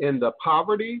often in the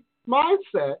poverty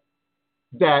mindset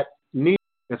that need,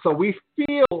 and so we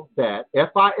feel that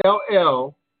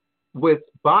FILL with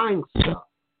buying stuff,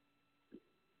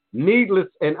 needless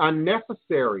and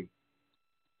unnecessary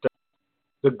stuff,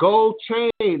 the gold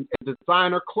chain and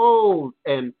designer clothes,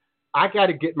 and I got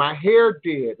to get my hair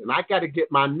did, and I got to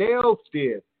get my nails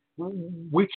did.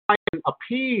 We try and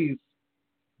appease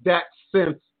that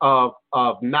sense of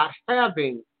not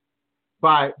having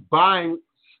by buying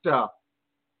stuff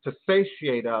to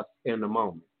satiate us in the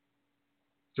moment.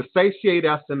 To satiate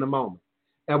us in the moment.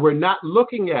 And we're not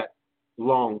looking at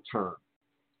long term.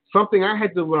 Something I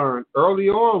had to learn early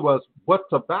on was what's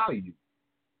a value.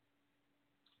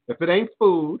 If it ain't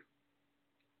food,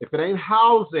 if it ain't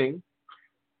housing,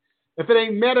 if it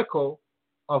ain't medical,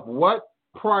 of what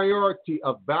priority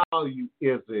of value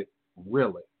is it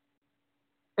really?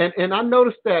 And I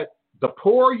noticed that the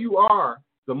poorer you are,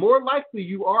 the more likely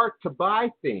you are to buy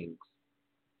things,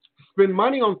 spend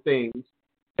money on things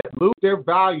that lose their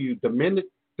value the minute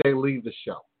they leave the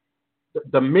shelf.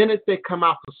 The minute they come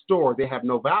out the store, they have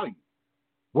no value.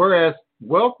 Whereas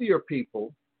wealthier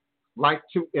people like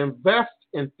to invest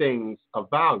in things of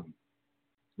value,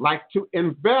 like to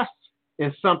invest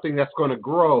in something that's going to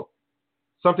grow,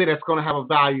 something that's going to have a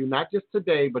value not just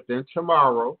today, but then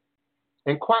tomorrow,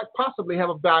 and quite possibly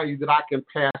have a value that I can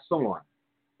pass on,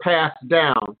 pass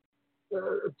down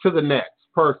to the next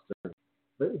person,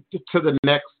 to the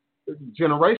next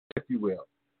generation, if you will.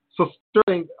 So,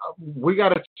 Sterling, we got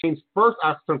to change first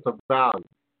our sense of value.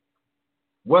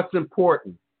 What's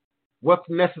important? What's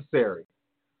necessary?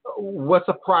 What's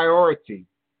a priority?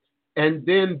 And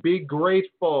then be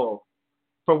grateful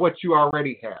for what you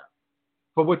already have,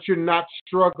 for what you're not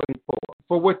struggling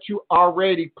for what you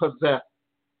already possess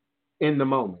in the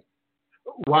moment,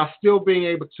 while still being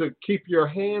able to keep your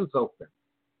hands open.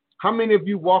 How many of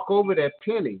you walk over that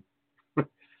penny?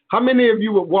 How many of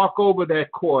you would walk over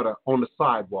that quarter on the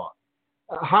sidewalk?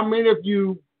 How many of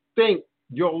you think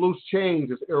your loose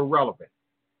change is irrelevant?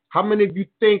 How many of you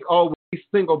think, oh, these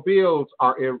single bills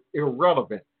are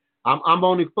irrelevant? I'm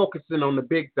only focusing on the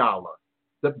big dollar,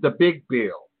 the big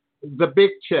bill, the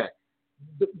big check.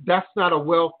 That's not a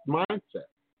wealth mindset.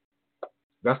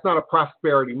 That's not a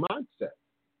prosperity mindset.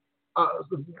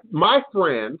 My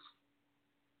friends,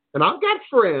 and I've got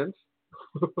friends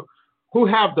who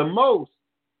have the most,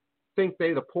 think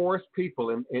they're the poorest people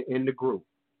in the group.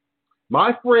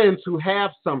 My friends who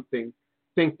have something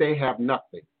think they have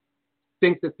nothing.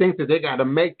 Think that they got to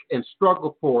make and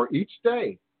struggle for each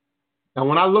day. And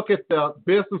when I look at the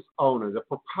business owner, the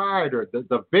proprietor,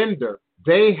 the vendor,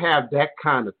 they have that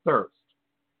kind of thirst.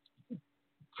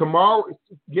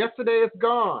 Yesterday is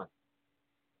gone.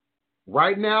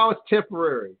 Right now it's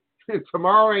temporary.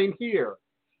 Tomorrow ain't here.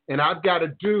 And I've got to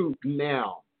do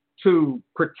now to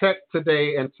protect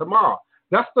today and tomorrow.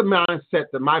 That's the mindset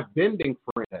that my vending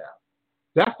friends have.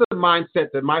 That's the mindset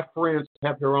that my friends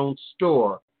have their own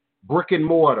store, brick and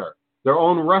mortar, their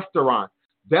own restaurant.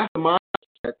 That's the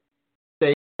mindset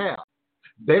they have.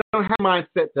 They don't have the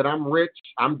mindset that I'm rich,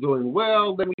 I'm doing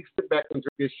well, let me sit back and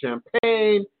drink this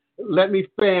champagne, let me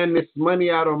fan this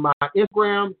money out on my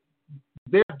Instagram.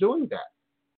 They're not doing that.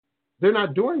 They're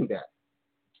not doing that.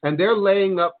 And they're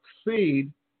laying up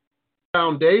seed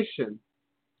foundation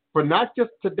for not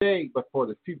just today, but for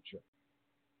the future.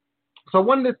 So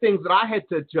one of the things that I had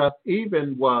to adjust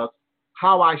even was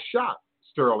how I shop,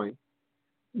 Sterling.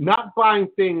 Not buying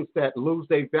things that lose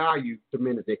their value the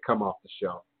minute they come off the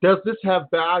shelf. Does this have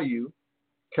value?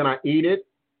 Can I eat it?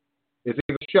 Is it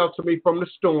going to shelter me from the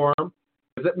storm?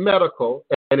 Is it medical?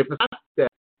 And if it's not that,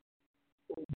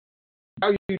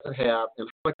 value does it have, and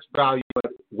how much value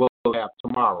will it have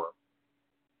tomorrow,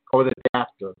 or the day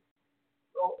after,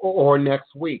 or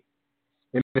next week?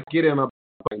 And if I get in a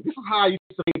bind, this is how I used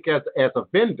to think as a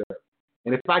vendor.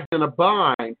 And if I get in a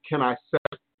bind, can I sell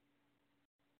it?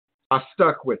 I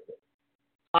stuck with it.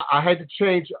 I had to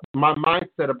change my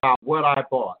mindset about what I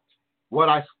bought, what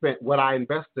I spent, what I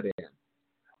invested in.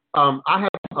 I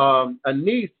have a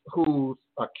niece who's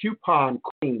a coupon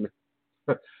queen.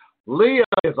 Leah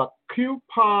is a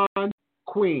coupon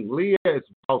queen. Leah is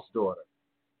boss daughter.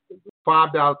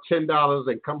 $5, $10,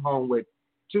 and come home with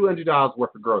 $200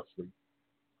 worth of groceries,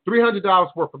 $300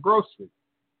 worth of groceries.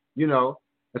 You know,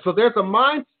 and so there's a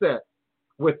mindset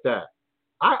with that.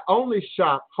 I only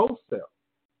shop wholesale.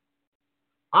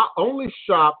 I only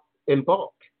shop in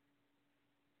bulk.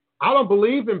 I don't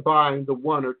believe in buying the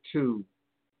one or two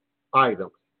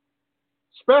items,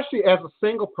 especially as a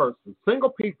single person. Single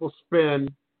people spend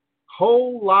a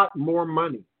whole lot more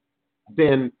money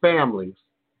than families.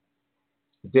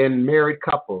 than married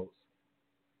couples.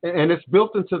 And it's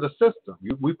built into the system.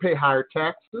 We pay higher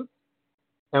taxes,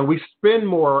 and we spend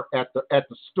more at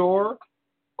the store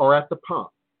or at the pump.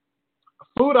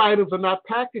 Food items are not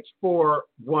packaged for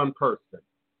one person,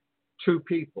 two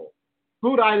people.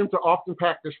 Food items are often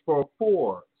packaged for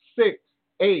 4, 6,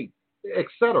 8,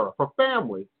 etc. for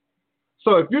families.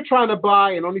 So if you're trying to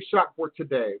buy and only shop for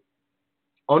today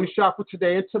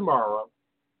and tomorrow,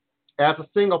 as a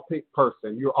single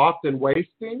person, you're often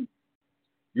wasting.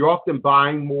 You're often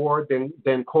buying more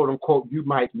than quote unquote you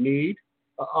might need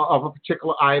of a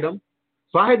particular item.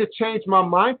 So I had to change my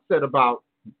mindset about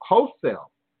wholesale.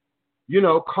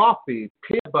 Coffee,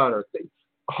 peanut butter,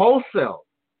 wholesale.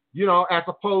 As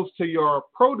opposed to your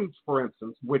produce, for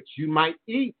instance, which you might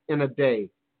eat in a day,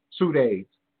 2 days.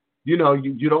 You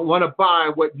don't want to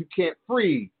buy what you can't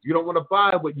freeze. You don't want to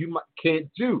buy what you can't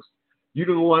juice. You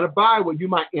don't want to buy what you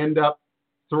might end up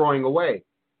throwing away.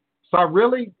 So I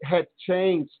really had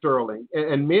changed, Sterling,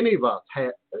 and many of us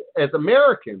had, as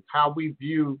Americans, how we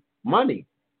view money,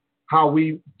 how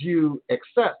we view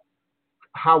excess,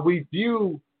 how we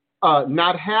view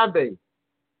not having.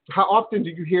 How often do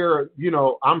you hear,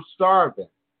 I'm starving?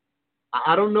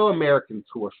 I don't know Americans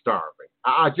who are starving.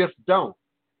 I just don't.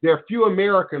 There are few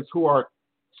Americans who are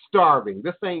starving.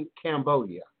 This ain't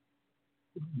Cambodia.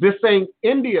 This ain't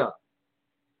India.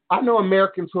 I know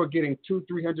Americans who are getting $200,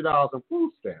 $300 in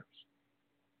food stamps.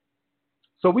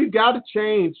 So we've got to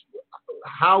change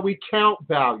how we count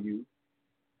value,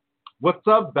 what's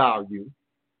of value,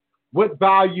 what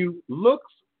value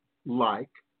looks like.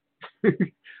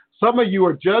 Some of you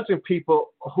are judging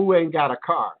people who ain't got a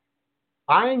car.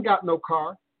 I ain't got no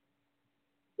car.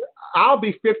 I'll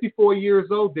be 54 years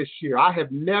old this year. I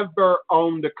have never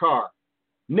owned a car.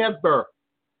 Never.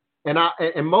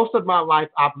 And most of my life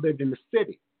I've lived in the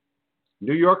city.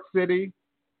 New York City,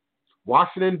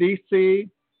 Washington, D.C.,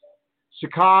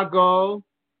 Chicago,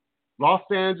 Los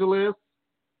Angeles.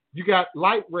 You got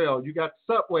light rail, you got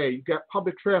subway, you got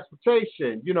public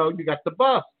transportation, you got the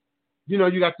bus, you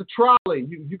got the trolley,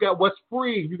 you got what's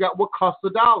free, you got what costs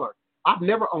 $1. I've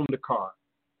never owned a car.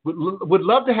 Would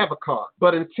love to have a car,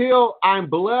 but until I'm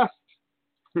blessed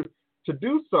to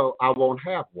do so, I won't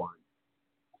have one.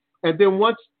 And then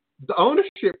once the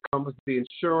ownership comes, the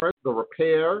insurance, the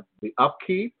repair, the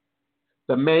upkeep,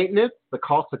 the maintenance, the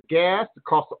cost of gas, the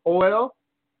cost of oil.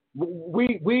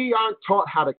 We aren't taught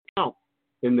how to count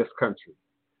in this country.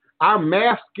 Our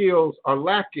math skills are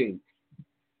lacking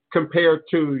compared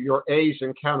to your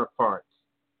Asian counterparts,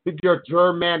 your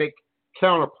Germanic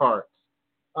counterparts.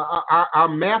 Our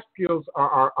math skills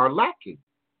are lacking.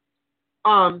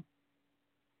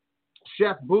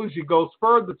 Chef Bougie goes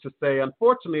further to say,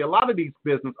 unfortunately, a lot of these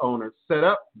business owners set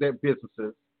up their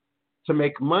businesses to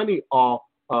make money off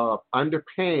of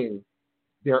underpaying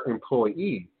their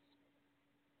employees.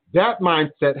 That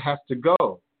mindset has to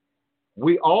go.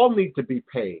 We all need to be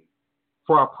paid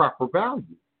for our proper value.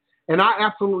 And I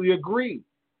absolutely agree.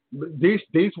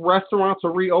 These restaurants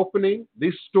are reopening,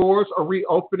 these stores are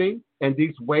reopening, and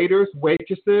these waiters,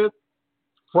 waitresses,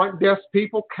 front desk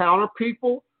people, counter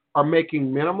people are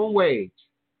making minimum wage.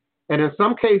 And in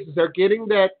some cases, they're getting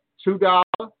that $2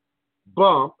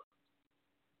 bump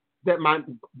that my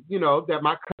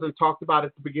cousin talked about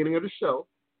at the beginning of the show.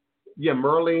 Yeah,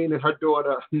 Merlene and her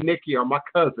daughter Nikki are my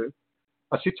cousins.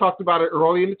 She talked about it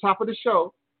early in the top of the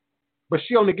show, but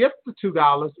she only gets the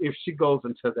 $2 if she goes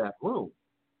into that room.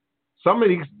 Some of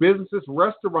these businesses,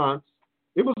 restaurants,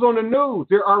 it was on the news.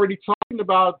 They're already talking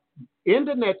about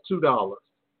ending that $2.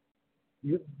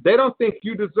 They don't think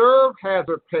you deserve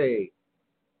hazard pay.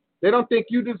 They don't think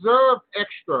you deserve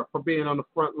extra for being on the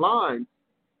front line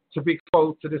to be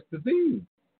exposed to this disease.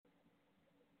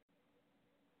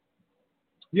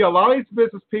 Yeah, a lot of these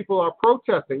business people are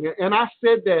protesting. And I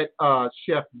said that,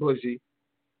 Chef Bougie,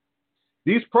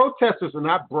 these protesters are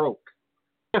not broke.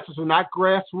 Protesters are not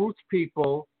grassroots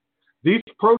people. These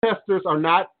protesters are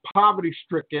not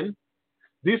poverty-stricken.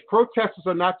 These protesters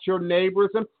are not your neighbors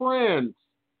and friends.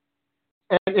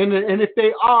 And if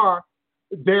they are,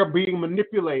 they're being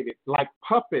manipulated like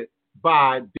puppets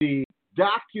by the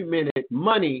documented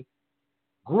money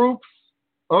groups,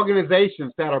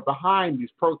 organizations that are behind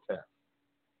these protests.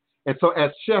 And so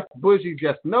as Chef Bougie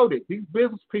just noted, these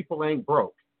business people ain't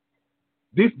broke.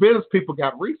 These business people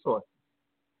got resources.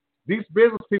 These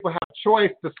business people have a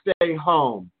choice to stay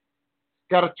home,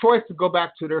 got a choice to go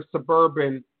back to their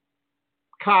suburban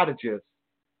cottages.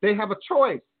 They have a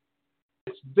choice.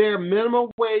 It's their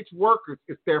minimum wage workers,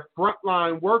 it's their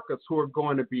frontline workers who are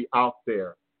going to be out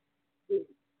there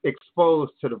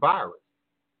exposed to the virus,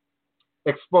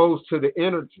 exposed to the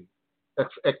energy,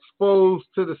 exposed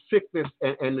to the sickness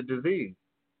and the disease.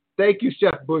 Thank you,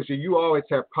 Chef Bushy. You always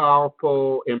have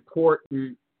powerful,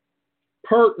 important,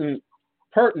 pertinent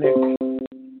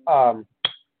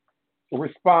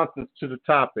responses to the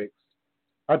topics.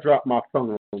 I dropped my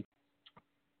phone.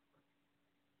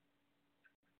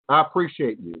 I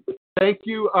appreciate you. Thank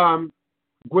you,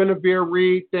 Guinevere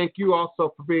Reed. Thank you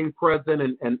also for being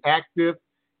present and active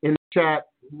in the chat.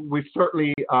 We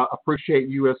certainly appreciate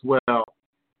you as well.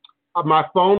 My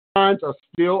phone lines are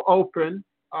still open.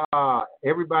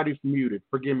 Everybody's muted.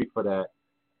 Forgive me for that.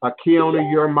 Keona,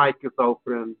 your mic is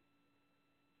open.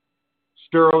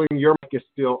 Sterling, your mic is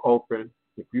still open.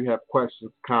 If you have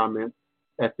questions, comments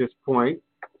at this point.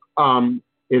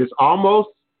 It is almost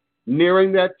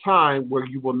nearing that time where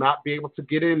you will not be able to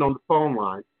get in on the phone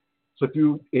line. So if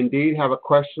you indeed have a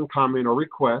question, comment, or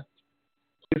request,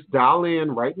 please dial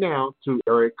in right now to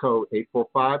area code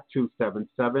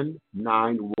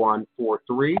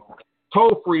 845-277-9143.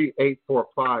 Toll free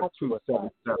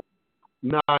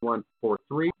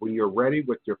 845-277-9143. When you're ready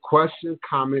with your question,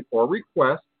 comment, or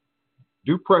request,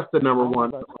 do press the number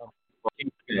 1 on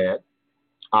the keypad.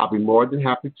 I'll be more than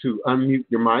happy to unmute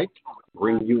your mic,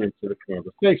 bring you into the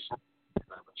conversation.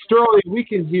 Sterling, we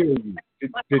can hear you.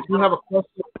 Did you have a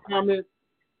question or comment?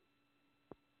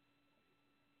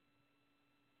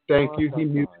 Thank you. He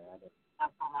muted.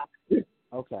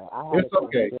 Okay. It's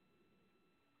okay.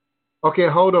 Okay,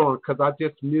 hold on, because I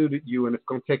just muted you, and it's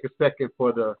going to take a second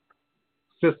for the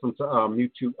system to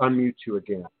unmute you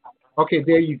again. Okay,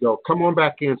 there you go. Come on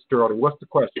back in, Sterling. What's the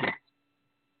question?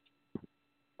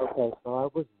 Okay, so I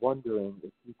was wondering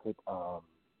if you could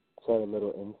shed a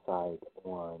little insight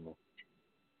on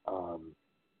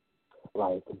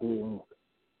like being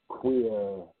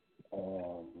queer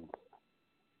and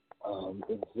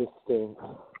existing,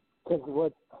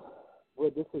 because where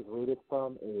this is rooted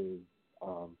from is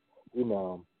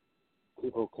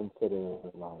people consider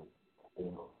like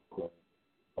being queer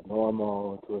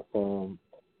abnormal to a film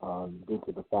due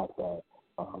to the fact that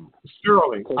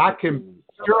Sterling, I can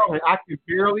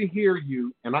barely hear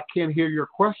you, and I can't hear your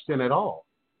question at all.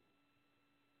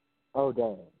 Oh,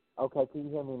 dang. Okay, can you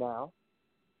hear me now?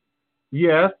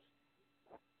 Yes.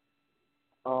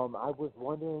 I was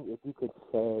wondering if you could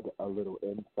shed a little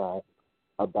insight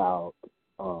about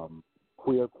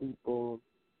queer people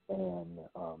and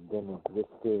them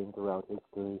existing throughout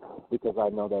history, because I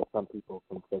know that some people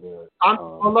consider...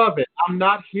 Beloved, I'm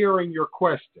not hearing your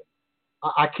question.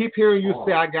 I keep hearing you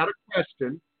say, I got a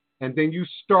question, and then you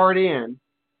start in,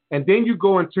 and then you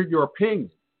go into your opinion.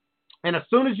 And as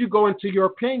soon as you go into your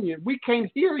opinion, we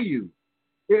can't hear you.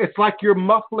 It's like you're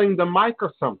muffling the mic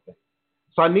or something.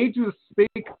 So I need you to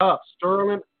speak up,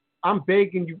 Sterling. I'm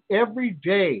begging you every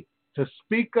day to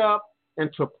speak up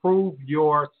and to prove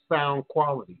your sound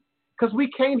quality, because we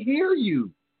can't hear you.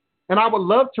 And I would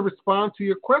love to respond to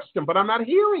your question, but I'm not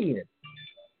hearing it.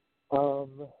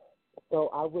 So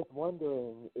I was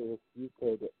wondering if you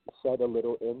could shed a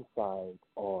little insight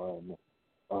on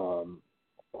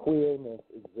queerness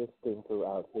existing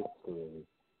throughout history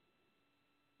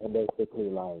and basically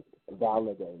like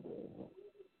validating.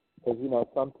 Because,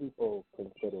 some people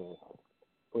consider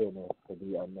queerness to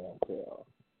be unnatural.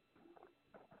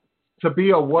 To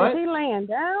be a what? Is he laying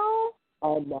down?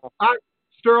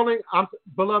 Sterling,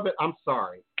 beloved, I'm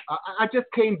sorry. I just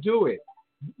can't do it.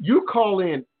 You call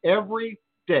in every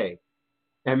day,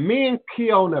 and me and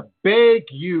Keona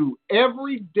beg you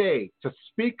every day to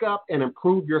speak up and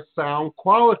improve your sound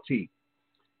quality.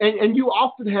 And you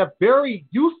often have very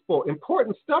useful,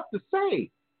 important stuff to say.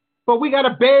 But we got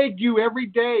to beg you every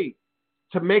day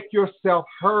to make yourself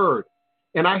heard.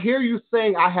 And I hear you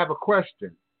saying, I have a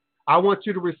question. I want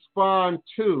you to respond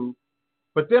to,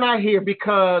 but then I hear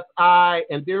because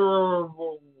and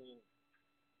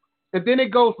then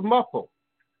it goes muffled.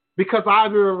 Because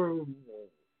and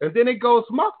then it goes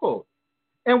muffled.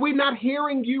 And we're not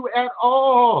hearing you at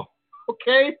all.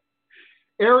 Okay?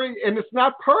 Eric, and it's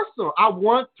not personal. I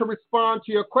want to respond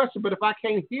to your question, but if I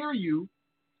can't hear you,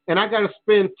 and I got to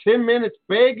spend 10 minutes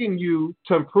begging you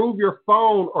to improve your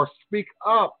phone or speak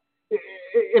up,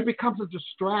 it becomes a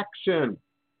distraction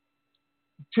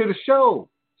to the show.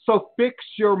 So fix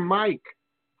your mic.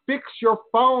 Fix your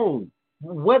phone.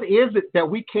 What is it that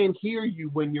we can't hear you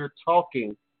when you're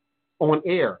talking on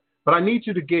air? But I need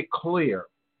you to get clear.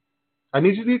 And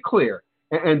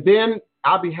then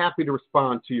I'll be happy to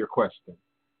respond to your question.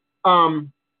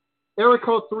 Area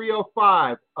code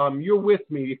 305, you're with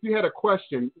me. If you had a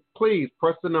question, please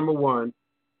press the number 1.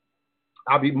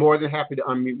 I'll be more than happy to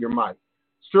unmute your mic.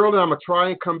 Sterling, I'm going to try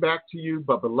and come back to you,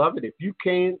 but beloved, if you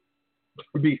can't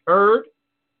be heard,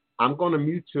 I'm going to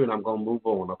mute you and I'm going to move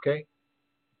on, okay?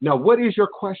 Now, what is your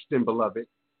question, beloved?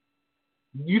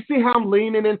 You see how I'm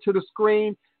leaning into the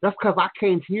screen? That's because I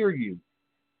can't hear you.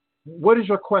 What is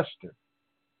your question?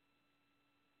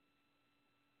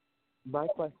 My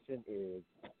question is,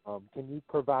 can you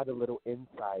provide a little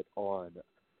insight on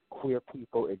queer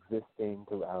people existing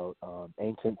throughout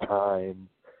ancient times?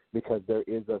 Because there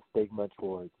is a stigma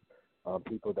towards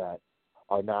people that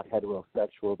are not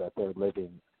heterosexual, that they're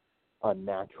living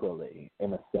unnaturally,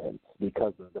 in a sense,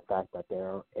 because of the fact that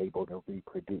they're able to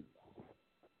reproduce.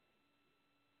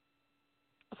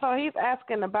 So he's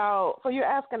asking about. So you're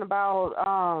asking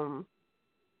about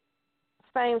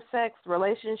same-sex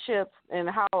relationships and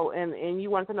how, and you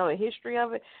want to know the history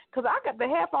of it? Because I got the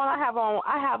headphone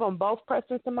I have on both pressed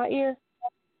into my ear,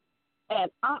 and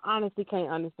I honestly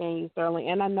can't understand you, Sterling.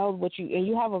 And I know and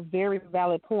you have a very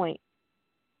valid point.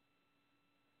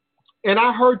 And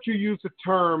I heard you use the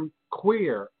term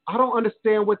queer. I don't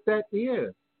understand what that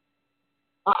is.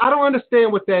 I don't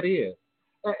understand what that is.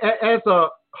 As a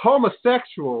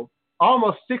homosexual,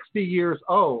 almost 60 years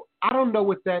old, I don't know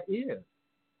what that is.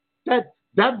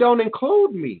 That don't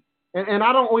include me. And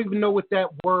I don't even know what that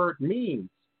word means.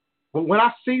 But when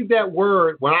I see that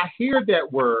word, when I hear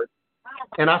that word,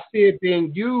 and I see it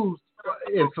being used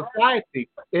in society,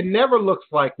 it never looks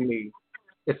like me.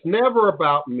 It's never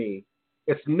about me.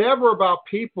 It's never about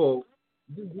people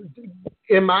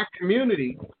in my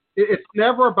community. It's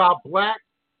never about black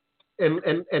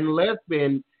and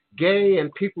lesbian, gay,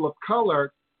 and people of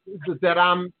color that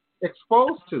I'm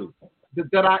exposed to,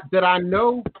 that I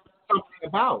know something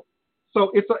about.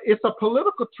 So it's a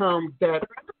political term that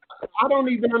I don't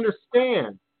even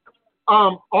understand.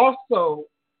 Also,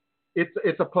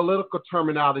 it's a political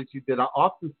terminology that I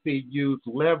often see used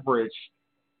leveraged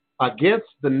against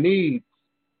the needs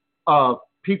of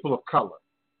people of color.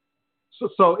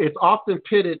 So it's often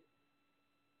pitted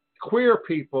queer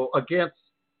people against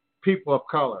people of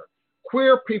color,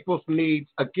 queer people's needs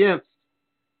against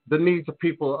the needs of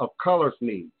people of color's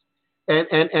needs,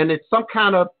 and it's some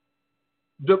kind of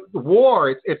war.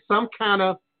 It's some kind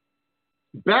of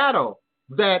battle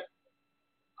that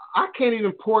I can't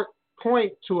even point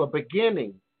to a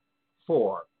beginning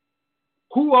for.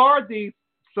 Who are these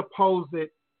supposed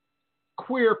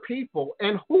queer people,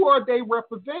 and who are they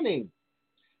representing?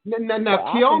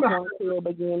 Now,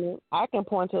 Kiona, I can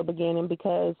point to a beginning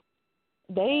because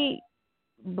they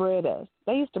bred us.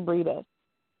 They used to breed us.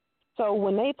 So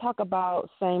when they talk about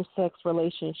same-sex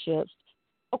relationships,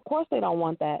 of course they don't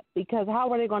want that, because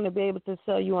how are they going to be able to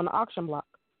sell you on the auction block?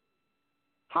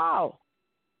 How?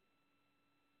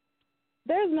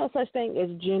 There's no such thing as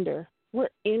gender. We're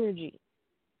energy.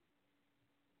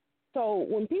 So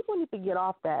when people need to get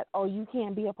off that, oh, you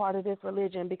can't be a part of this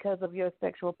religion because of your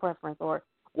sexual preference, or,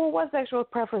 well, what sexual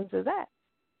preference is that?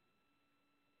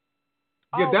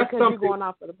 Yeah, oh, that's because something. you're going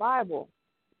off of the Bible.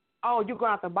 Oh, you're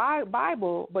going off the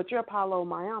Bible, but you're Paulo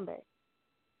Mayambe.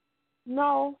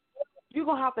 No, you're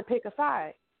going to have to pick a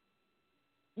side.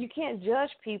 You can't judge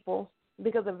people,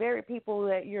 because the very people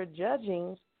that you're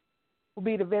judging will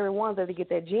be the very ones that get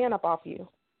that jinn up off you.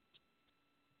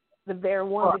 The very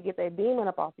ones that get that demon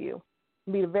up off you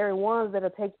will be the very ones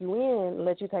that'll take you in,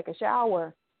 let you take a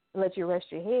shower, and let you rest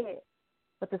your head.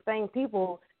 But the same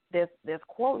people that's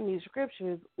quoting these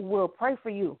scriptures will pray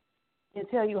for you and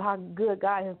tell you how good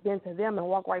God has been to them and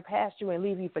walk right past you and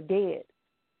leave you for dead.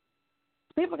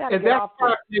 People got to get off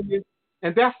this.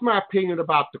 And that's my opinion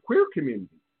about the queer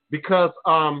community, because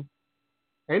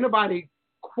ain't nobody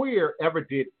queer ever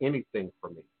did anything for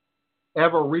me,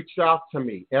 ever reached out to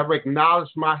me, ever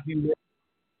acknowledged my humanity.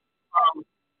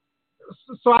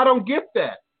 So I don't get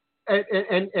that.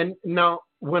 And now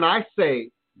when I say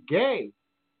gay,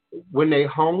 when they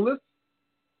homeless,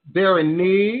 they're in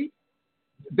need,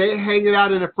 they hanging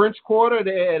out in the French Quarter,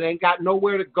 they ain't got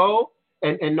nowhere to go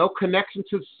and no connection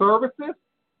to services,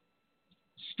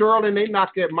 Sterling, they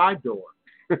knock at my door.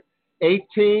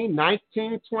 18,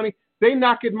 19, 20, they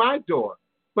knock at my door.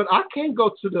 But I can't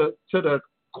go to the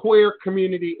queer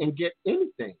community and get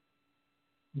anything,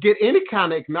 get any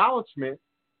kind of acknowledgement,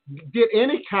 get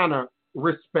any kind of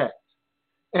respect.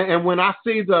 And when I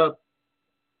see the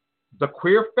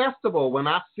queer festival, when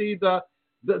I see the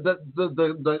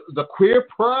queer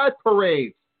pride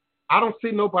parades, I don't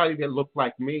see nobody that look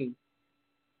like me.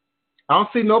 I don't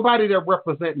see nobody that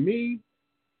represent me.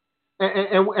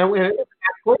 And when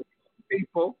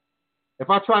people, if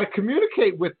I try to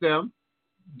communicate with them,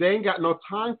 they ain't got no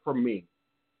time for me.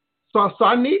 So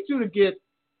I need you to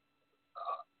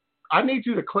I need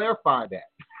you to clarify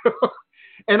that.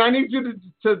 And I need you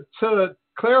to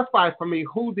clarify for me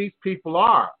who these people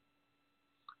are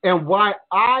and why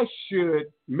I should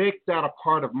make that a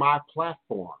part of my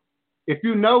platform. If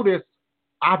you notice,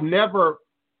 I've never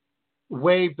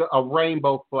waved a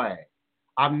rainbow flag.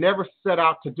 I've never set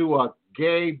out to do a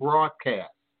gay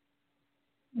broadcast.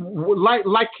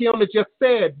 Like Kiona just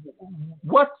said,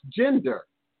 what's gender,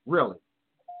 really?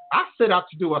 I set out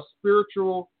to do a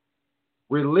spiritual,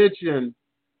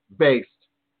 religion-based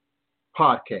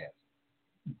podcast.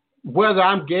 Whether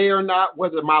I'm gay or not,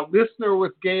 whether my listener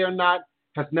was gay or not,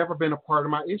 has never been a part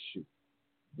of my issue.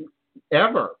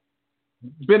 Ever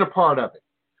been a part of it.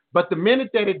 But the minute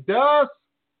that it does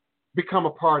become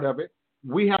a part of it,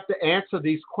 we have to answer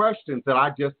these questions that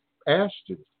I just asked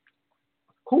you.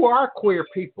 Who are queer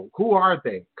people? Who are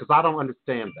they? Because I don't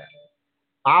understand that.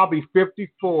 I'll be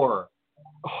 54,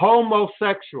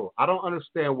 homosexual. I don't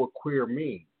understand what queer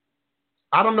means.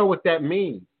 I don't know what that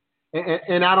means.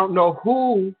 And I don't know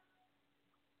who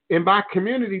in my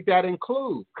community that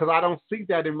includes, because I don't see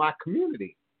that in my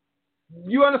community.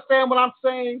 You understand what I'm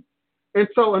saying? And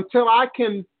so until I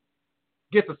can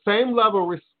get the same level of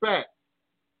respect,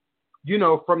 you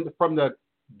know, from the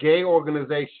gay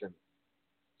organization,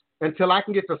 until I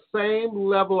can get the same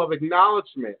level of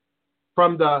acknowledgement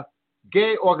from the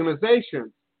gay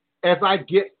organizations as I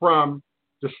get from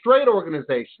the straight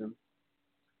organization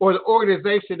or the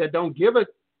organization that don't give a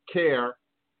care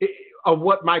of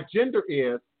what my gender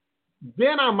is,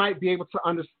 then I might be able to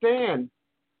understand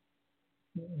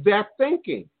that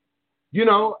thinking. You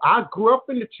know, I grew up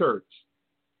in the church.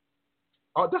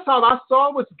 That's all I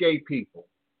saw was gay people.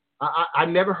 I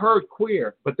never heard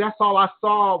queer, but that's all I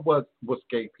saw was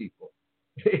gay people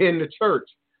in the church.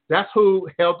 That's who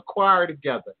held the choir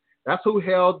together. That's who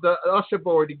held the usher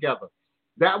board together.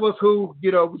 That was who,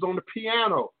 you know, was on the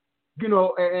piano, you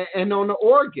know, and on the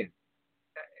organ.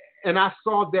 And I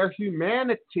saw their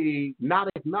humanity not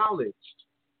acknowledged.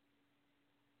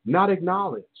 Not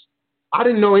acknowledged. I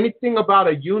didn't know anything about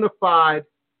a unified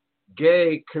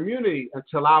gay community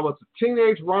until I was a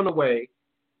teenage runaway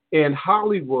in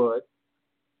Hollywood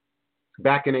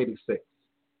back in '86.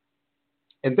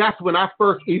 And that's when I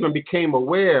first even became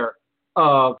aware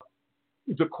of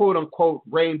the quote unquote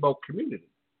rainbow community.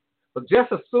 But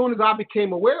just as soon as I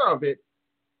became aware of it,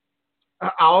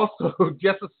 I also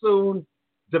just as soon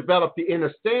developed the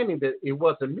understanding that it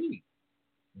wasn't me.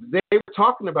 They were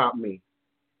talking about me.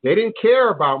 They didn't care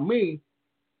about me.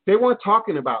 They weren't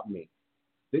talking about me.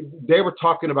 They were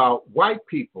talking about white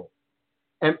people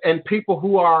and people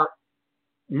who are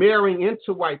marrying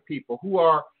into white people, who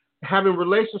are having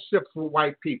relationships with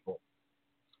white people.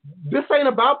 This ain't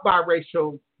about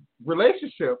biracial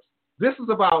relationships. This is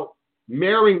about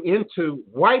marrying into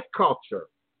white culture.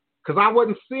 Because I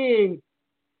wasn't seeing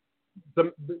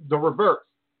the reverse.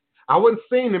 I wasn't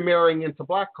seeing the marrying into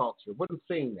black culture. Wasn't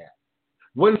seeing that.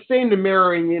 Wasn't seeing the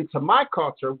marrying into my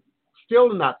culture.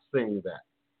 Still not seeing that.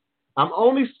 I'm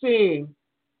only seeing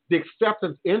the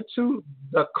acceptance into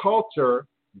the culture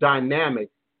dynamic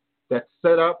that's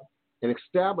set up and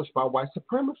established by white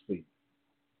supremacy,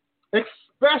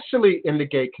 especially in the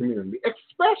gay community.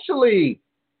 Especially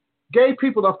gay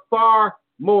people are far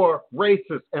more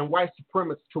racist and white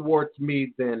supremacist towards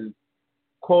me than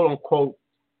quote unquote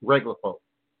regular folk,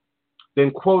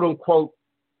 than quote unquote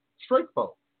straight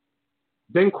folk,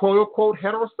 than quote unquote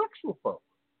heterosexual folk.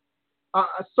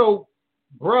 So,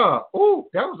 bruh,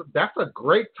 that's a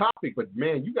great topic, but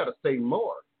man, you got to say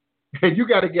more, and you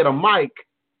got to get a mic,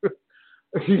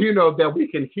 you know, that we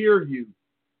can hear you,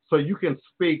 so you can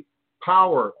speak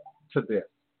power to this.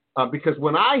 Because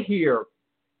when I hear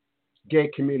gay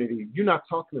community, you're not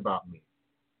talking about me.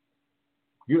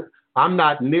 I'm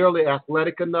not nearly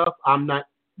athletic enough. I'm not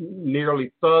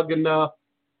nearly thug enough.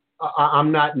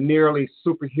 I'm not nearly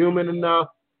superhuman enough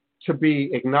to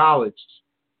be acknowledged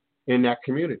in that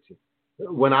community.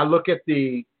 When I look at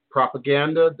the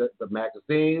propaganda, the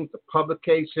magazines, the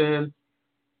publications,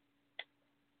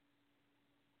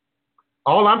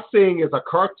 all I'm seeing is a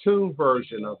cartoon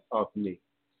version of me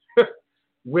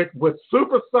with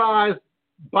supersized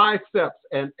biceps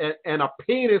and a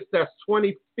penis that's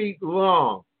 20 feet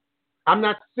long. I'm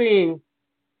not seeing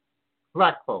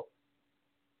black folk.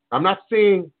 I'm not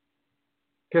seeing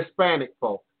Hispanic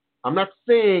folk. I'm not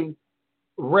seeing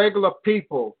regular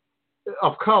people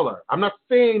of color. I'm not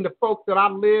seeing the folks that I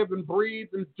live and breathe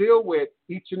and deal with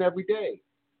each and every day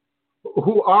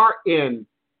who are in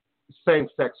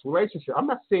same-sex relationships. I'm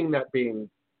not seeing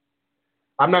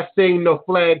no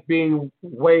flag being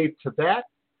waved to that.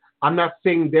 I'm not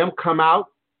seeing them come out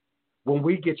when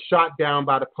we get shot down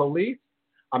by the police.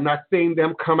 I'm not seeing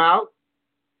them come out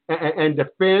and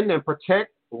defend and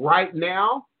protect right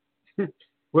now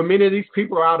when many of these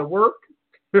people are out of work.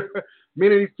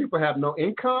 Many of these people have no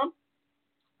income.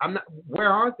 Where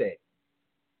are they?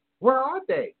 Where are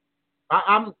they?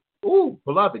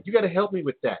 Beloved, you got to help me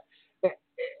with that.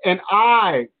 And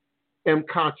I am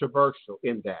controversial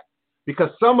in that because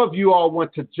some of you all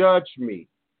want to judge me,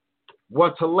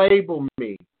 want to label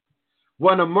me,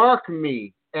 want to mark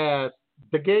me as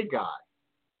the gay guy.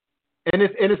 And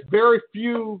it's very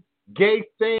few gay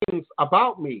things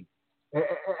about me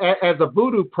as a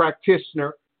voodoo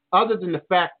practitioner, other than the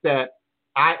fact that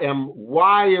I am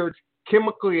wired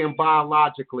chemically and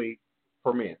biologically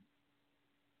for men.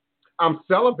 I'm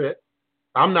celibate.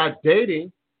 I'm not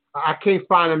dating. I can't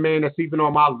find a man that's even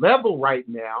on my level right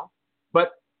now.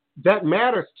 But that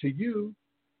matters to you.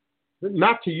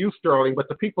 Not to you, Sterling, but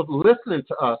the people listening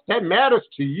to us. That matters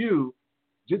to you,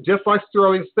 just like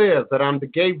Sterling says, that I'm the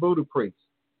gay voodoo priest.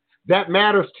 That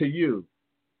matters to you.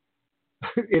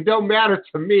 It don't matter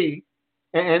to me,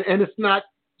 and it's not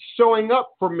showing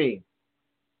up for me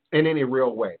in any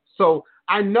real way. So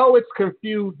I know it's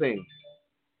confusing.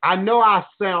 I know I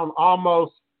sound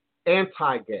almost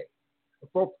anti-gay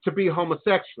to be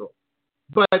homosexual,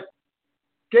 but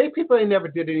gay people ain't never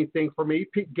did anything for me.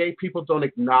 Gay people don't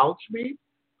acknowledge me.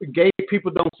 Gay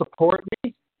people don't support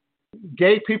me.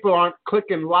 Gay people aren't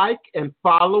clicking like and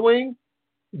following,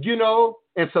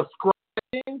 and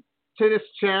subscribing to this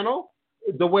channel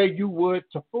the way you would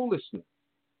to foolishness.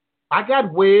 I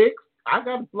got wigs. I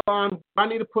got blonde. Do I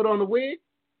need to put on a wig?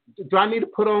 Do I need to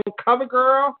put on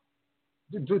CoverGirl?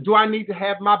 Do I need to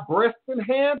have my breasts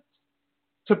enhanced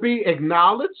to be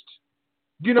acknowledged?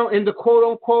 In the quote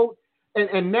unquote.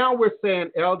 And now we're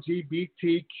saying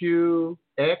LGBTQ,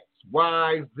 X,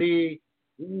 Y, Z.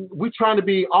 We're trying to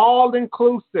be all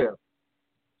inclusive.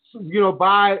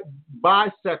 Bisexual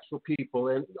people.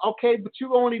 And okay, but you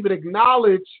won't even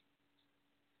acknowledge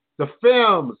the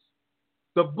femmes,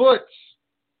 the butch,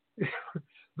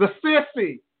 the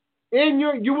sissy.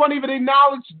 You won't even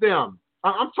acknowledge them.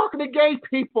 I'm talking to gay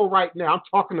people right now. I'm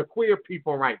talking to queer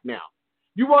people right now.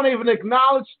 You won't even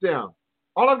acknowledge them.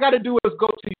 All I've got to do is go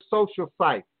to your social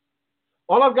sites.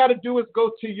 All I've got to do is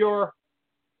go to your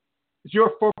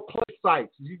foreplay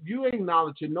sites. You ain't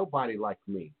acknowledging nobody like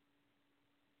me.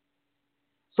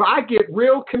 So I get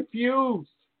real confused,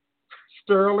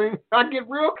 Sterling. I get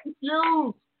real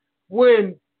confused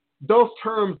when those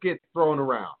terms get thrown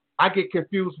around. I get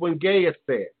confused when gay is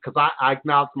said because I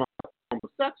acknowledge myself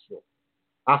homosexual.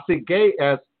 I see gay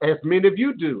as many of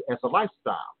you do, as a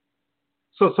lifestyle.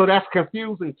 So that's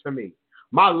confusing to me.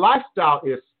 My lifestyle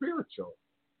is spiritual.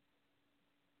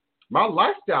 My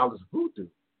lifestyle is voodoo.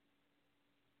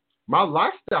 My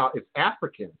lifestyle is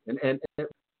African. And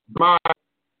my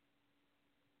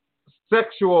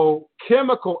sexual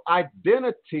chemical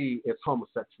identity is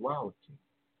homosexuality.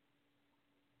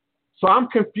 So I'm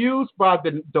confused by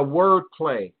the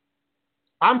wordplay.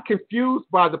 I'm confused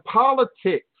by the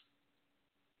politics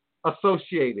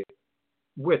associated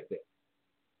with it.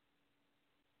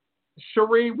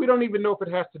 Cherie, we don't even know if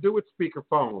it has to do with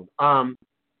speakerphone. I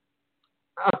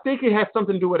think it has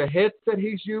something to do with a headset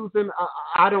he's using.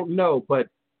 I don't know, but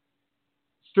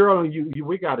Sterling,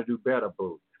 we got to do better,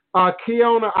 boo.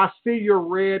 Kiona, I see your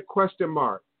red question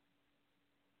mark.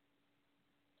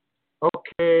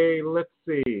 Okay, let's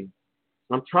see.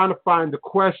 I'm trying to find the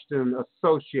question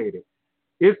associated.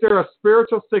 Is there a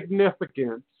spiritual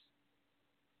significance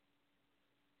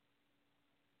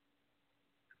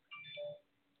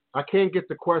I can't get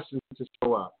the question to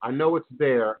show up. I know it's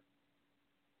there.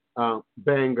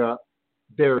 Bang up.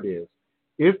 There it is.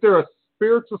 Is there a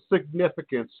spiritual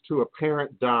significance to a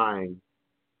parent dying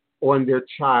on their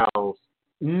child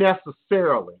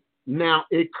necessarily? Now,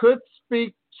 it could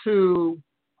speak to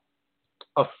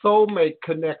a soulmate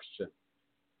connection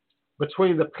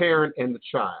between the parent and the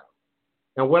child.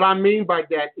 And what I mean by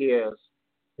that is,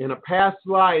 in a past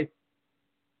life,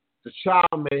 the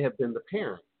child may have been the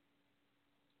parent.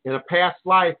 In a past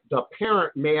life, the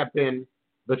parent may have been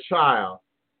the child.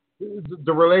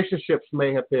 The relationships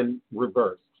may have been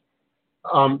reversed.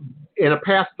 In a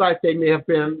past life, they may have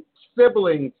been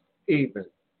siblings even.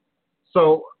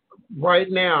 So right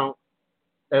now,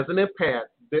 as an empath,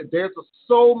 there's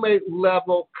a soulmate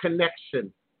level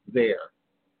connection there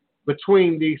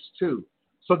between these two.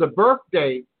 So the birth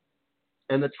date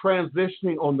and the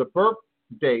transitioning on the birth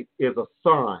date is a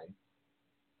sign,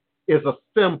 is a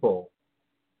symbol,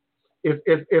 is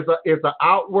an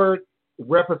outward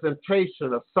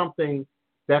representation of something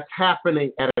that's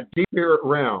happening at a deeper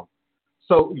realm.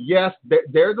 So yes,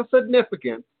 there's a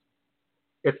significance.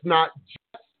 It's not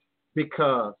just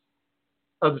because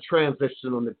of the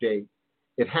transition on the date.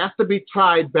 It has to be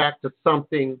tied back to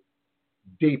something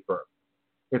deeper.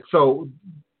 And so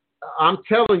I'm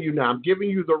telling you now, I'm giving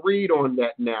you the read on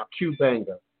that now, Q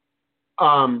Banga.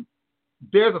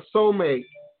 There's a soulmate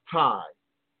tie.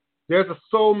 There's a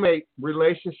soulmate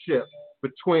relationship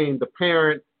between the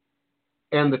parent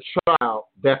and the child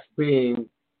that's being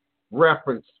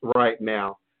referenced right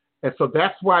now. And so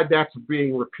that's why that's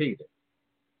being repeated.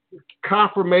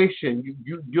 Confirmation,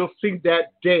 you'll see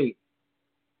that date,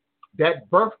 that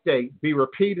birth date be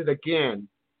repeated again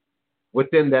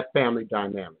within that family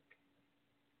dynamic.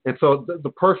 And so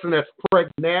the person that's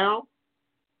pregnant now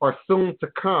or soon to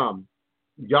come,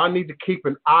 y'all need to keep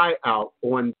an eye out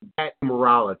on that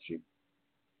numerology,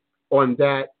 on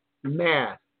that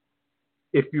math,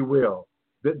 if you will.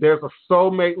 There's a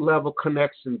soulmate level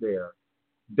connection there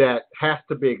that has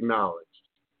to be acknowledged,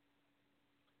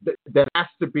 that has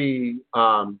to be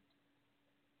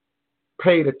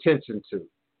paid attention to.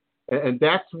 And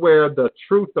that's where the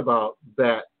truth about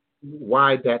that,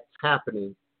 why that's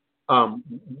happening,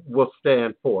 will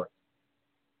stand forth.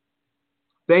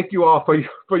 Thank you all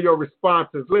for your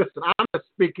responses. Listen, I'm just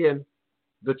speaking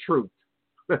the truth.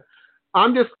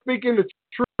 I'm just speaking the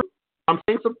truth. I'm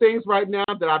saying some things right now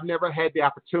that I've never had the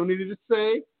opportunity to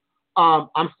say.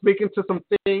 I'm speaking to some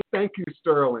things, thank you,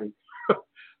 Sterling,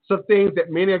 some things that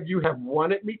many of you have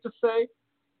wanted me to say.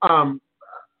 I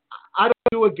don't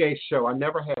do a gay show. I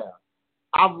never have.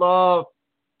 I love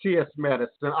T.S.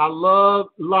 Madison. I love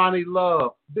Lonnie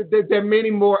Love. There are many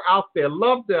more out there.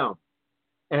 Love them.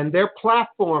 And their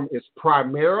platform is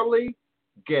primarily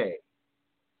gay.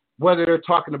 Whether they're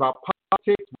talking about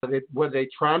politics, whether they're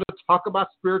trying to talk about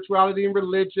spirituality and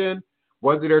religion,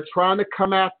 whether they're trying to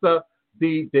come at the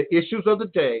issues of the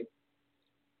day,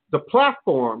 the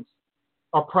platforms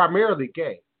are primarily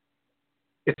gay.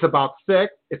 It's about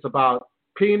sex. It's about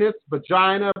penis,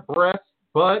 vagina, breast,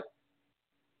 butt.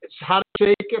 It's how to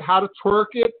shake it, how to twerk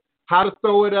it, how to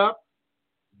throw it up.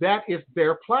 That is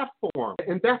their platform,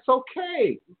 and that's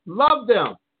okay. Love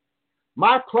them.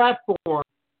 My platform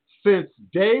since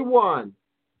day one,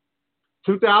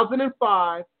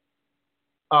 2005,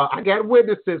 I got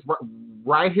witnesses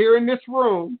right here in this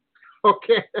room.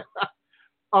 Okay.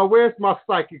 Where's my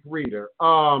psychic reader?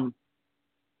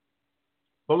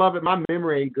 Beloved, my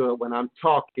memory ain't good when I'm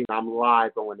talking. I'm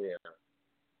live on air.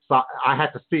 So I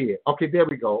had to see it. Okay, there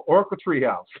we go. Oracle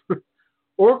Treehouse.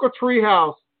 Oracle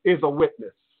Treehouse is a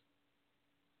witness.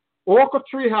 Oracle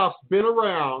Treehouse been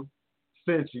around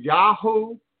since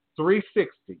Yahoo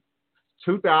 360,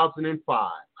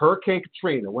 2005, Hurricane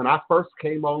Katrina, when I first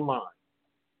came online.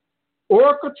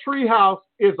 Oracle Treehouse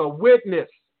is a witness.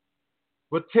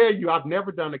 Will tell you I've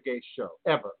never done a gay show,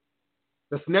 ever.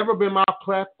 It's never been my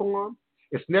platform.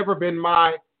 It's never been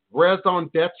my raison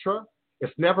d'etre.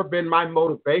 It's never been my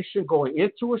motivation going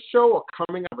into a show or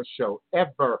coming out of a show,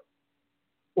 ever.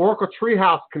 Oracle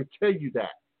Treehouse can tell you that.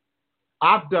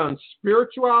 I've done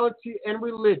spirituality and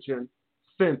religion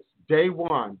since day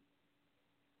one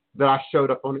that I showed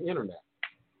up on the internet.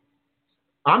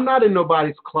 I'm not in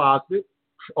nobody's closet.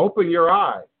 Open your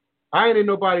eyes. I ain't in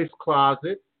nobody's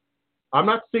closet. I'm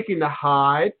not seeking to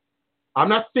hide. I'm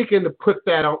not seeking to put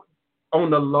that on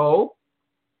the low.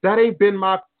 That ain't been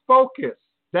my focus.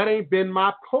 That ain't been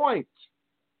my point.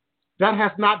 That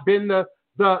has not been the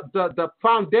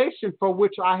foundation for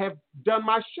which I have done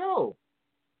my show.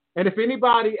 And if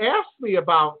anybody asks me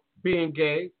about being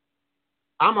gay,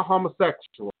 I'm a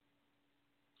homosexual.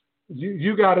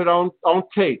 You got it on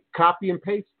tape, copy and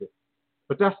paste it.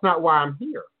 But that's not why I'm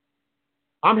here.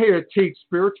 I'm here to teach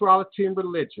spirituality and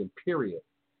religion, period.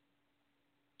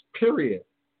 Period.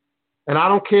 And I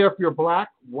don't care if you're black,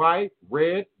 white,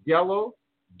 red, yellow,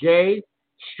 gay,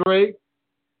 straight.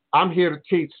 I'm here to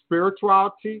teach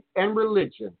spirituality and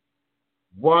religion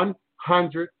 100%.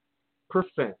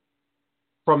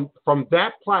 From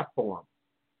that platform.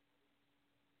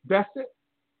 That's it.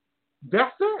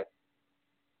 That's it.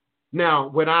 Now,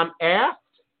 when I'm asked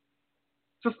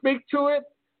to speak to it,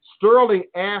 Sterling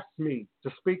asked me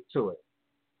to speak to it.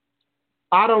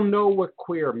 I don't know what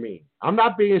queer means. I'm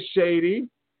not being shady.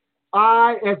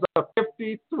 I, as a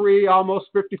 53,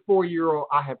 almost 54-year-old,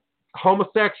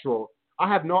 homosexual, I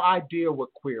have no idea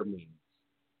what queer means.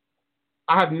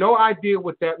 I have no idea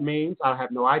what that means. I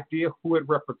have no idea who it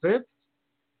represents.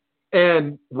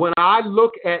 And when I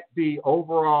look at the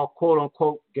overall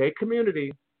quote-unquote gay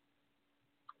community,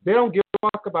 they don't give a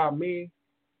fuck about me.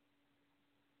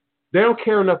 They don't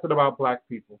care nothing about black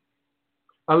people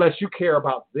unless you care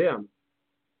about them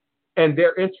and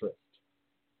their interests.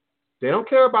 They don't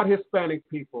care about Hispanic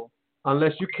people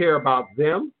unless you care about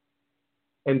them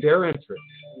and their interests.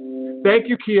 Thank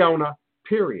you, Kiona,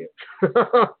 period.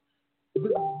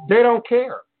 They don't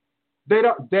care.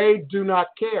 They do not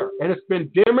care. And it's been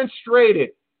demonstrated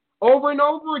over and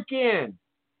over again.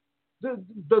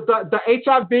 The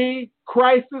HIV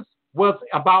crisis was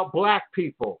about black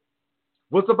people,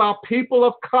 was about people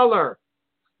of color.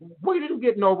 We didn't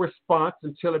get no response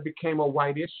until it became a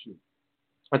white issue,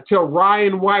 until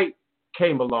Ryan White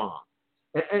came along.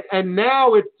 And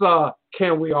now it's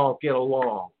can we all get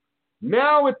along?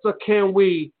 Now it's can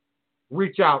we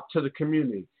reach out to the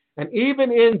community? And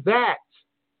even in that,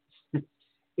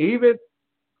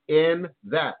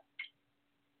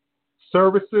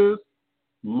 services,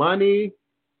 money,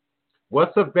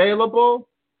 what's available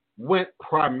went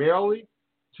primarily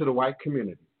to the white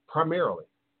community, primarily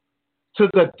to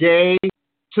the gay,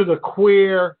 to the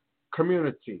queer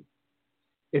community.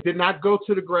 It did not go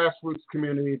to the grassroots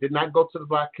community. It did not go to the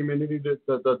black community,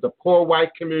 the poor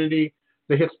white community,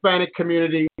 the Hispanic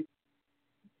community.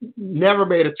 Never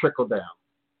made a trickle down.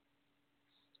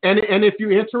 And if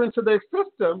you enter into their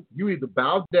system, you either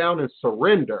bow down and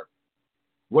surrender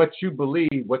what you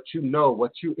believe, what you know,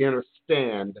 what you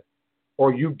understand,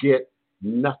 or you get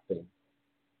nothing.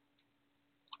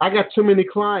 I got too many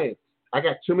clients. I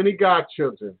got too many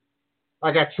godchildren.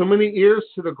 I got too many ears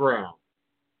to the ground.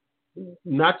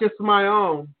 Not just my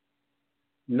own.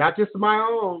 Not just my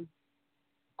own.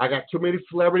 I got too many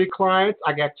celebrity clients.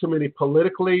 I got too many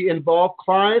politically involved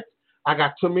clients. I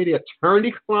got too many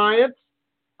attorney clients.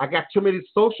 I got too many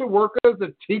social workers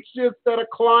and teachers that are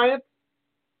clients.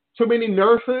 Too many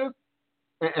nurses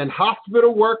and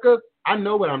hospital workers. I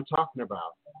know what I'm talking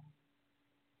about.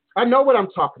 I know what I'm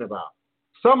talking about.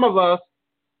 Some of us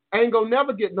ain't gonna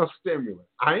never get no stimulus.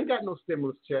 I ain't got no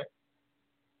stimulus check.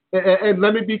 And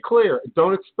let me be clear,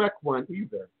 don't expect one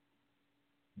either.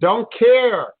 Don't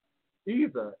care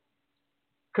either,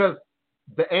 because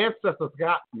the ancestors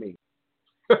got me.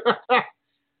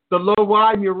 The low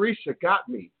wide Eurisha got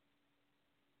me.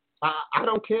 I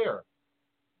don't care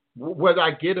whether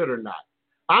I get it or not.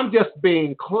 I'm just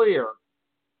being clear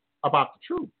about the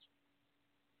truth.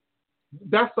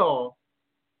 That's all.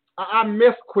 I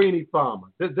miss Queenie Farmer.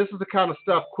 This is the kind of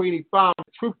stuff Queenie Farmer,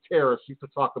 truth terrorist, used to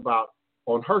talk about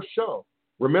on her show.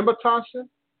 Remember, Tasha?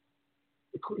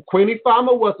 Queenie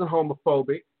Farmer wasn't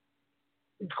homophobic.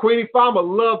 Queenie Farmer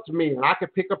loved me, and I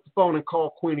could pick up the phone and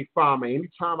call Queenie Farmer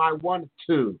anytime I wanted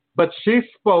to. But she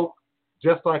spoke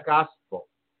just like I spoke.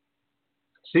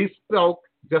 She spoke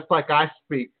just like I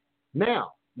speak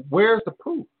now. Where's the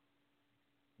proof?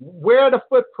 Where are the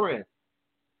footprints?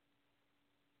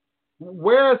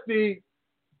 Where's the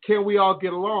can we all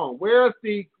get along? Where's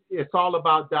the it's all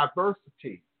about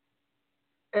diversity?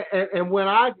 And when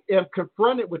I am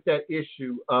confronted with that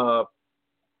issue of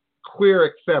queer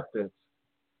acceptance,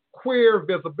 queer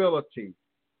visibility,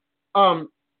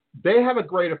 they have a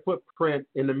greater footprint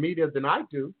in the media than I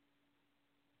do.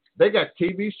 They got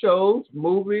TV shows,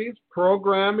 movies,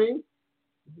 programming.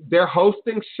 They're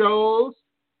hosting shows.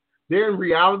 They're in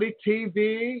reality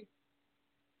TV.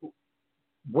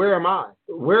 Where am I?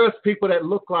 Where's people that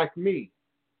look like me?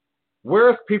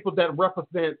 Where's people that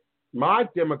represent my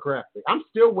demographic? I'm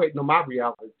still waiting on my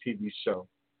reality TV show.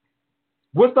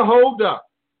 What's the holdup?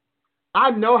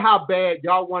 I know how bad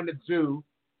y'all want to do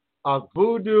a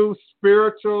voodoo,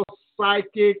 spiritual,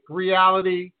 psychic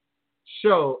reality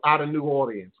show out of New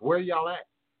Orleans. Where y'all at?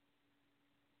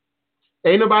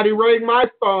 Ain't nobody ring my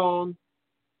phone.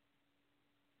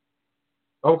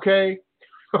 Okay?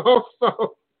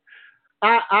 So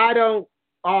I don't,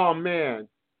 oh man.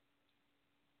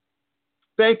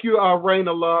 Thank you,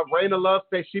 Raina Love. Raina Love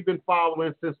says she's been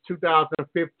following since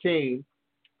 2015.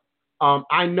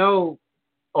 I know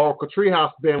Oracle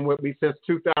Treehouse been with me since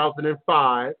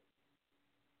 2005.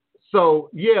 So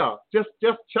yeah, just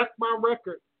check my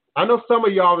record. I know some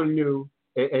of y'all are new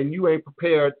and you ain't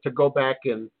prepared to go back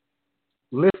and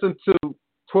listen to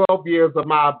 12 years of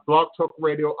my Blog Talk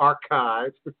Radio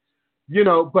archives, you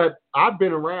know, but I've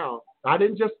been around. I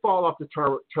didn't just fall off the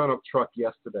turnip truck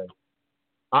yesterday.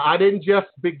 I didn't just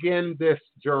begin this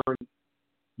journey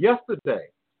yesterday.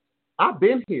 I've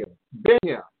been here.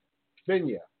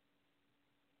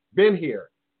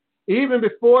 Even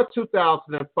before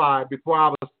 2005, before I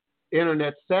was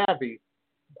internet savvy,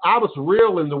 I was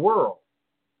real in the world.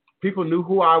 People knew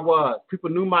who I was. People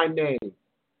knew my name.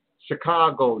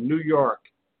 Chicago, New York,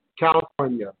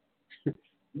 California.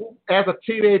 As a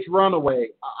teenage runaway,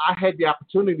 I had the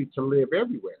opportunity to live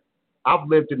everywhere. I've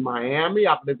lived in Miami.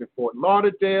 I've lived in Fort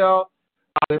Lauderdale.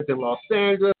 I lived in Los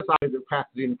Angeles. I lived in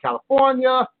Pasadena,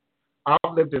 California.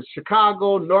 I've lived in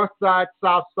Chicago, North Side,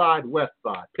 South Side, West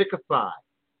Side. Pick a side.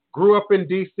 Grew up in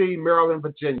D.C., Maryland,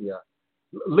 Virginia.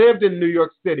 Lived in New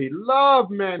York City. Love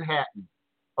Manhattan.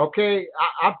 Okay?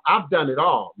 I've done it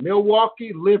all.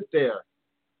 Milwaukee, lived there.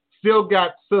 Still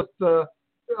got sister,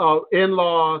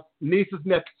 in-laws, nieces,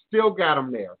 nephews. Still got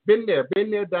them there. Been there,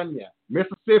 done that.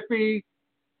 Mississippi,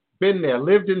 been there.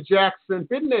 Lived in Jackson,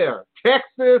 been there.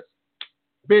 Texas,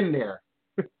 been there.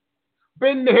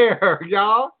 Been there,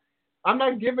 y'all. I'm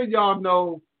not giving y'all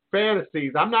no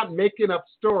fantasies. I'm not making up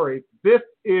stories. This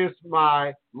is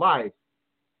my life.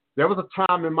 There was a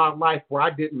time in my life where I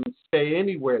didn't stay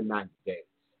anywhere 90 days.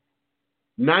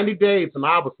 90 days, and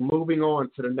I was moving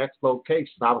on to the next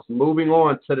location. I was moving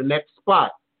on to the next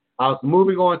spot. I was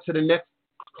moving on to the next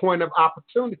point of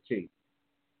opportunity.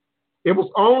 It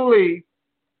was only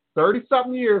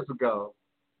 30-something years ago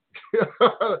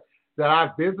that I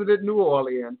visited New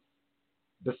Orleans,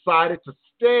 decided to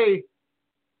stay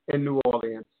in New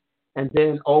Orleans, and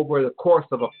then over the course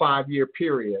of a 5-year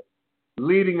period,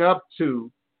 leading up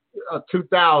to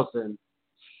 2000,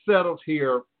 settled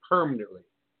here permanently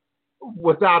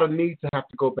without a need to have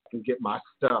to go back and get my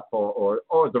stuff or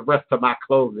the rest of my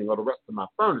clothing or the rest of my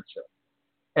furniture.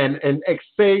 And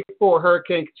save for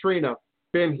Hurricane Katrina,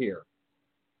 been here.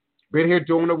 Been here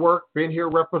doing the work, been here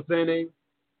representing,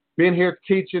 been here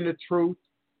teaching the truth,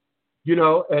 you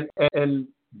know, and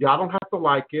y'all don't have to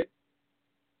like it.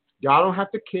 Y'all don't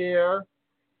have to care.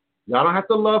 Y'all don't have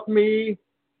to love me.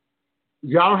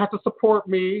 Y'all don't have to support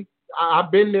me. I've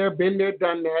been there,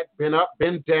 done that, been up,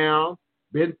 been down,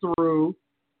 been through.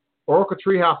 Oracle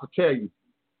Treehouse will tell you,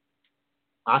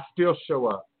 I still show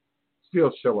up.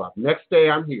 Next day,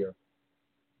 I'm here.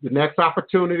 The next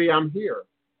opportunity, I'm here.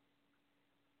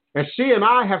 And she and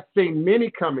I have seen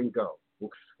many come and go.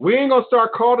 We ain't going to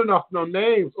start calling off no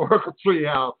names, Oracle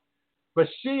Treehouse, but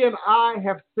she and I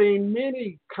have seen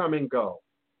many come and go.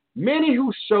 Many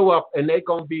who show up and they're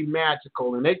going to be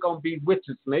magical, and they're going to be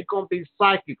witches, and they're going to be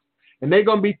psychics, and they're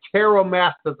going to be tarot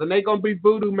masters, and they're going to be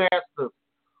voodoo masters.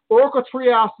 Oracle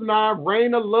Treehouse and I,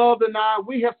 Rain of Love and I,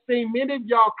 we have seen many of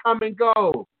y'all come and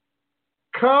go.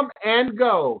 Come and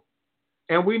go.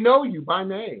 And we know you by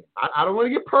name. I don't want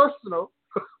to get personal.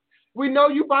 We know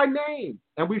you by name.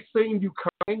 And we've seen you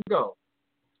come and go.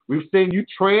 We've seen you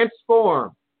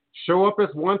transform. Show up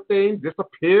as one thing,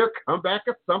 disappear, come back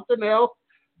as something else,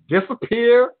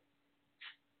 disappear.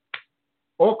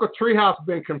 Oracle Treehouse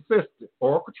been consistent.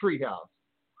 Oracle Treehouse.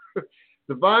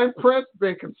 Divine Prince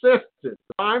been consistent.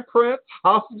 Divine Prince,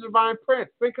 House of Divine Prince,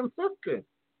 been consistent.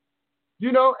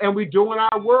 You know, and we doing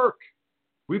our work.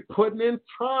 We putting in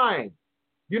time.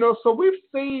 You know, so we've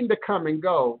seen the come and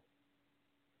go.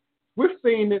 We've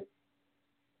seen it.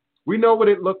 We know what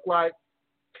it looked like.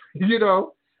 You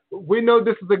know, we know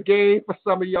this is a game for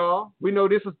some of y'all. We know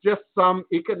this is just some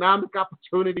economic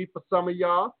opportunity for some of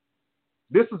y'all.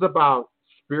 This is about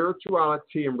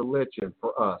spirituality and religion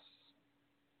for us.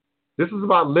 This is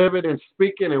about living and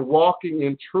speaking and walking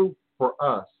in truth for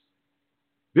us.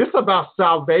 This is about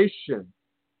salvation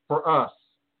for us.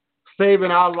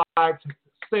 Saving our lives,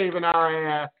 saving our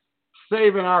ass,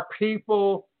 saving our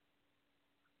people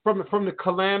from the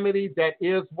calamity that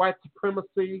is white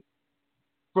supremacy,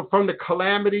 from the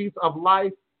calamities of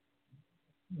life.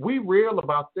 We real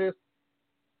about this.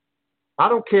 I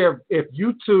don't care if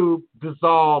YouTube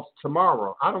dissolves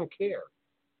tomorrow. I don't care.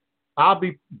 I'll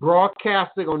be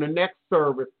broadcasting on the next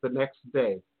service the next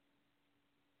day.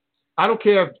 I don't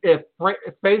care if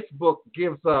Facebook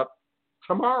gives up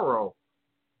tomorrow.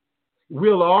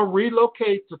 We'll all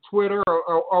relocate to Twitter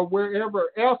or wherever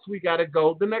else we got to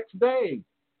go the next day.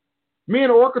 Me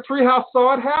and Oracle Treehouse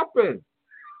saw it happen.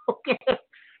 Okay,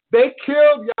 they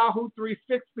killed Yahoo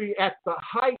 360 at the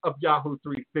height of Yahoo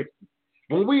 360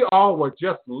 when we all were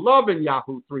just loving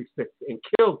Yahoo 360 and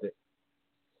killed it.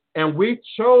 And we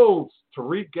chose to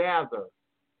regather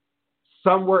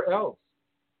somewhere else,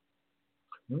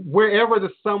 wherever the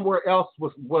somewhere else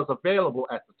was available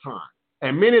at the time.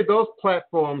 And many of those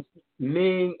platforms,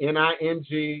 Ning,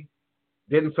 N-I-N-G,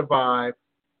 didn't survive.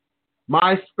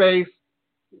 MySpace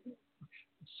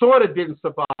sort of didn't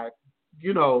survive,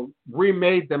 you know,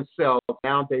 remade themselves.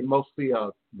 Now they mostly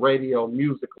a radio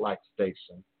music-like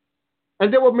station.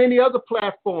 And there were many other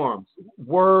platforms.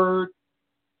 WordPress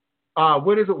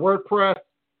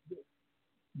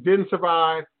didn't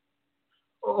survive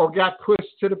or got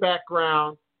pushed to the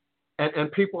background.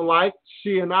 And people like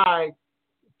she and I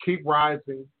keep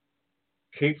rising,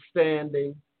 keep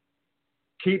standing,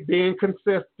 keep being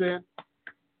consistent,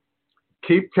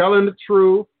 keep telling the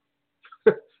truth.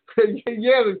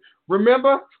 Yeah,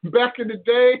 remember back in the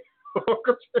day?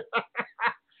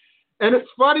 And it's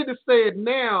funny to say it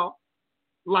now,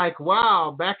 like,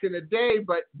 wow, back in the day,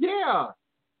 but yeah,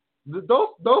 those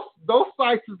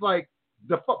sites is like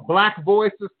the Black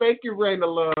Voices. Thank you, Rain of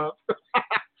Love.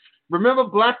 Remember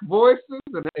Black Voices?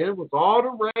 And it was all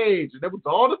the rage, and it was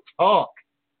all the talk.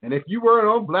 And if you weren't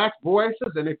on Black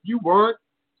Voices, and if you weren't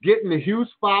getting a huge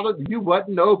follow, you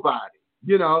wasn't nobody,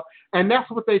 you know. And that's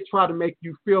what they try to make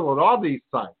you feel on all these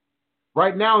sites.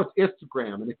 Right now it's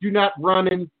Instagram. And if you're not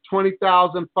running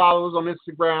 20,000 followers on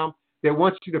Instagram, they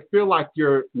want you to feel like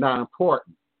you're not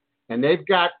important. And they've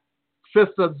got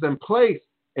systems in place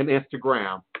in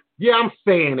Instagram. Yeah, I'm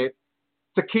saying it,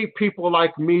 to keep people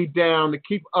like me down, to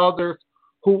keep others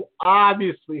who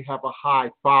obviously have a high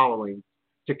following,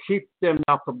 to keep them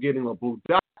now from getting a blue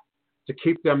dot, to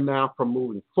keep them now from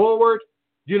moving forward,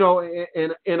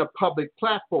 in a public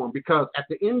platform. Because at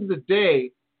the end of the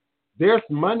day, there's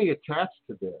money attached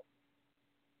to this.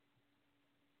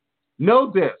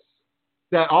 Know this,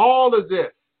 that all of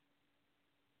this,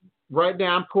 right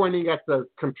now I'm pointing at the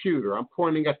computer, I'm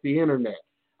pointing at the internet,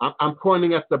 I'm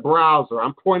pointing at the browser,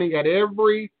 I'm pointing at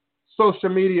every social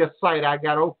media site I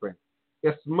got open.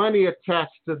 It's money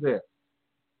attached to this.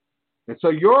 And so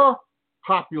your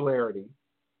popularity,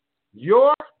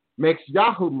 makes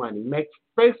Yahoo money, makes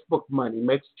Facebook money,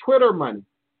 makes Twitter money,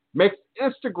 makes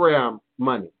Instagram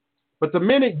money. But the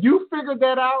minute you figure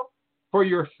that out for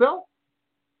yourself,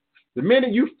 the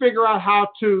minute you figure out how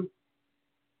to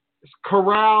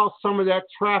corral some of that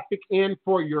traffic in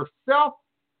for yourself,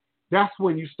 that's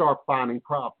when you start finding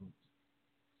problems.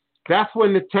 That's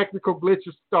when the technical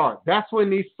glitches start. That's when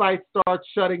these sites start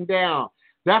shutting down.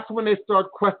 That's when they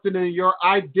start questioning your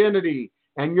identity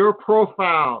and your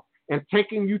profile and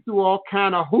taking you through all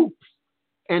kind of hoops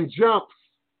and jumps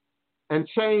and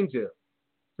changes.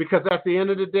 Because at the end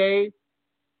of the day,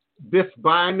 this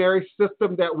binary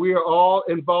system that we are all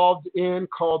involved in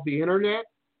called the internet,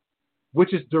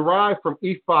 which is derived from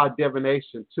ephod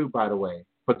divination too, by the way,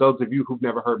 for those of you who've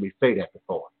never heard me say that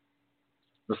before.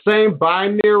 The same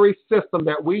binary system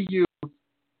that we use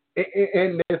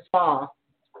in this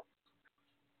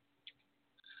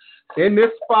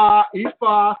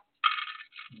ephod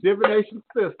divination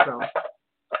system,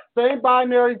 same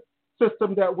binary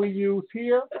system that we use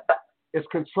here is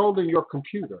controlling your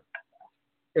computer.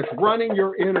 It's running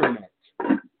your internet.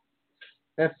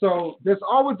 And so there's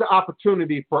always the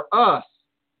opportunity for us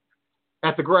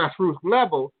at the grassroots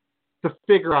level to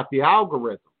figure out the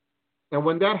algorithm. And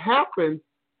when that happens,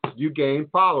 you gain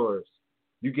followers.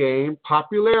 You gain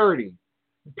popularity.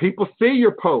 People see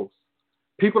your posts.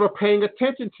 People are paying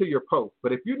attention to your posts.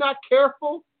 But if you're not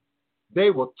careful, they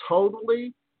will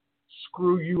totally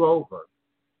screw you over.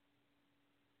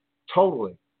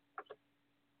 Totally.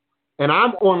 And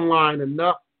I'm online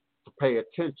enough to pay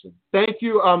attention. Thank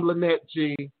you, Lynette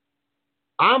G.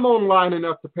 I'm online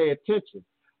enough to pay attention.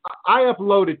 I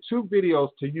uploaded 2 videos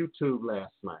to YouTube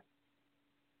last night.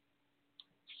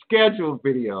 Scheduled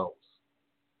videos.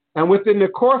 And within the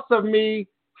course of me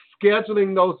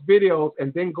scheduling those videos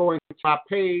and then going to my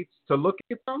page to look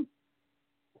at them,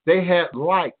 they had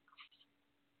likes,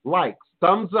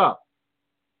 thumbs up.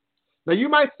 Now you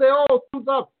might say, oh, thumbs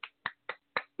up,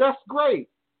 that's great.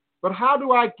 But how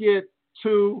do I get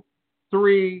 2,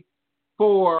 3,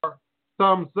 4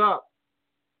 thumbs up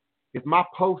if my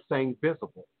post ain't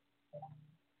visible?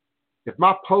 If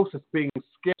my post is being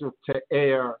scheduled to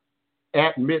air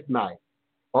at midnight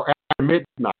or after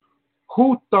midnight,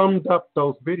 who thumbed up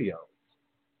those videos?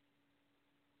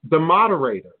 The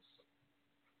moderators,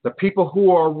 the people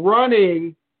who are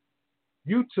running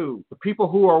YouTube, the people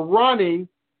who are running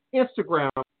Instagram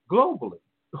globally.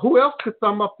 Who else could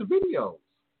thumb up the videos?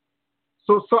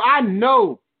 So I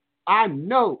know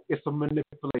it's a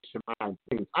manipulation behind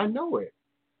things. I know it.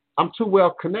 I'm too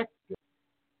well connected.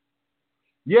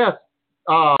 Yes,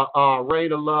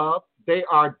 Rain of Love, they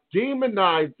are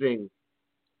demonizing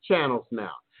channels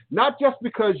now. Not just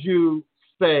because you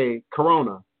say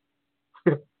corona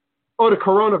or the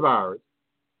coronavirus,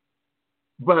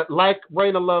 but like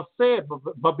Rain of Love said,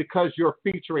 but because you're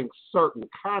featuring certain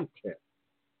content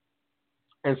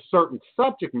and certain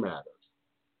subject matters.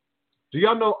 Do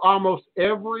y'all know almost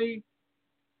every...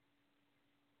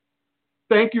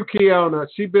 Thank you, Kiana.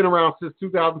 She's been around since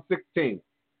 2016.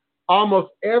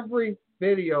 Almost every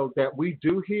video that we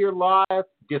do here live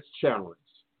gets challenged.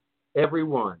 Every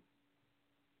one.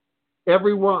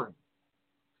 Every one.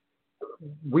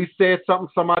 We said something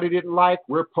somebody didn't like.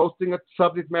 We're posting a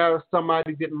subject matter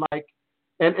somebody didn't like.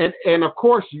 And of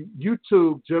course,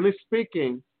 YouTube, generally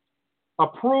speaking,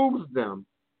 approves them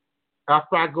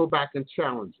after I go back and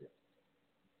challenge it.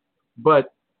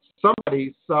 But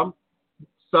somebody,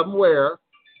 somewhere,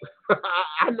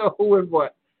 I know who and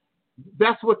what,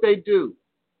 that's what they do.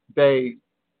 They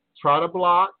try to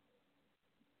block,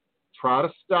 try to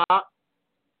stop,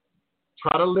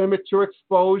 try to limit your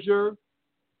exposure,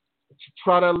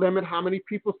 try to limit how many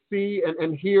people see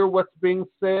and hear what's being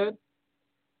said.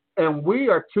 And we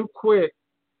are too quick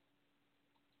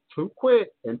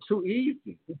and too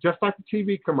easy, just like the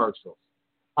TV commercials.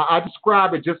 I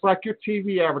describe it just like your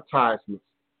TV advertisements.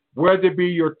 whether it be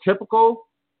your typical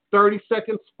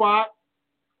 30-second spot.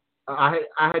 I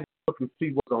had to look and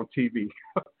see what's on TV.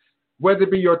 Whether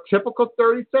it be your typical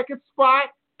 30-second spot,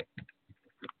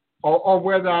 or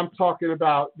whether I'm talking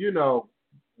about, your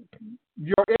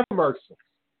infomercials.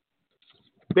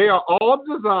 They are all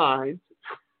designed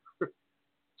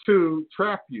to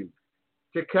trap you,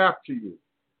 to capture you,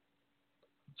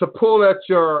 to pull at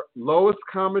your lowest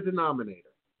common denominator,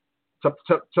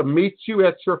 to meet you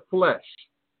at your flesh,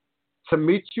 to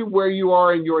meet you where you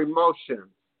are in your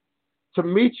emotions, to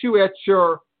meet you at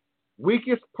your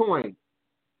weakest point,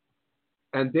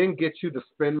 and then get you to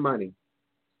spend money,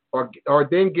 or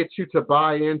then get you to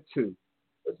buy into.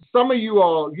 Some of you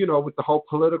all, with the whole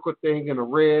political thing and the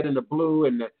red and the blue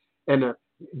and the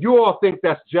you all think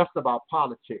that's just about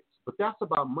politics, but that's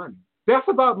about money. That's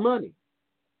about money.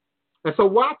 And so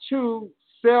watch who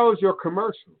sells your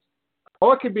commercials.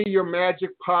 Or it could be your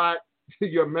magic pot,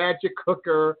 your magic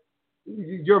cooker,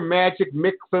 your magic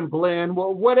mix and blend,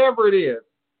 well, whatever it is.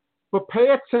 But pay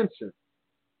attention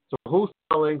to who's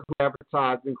selling, who's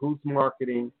advertising, who's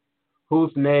marketing,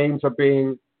 whose names are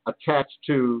being attached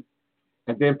to,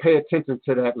 and then pay attention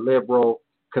to that liberal,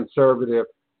 conservative,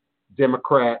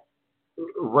 Democrat,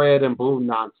 red and blue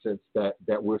nonsense that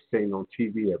we're seeing on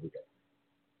TV every day.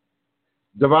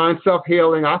 Divine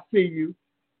Self-Healing, I see you.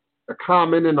 A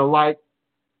comment and a like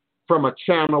from a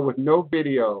channel with no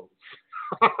videos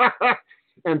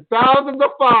and thousands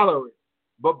of followers.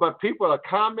 But people are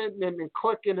commenting and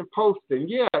clicking and posting.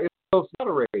 Yeah, it's those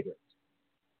moderators.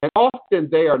 And often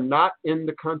they are not in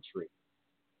the country.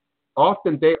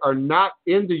 Often they are not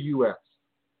in the U.S.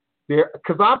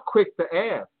 Because I'm quick to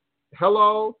ask,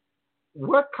 hello,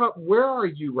 where are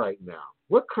you right now?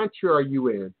 What country are you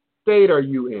in? State are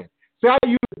you in? See, I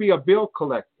used to be a bill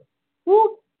collector.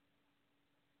 Whoop.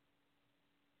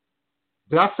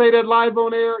 Did I say that live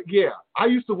on air? Yeah. I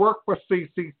used to work for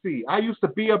CCC. I used to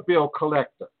be a bill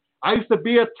collector. I used to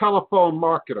be a telephone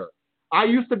marketer. I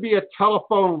used to be a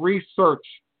telephone research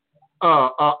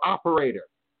operator.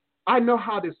 I know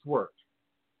how this works.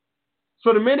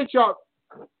 So the minute y'all,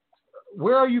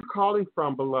 where are you calling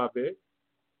from, beloved?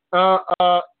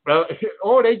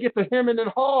 They get the hemming and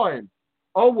hawing.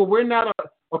 Oh, well, we're not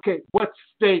okay, what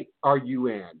state are you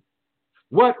in?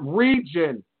 What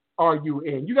region are you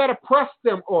in? You got to press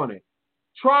them on it.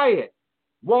 Try it.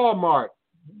 Walmart,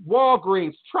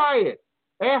 Walgreens, try it.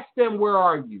 Ask them, where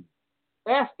are you?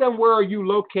 Ask them, where are you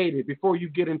located before you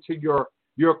get into your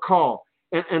call.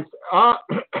 And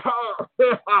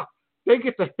they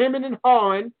get the hemming and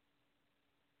hawing.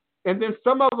 And then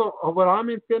some of them, well, I'm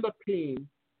in Philippines.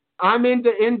 I'm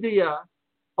into India.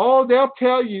 Oh, they'll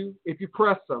tell you if you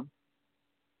press them.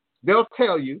 They'll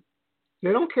tell you.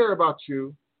 They don't care about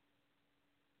you.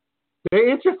 Their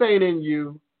interest ain't in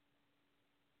you.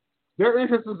 Their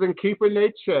interest is in keeping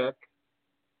their check,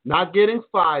 not getting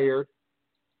fired,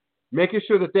 making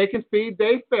sure that they can feed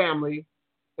their family.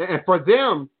 And for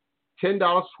them, $10,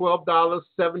 $12,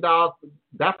 $7,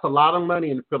 that's a lot of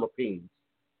money in the Philippines.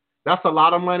 That's a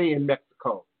lot of money in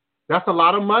Mexico. That's a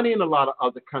lot of money in a lot of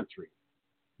other countries.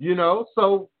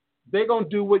 So they're going to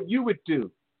do what you would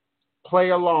do. Play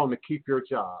along to keep your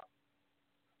job.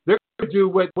 They're going to do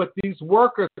what these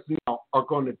workers now are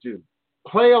going to do.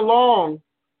 Play along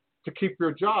to keep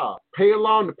your job. Pay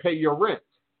along to pay your rent.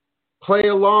 Play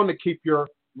along to keep your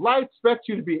life. Expect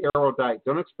you to be erudite.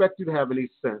 Don't expect you to have any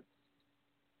sense.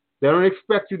 They don't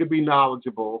expect you to be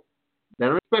knowledgeable. They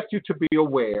don't expect you to be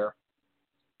aware.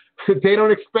 They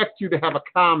don't expect you to have a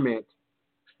comment,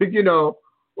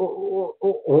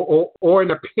 or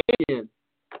an opinion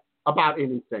about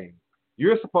anything.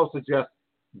 You're supposed to just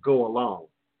go along.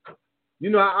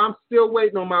 I'm still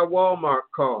waiting on my Walmart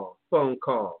phone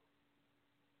call,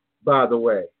 by the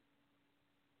way.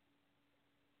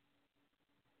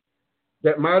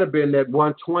 That might have been that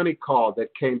 120 call that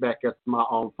came back as my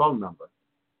own phone number.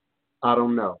 I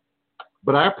don't know.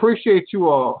 But I appreciate you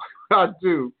all. I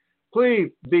do.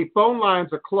 Please, the phone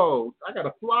lines are closed. I got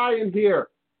to fly in here.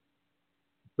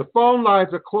 The phone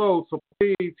lines are closed, so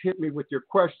please hit me with your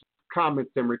questions,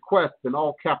 comments, and requests in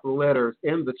all capital letters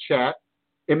in the chat.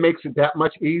 It makes it that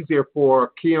much easier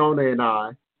for Keona and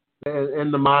I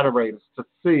and the moderators to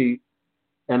see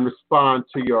and respond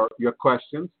to your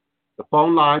questions. The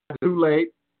phone lines are too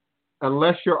late.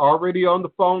 Unless you're already on the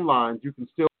phone lines, you can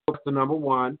still press the number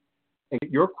 1 and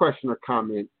get your question or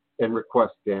comment and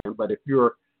request in. But if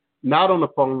you're not on the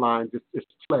phone lines, it's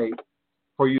too late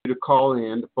for you to call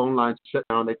in. The phone lines shut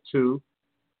down at 2.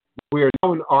 We are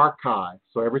now in archive,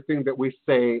 so everything that we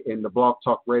say in the Blog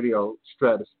Talk Radio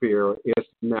stratosphere is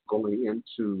now going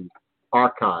into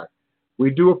archive. We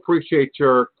do appreciate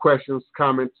your questions,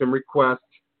 comments, and requests.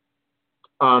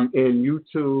 in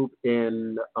YouTube,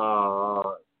 in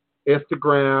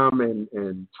Instagram,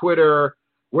 and Twitter,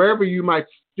 wherever you might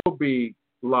still be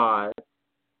live.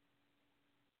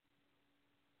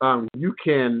 You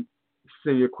can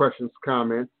send your questions,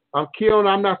 comments. Keon,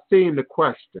 I'm not seeing the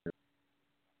question.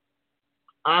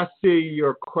 I see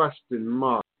your question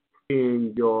mark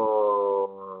in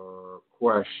your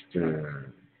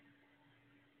question.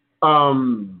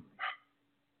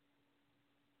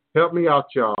 Help me out,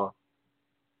 y'all.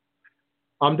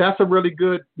 That's a really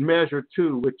good measure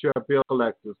too with your bill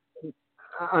collectors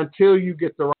until you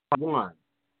get the right one,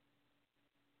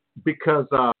 because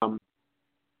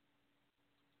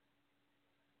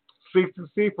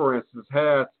C2C, for instance,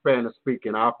 has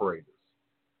Spanish-speaking operators.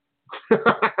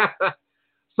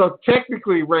 So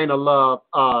technically, Rain of Love,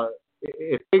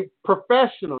 it's a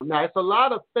professional. Now, it's a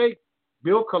lot of fake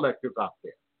bill collectors out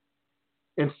there.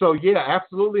 And so, yeah,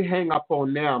 absolutely hang up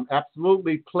on them.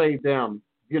 Absolutely play them,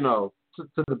 to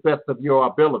the best of your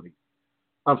ability.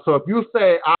 So if you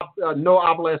say no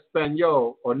habla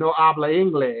español or no habla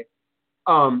inglés,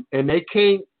 and they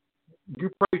can't,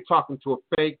 you're probably talking to a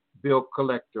fake bill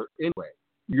collector anyway.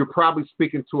 You're probably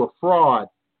speaking to a fraud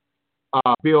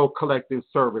bill collecting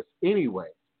service anyway.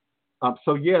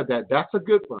 So yeah, that's a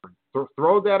good one. So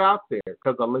throw that out there,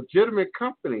 because a legitimate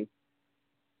company,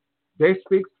 they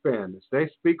speak Spanish, they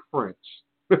speak French.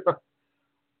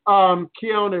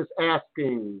 Keon is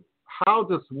asking, how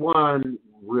does one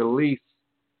release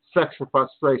sexual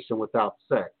frustration without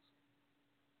sex?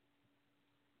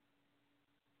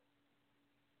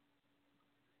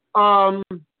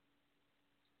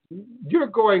 You're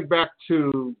going back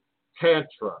to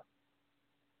Tantra.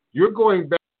 You're going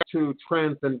back to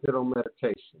transcendental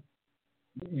meditation.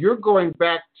 You're going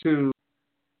back to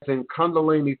in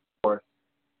Kundalini force,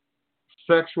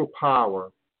 sexual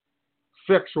power,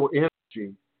 sexual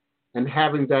energy, and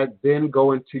having that then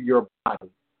go into your body.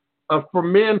 For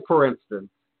men, for instance,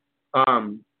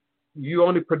 you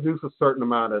only produce a certain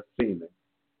amount of semen.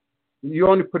 You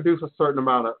only produce a certain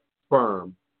amount of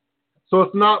sperm. So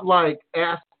it's not like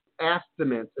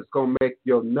abstinence is going to make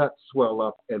your nuts swell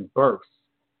up and burst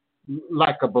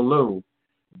like a balloon.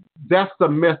 That's the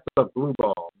myth of blue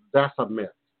ball. That's a myth.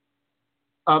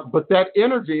 But that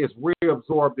energy is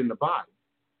reabsorbed in the body.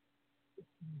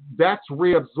 That's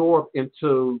reabsorbed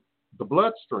into the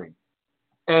bloodstream.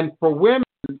 And for women,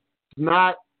 it's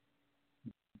not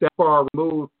that far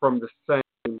removed from the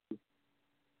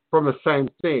same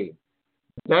thing.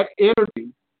 That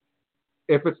energy,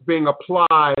 if it's being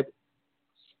applied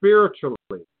spiritually,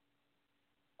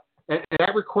 and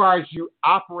that requires you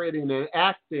operating and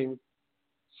acting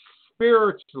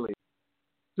spiritually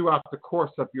throughout the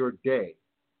course of your day.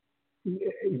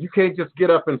 You can't just get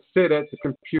up and sit at the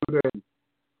computer and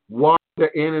wander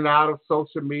in and out of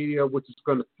social media, which is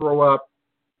going to throw up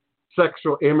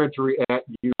sexual imagery at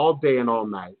you all day and all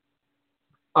night.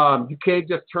 You can't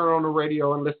just turn on the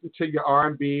radio and listen to your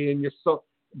R&B and your soul,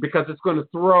 because it's going to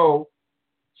throw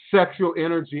sexual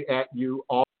energy at you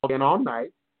all day and all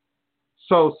night.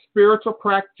 So spiritual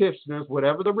practitioners,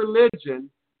 whatever the religion,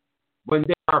 when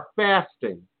they are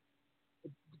fasting,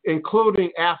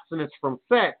 including abstinence from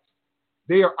sex,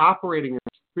 they are operating in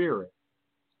the spirit.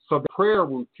 So the prayer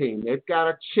routine, they've got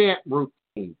a chant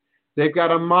routine, they've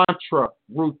got a mantra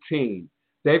routine,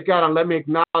 they've got a let me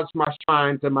acknowledge my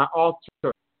shrines and my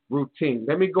altar routine.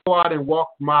 Let me go out and walk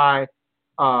my,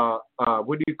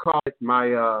 what do you call it?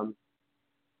 My,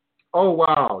 oh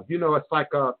wow, it's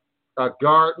like a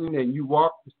garden, and you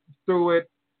walk through it,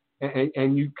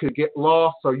 and you could get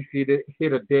lost, or you could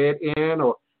hit a dead end,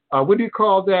 or what do you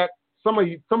call that?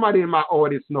 Somebody in my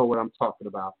audience know what I'm talking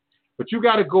about. But you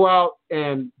got to go out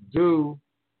and do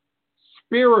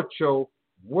spiritual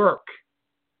work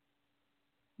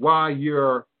while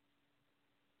you're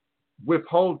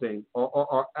withholding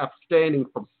or abstaining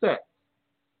from sex.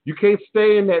 You can't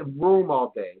stay in that room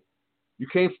all day. You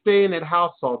can't stay in that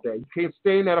house all day. You can't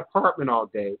stay in that apartment all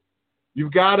day.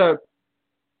 You've got to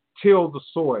till the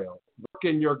soil, work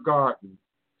in your garden,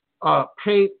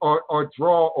 paint or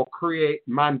draw or create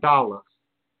mandalas.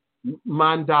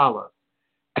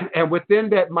 And within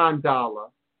that mandala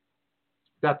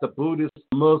that the Buddhist,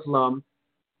 Muslim,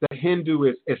 the Hindu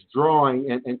is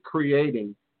drawing and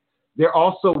creating, they're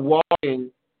also walking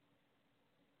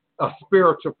a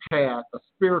spiritual path, a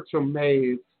spiritual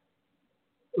maze,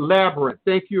 labyrinth.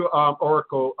 Thank you,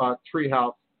 Oracle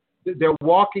Treehouse. They're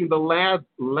walking the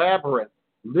labyrinth,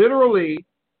 literally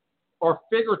or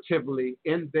figuratively,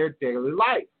 in their daily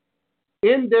life,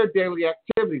 in their daily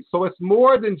activities. So it's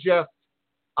more than just,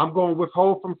 I'm going to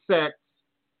withhold from sex,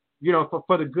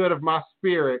 for the good of my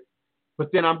spirit,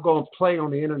 but then I'm going to play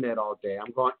on the internet all day.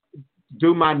 I'm going,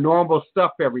 do my normal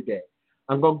stuff every day.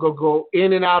 I'm going to go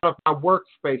in and out of my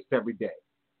workspace every day,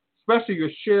 especially your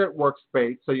shared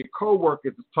workspace. So your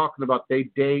coworkers is talking about their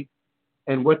date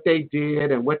and what they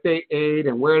did and what they ate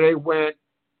and where they went,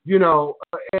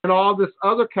 and all this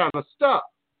other kind of stuff.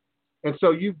 And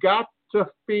so you've got to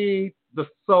feed the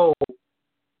soul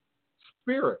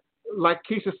spirit. Like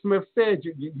Keisha Smith said,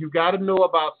 you got to know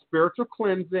about spiritual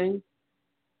cleansing.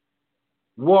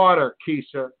 Water,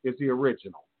 Keisha, is the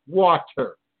original.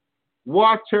 Water,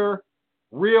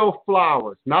 real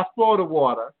flowers, not Florida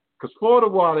water, because Florida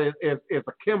water is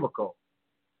a chemical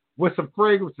with some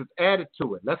fragrances added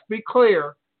to it. Let's be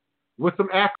clear, with some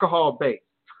alcohol base,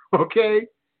 okay?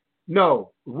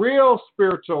 No, real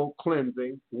spiritual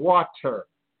cleansing, water,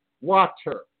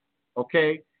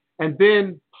 okay? And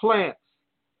then plants,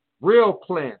 real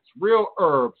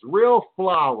herbs, real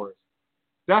flowers.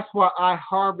 That's why I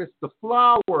harvest the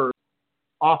flowers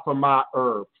off of my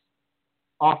herbs,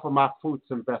 off of my fruits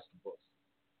and vegetables.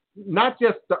 Not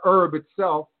just the herb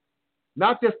itself,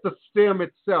 not just the stem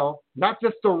itself, not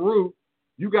just the root.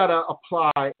 You got to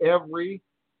apply every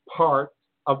part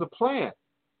of the plant.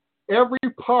 Every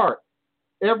part.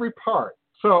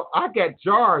 So I got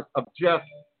jars of just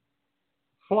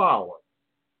flour.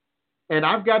 And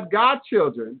I've got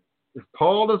godchildren,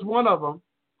 Paul is one of them,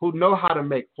 who know how to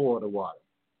make Florida water,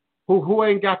 who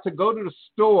ain't got to go to the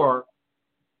store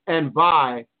and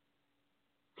buy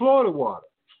Florida water.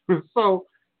 So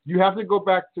you have to go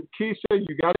back to Keisha,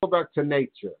 you got to go back to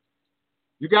nature.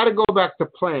 You got to go back to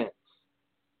plants.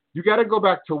 You got to go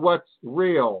back to what's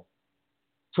real,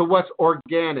 to what's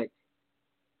organic,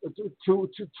 to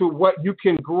what you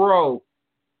can grow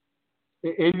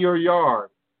in your yard.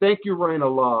 Thank you, Rain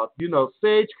of Love.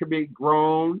 Sage can be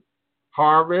grown,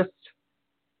 harvested,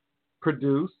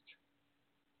 produced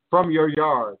from your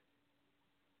yard.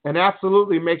 And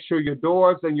absolutely make sure your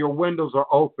doors and your windows are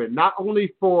open, not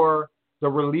only for the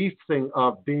releasing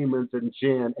of demons and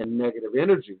jinn and negative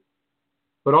energy,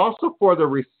 but also for the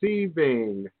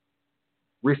receiving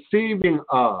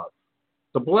of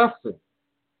the blessing,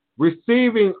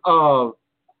 receiving of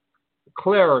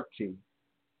clarity,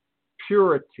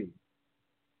 purity.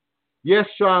 Yes,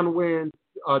 Sean Wynn,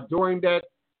 during that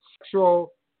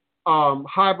sexual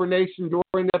hibernation,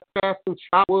 during that fasting,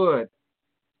 I would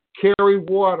carry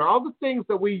water, all the things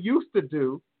that we used to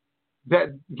do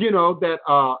that,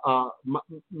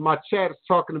 my chat is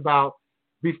talking about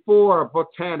before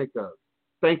Botanica.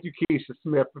 Thank you, Keisha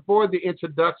Smith. Before the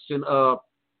introduction of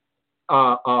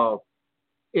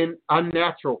in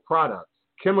unnatural products,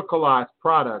 chemicalized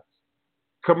products,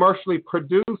 commercially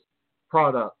produced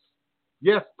products.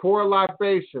 Yes, pour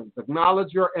libations,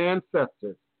 acknowledge your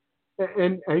ancestors.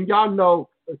 And y'all know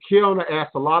Kiona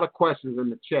asked a lot of questions in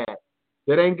the chat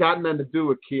that ain't got nothing to do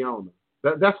with Kiona.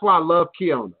 That's why I love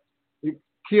Kiona.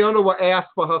 Kiona will ask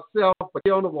for herself, but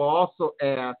Kiona will also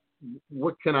ask,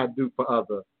 what can I do for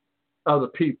other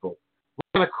people? What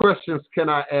kind of questions can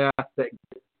I ask that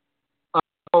get other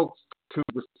folks to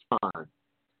respond?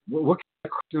 What kind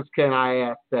of questions can I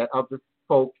ask that other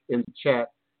folks in the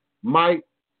chat might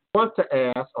want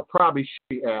to ask or probably should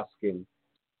be asking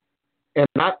and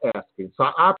not asking? So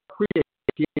I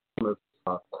appreciate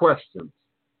Kiona's questions.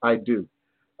 I do.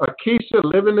 Keisha,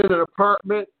 living in an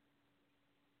apartment,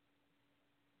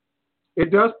 it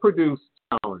does produce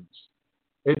challenge.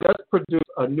 It does produce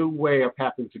a new way of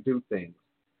having to do things.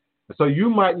 So you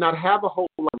might not have a whole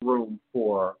lot of room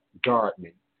for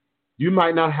gardening. You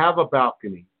might not have a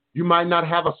balcony. You might not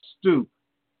have a stoop,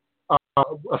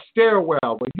 a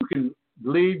stairwell where you can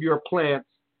leave your plants,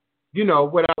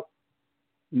 without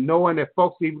knowing that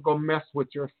folks even going to mess with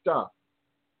your stuff.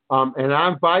 And I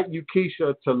invite you,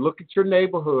 Keisha, to look at your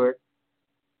neighborhood,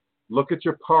 look at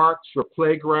your parks, your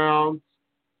playgrounds,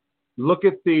 look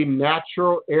at the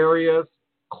natural areas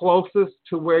closest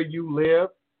to where you live,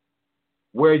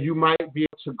 where you might be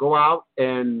able to go out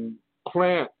and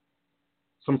plant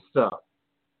some stuff,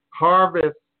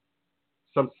 harvest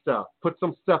some stuff, put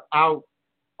some stuff out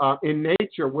in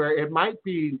nature where it might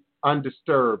be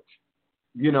undisturbed,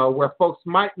 where folks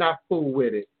might not fool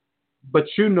with it, but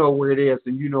you know where it is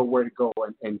and you know where to go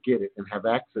and get it and have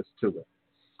access to it.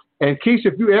 And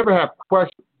Keisha, if you ever have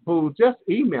questions, boo, just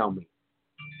email me.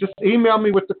 Just email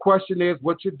me what the question is,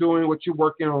 what you're doing, what you're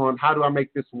working on, how do I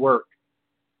make this work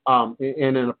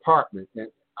in an apartment. And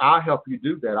I'll help you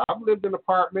do that. I've lived in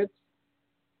apartments,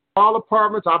 small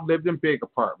apartments. I've lived in big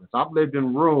apartments. I've lived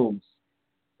in rooms.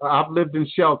 I've lived in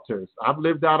shelters. I've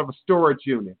lived out of a storage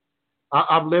unit.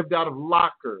 I've lived out of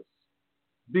lockers.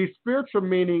 The spiritual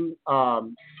meaning,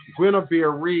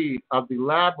 Guinevere Reed of the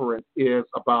Labyrinth, is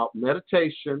about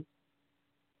meditation,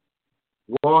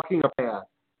 walking a path,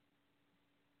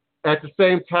 At the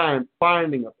same time,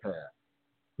 finding a path.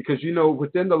 Because,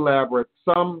 within the labyrinth,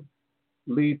 some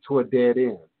lead to a dead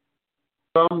end.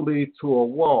 Some lead to a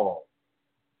wall.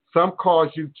 Some cause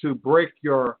you to break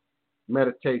your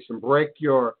meditation, break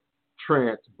your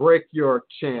trance, break your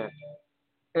chant,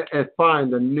 and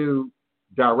find a new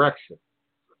direction,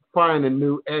 find a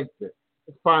new exit,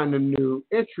 find a new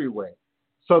entryway.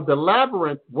 So the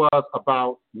labyrinth was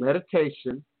about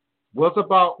meditation, was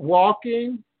about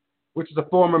walking, which is a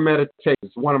form of meditation.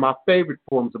 It's one of my favorite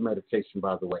forms of meditation,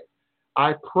 by the way.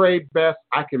 I pray best,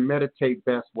 I can meditate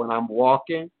best when I'm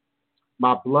walking.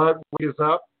 My blood is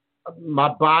up, my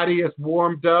body is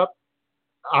warmed up.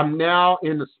 I'm now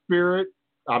in the spirit.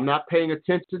 I'm not paying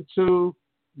attention to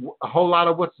a whole lot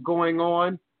of what's going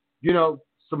on.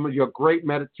 Some of your great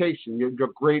meditation, your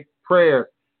great prayers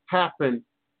happen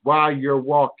while you're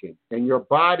walking, and your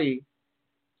body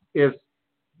is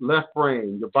left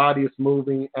brain. Your body is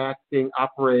moving, acting,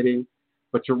 operating,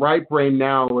 but your right brain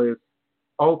now is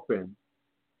open.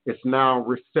 It's now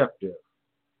receptive.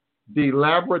 The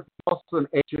labyrinth is also an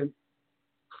ancient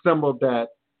symbol that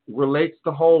relates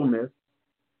to wholeness,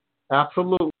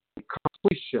 absolute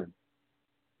completion.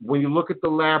 When you look at the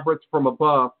labyrinth from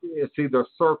above, it's either a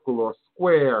circle or a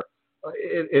square.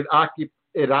 It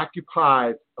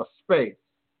occupies a space.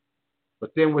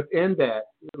 But then within that,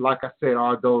 like I said,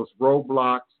 are those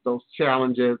roadblocks, those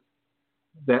challenges,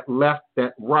 that left,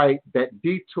 that right, that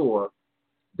detour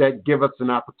that give us an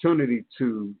opportunity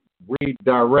to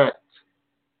redirect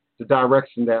the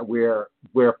direction that we're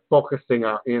focusing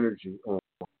our energy on.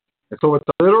 And so it's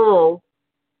a literal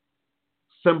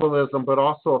symbolism, but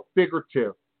also a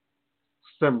figurative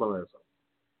symbolism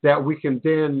that we can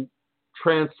then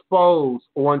transpose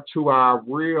onto our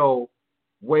real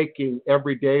waking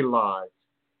everyday lives,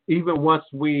 even once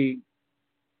we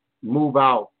move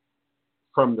out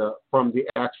from the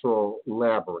actual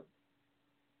labyrinth.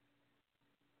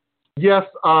 Yes,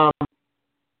 a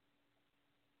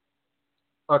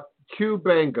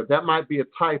Cubenga, that might be a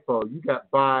typo. You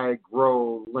got buy,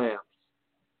 grow lamps.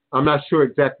 I'm not sure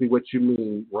exactly what you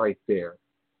mean right there.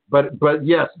 But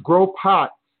yes, grow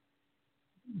pots.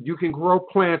 You can grow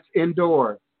plants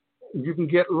indoors. You can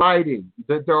get lighting.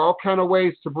 There are all kinds of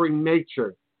ways to bring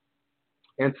nature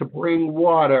and to bring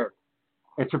water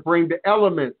and to bring the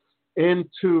elements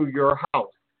into your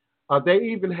house. They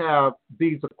even have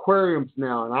these aquariums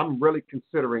now, and I'm really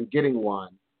considering getting one,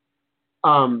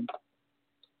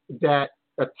 that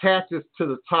attaches to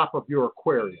the top of your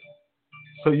aquarium.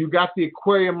 So you got the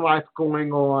aquarium life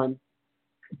going on,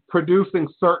 producing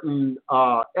certain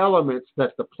elements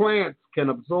that the plants can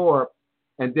absorb,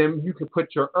 and then you can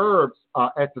put your herbs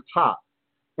at the top.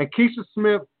 And Keisha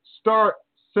Smith, start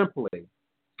simply.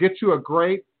 Get you a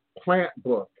great plant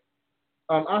book.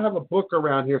 I have a book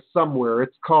around here somewhere.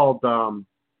 It's called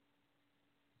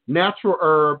Natural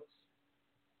Herbs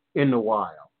in the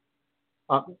Wild.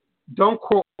 Don't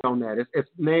quote me on that. It's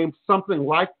named something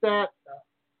like that,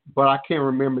 but I can't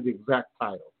remember the exact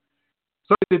title.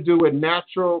 Something to do with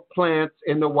natural plants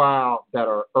in the wild that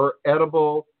are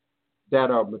edible,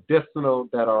 that are medicinal,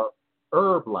 that are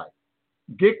herb-like.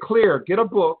 Get clear. Get a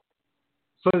book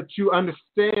so that you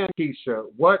understand, Keisha,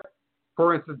 what,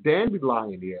 for instance,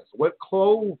 dandelion is, what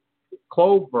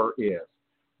clover is,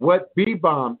 what bee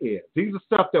balm is. These are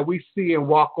stuff that we see and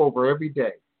walk over every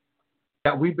day,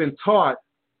 that we've been taught,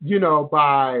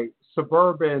 by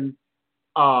suburban,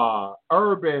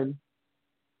 urban,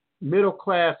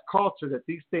 middle-class culture, that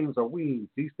these things are weeds,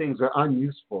 these things are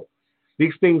unuseful,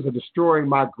 these things are destroying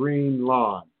my green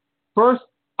lawn. First,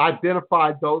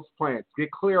 identify those plants.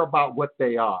 Get clear about what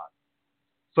they are,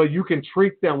 so you can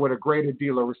treat them with a greater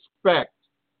deal of respect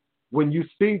when you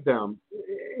see them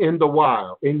in the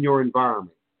wild, in your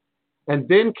environment. And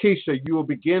then, Keisha, you will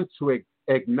begin to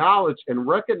acknowledge and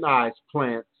recognize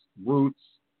plants, roots,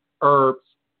 herbs,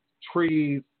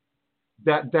 trees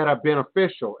that are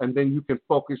beneficial, and then you can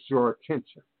focus your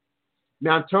attention.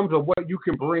 Now, in terms of what you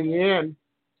can bring in,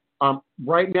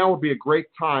 right now would be a great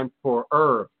time for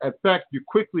herbs. In fact, you're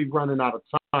quickly running out of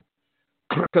time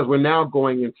because we're now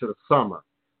going into the summer.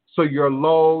 So your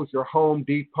Lowe's, your Home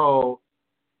Depot,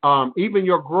 even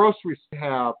your groceries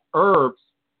have herbs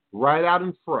right out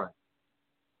in front.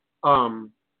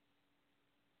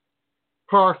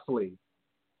 Parsley,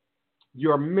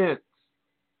 your mint.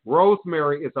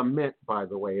 Rosemary is a mint, by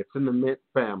the way. It's in the mint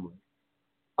family.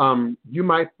 You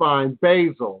might find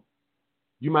basil.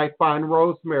 You might find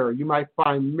rosemary. You might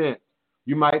find mint.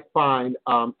 You might find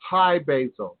Thai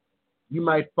basil. You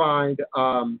might find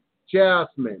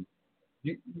jasmine.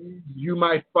 You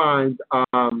might find,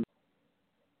 I'm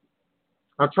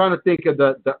trying to think of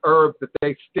the herbs that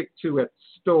they stick to at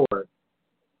stores.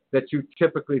 that you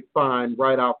typically find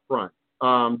right out front.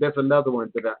 There's another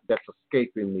one that's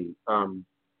escaping me.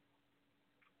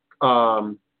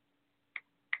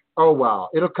 Oh wow,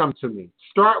 it'll come to me.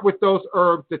 Start with those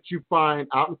herbs that you find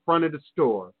out in front of the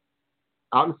store,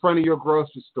 out in front of your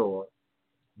grocery store.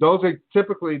 Those are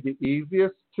typically the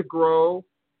easiest to grow,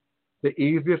 the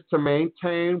easiest to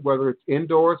maintain, whether it's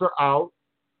indoors or out,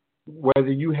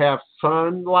 whether you have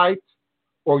sunlight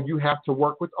or you have to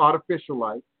work with artificial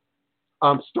light.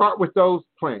 Start with those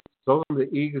plants. Those are the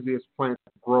easiest plants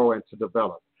to grow and to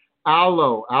develop.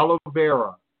 Aloe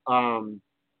vera,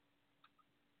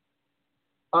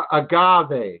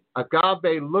 agave.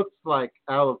 Agave looks like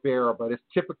aloe vera, but it's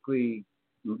typically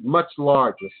much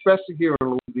larger, especially here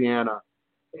in Louisiana,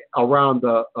 around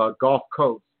the Gulf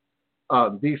Coast.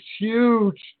 These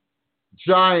huge,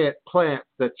 giant plants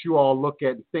that you all look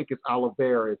at and think is aloe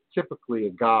vera is typically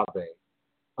agave,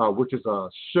 which is a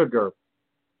sugar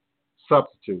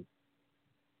substitute.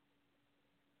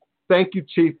 Thank you,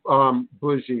 Chief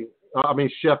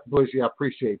Chef Bougie. I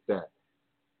appreciate that.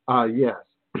 Yes.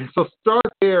 So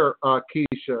start there,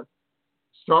 Keisha.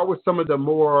 Start with some of the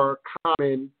more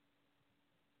common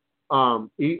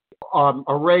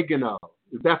oregano.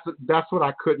 That's what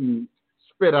I couldn't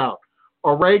spit out.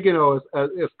 Oregano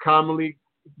is commonly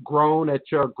grown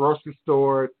at your grocery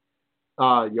store,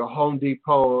 your Home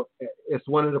Depot. It's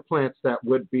one of the plants that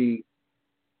would be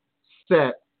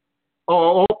set.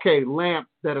 Oh, okay, lamps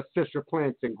that assist your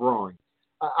plants in growing.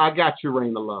 I got you,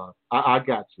 Rain of Love. I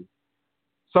got you.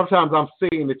 Sometimes I'm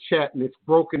seeing the chat and it's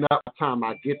broken up by the time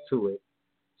I get to it.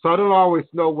 So I don't always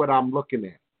know what I'm looking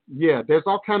at. Yeah, there's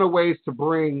all kind of ways to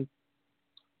bring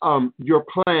your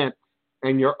plant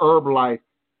and your herb life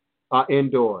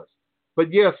indoors.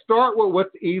 But yeah, start with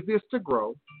what's easiest to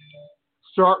grow.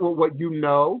 Start with what you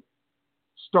know.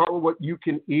 Start with what you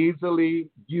can easily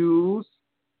use,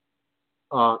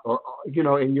 or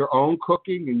in your own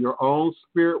cooking, in your own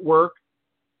spirit work,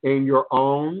 in your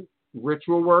own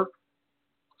ritual work.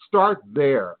 Start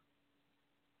there,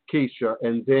 Keisha,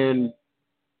 and then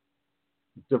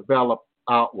develop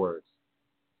outwards.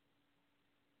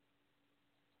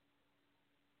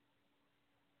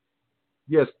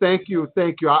 Yes, thank you.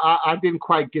 I didn't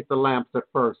quite get the lamps at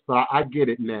first, but I get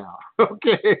it now.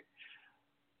 Okay.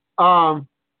 No,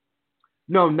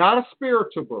 not a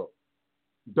spiritual book.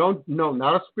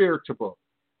 Not a spiritual book.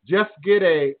 Just get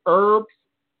an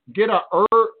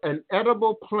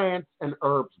edible plants and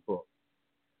herbs book.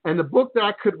 And the book that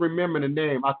I could remember the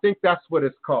name, I think that's what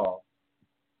it's called.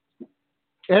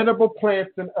 Edible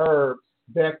plants and herbs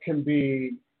that can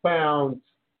be found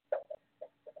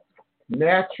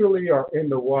naturally or in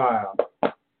the wild.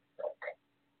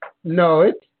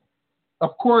 No,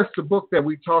 of course the book that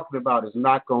we're talking about is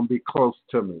not going to be close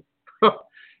to me.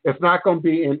 It's not going to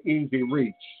be in easy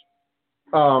reach.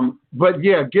 But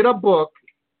yeah, get a book,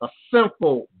 a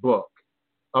simple book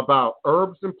about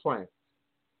herbs and plants.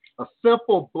 A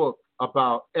simple book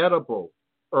about edible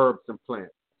herbs and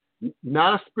plants,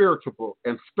 not a spiritual book,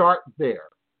 and start there.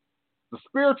 The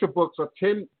spiritual books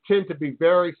tend to be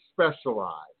very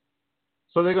specialized.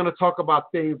 So they're going to talk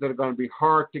about things that are going to be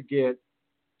hard to get,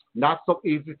 not so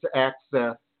easy to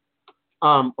access,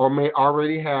 or may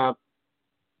already have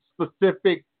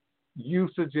specific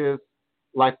usages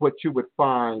like what you would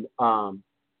find, at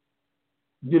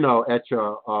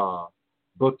your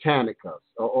botanicas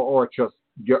or at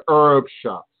your herb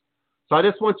shops. So I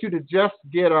just want you to just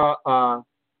get a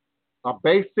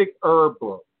basic herb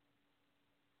book.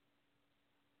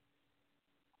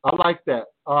 I like that.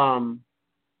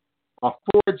 A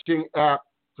foraging app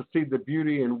to see the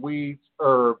beauty in weeds,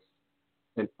 herbs,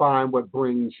 and find what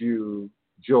brings you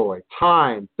joy.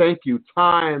 Thyme, thank you.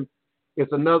 Thyme is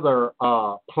another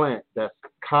plant that's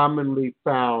commonly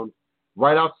found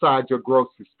right outside your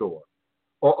grocery store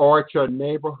or at your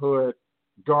neighborhood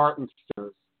garden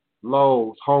centers,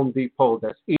 Lowe's, Home Depot.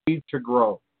 That's easy to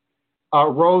grow.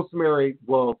 Rosemary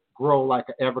will grow like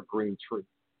an evergreen tree.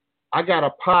 I got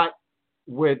a pot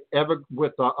with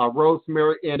a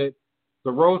rosemary in it.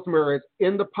 The rosemary is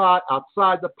in the pot,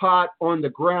 outside the pot, on the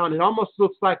ground. It almost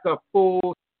looks like a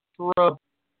full shrub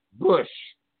bush.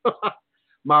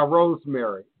 My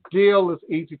rosemary. Dill is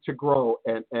easy to grow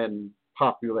and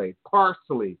populate.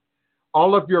 Parsley,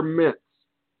 all of your mints.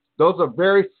 Those are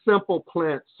very simple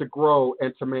plants to grow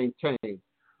and to maintain.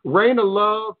 Rain of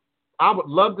Love, I would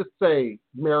love to say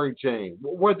Mary Jane,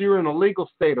 whether you're in a legal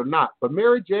state or not, but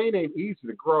Mary Jane ain't easy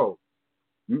to grow.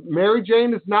 Mary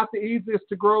Jane is not the easiest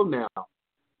to grow now.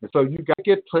 And so you got to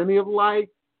get plenty of light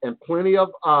and plenty of,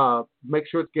 make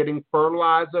sure it's getting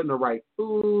fertilizer and the right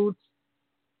foods.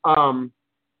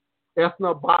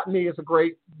 Ethnobotany is a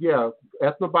great,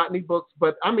 ethnobotany books.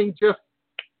 But I mean, just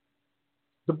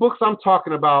the books I'm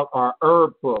talking about are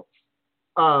herb books.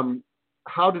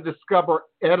 How to discover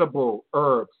edible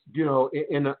herbs,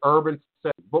 in an urban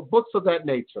setting. But books of that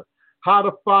nature. How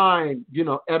to find,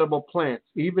 edible plants,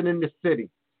 even in the city,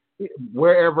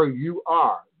 wherever you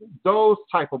are. Those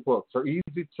type of books are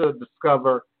easy to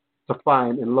discover, to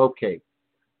find, and locate.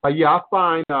 I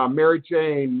find Mary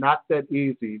Jane not that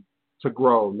easy to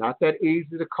grow, not that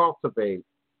easy to cultivate,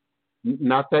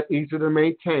 not that easy to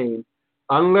maintain,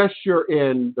 unless you're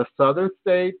in the southern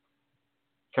states,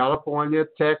 California,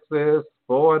 Texas,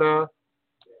 Florida,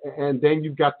 and then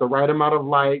you've got the right amount of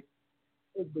light,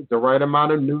 the right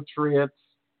amount of nutrients,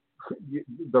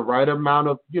 the right amount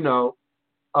of,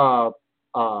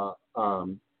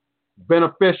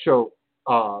 beneficial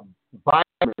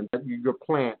vitamins that your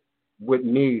plant would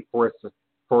need for it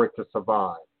to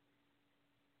survive.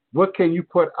 What can you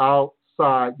put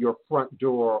outside your front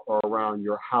door or around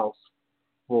your house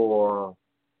for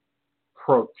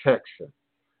protection?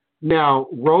 Now,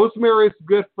 rosemary is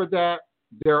good for that.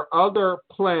 There are other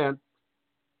plants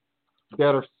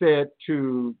that are said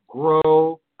to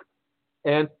grow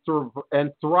and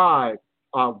thrive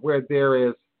where there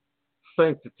is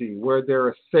sanctity, where there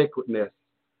is sacredness,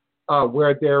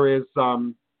 where there is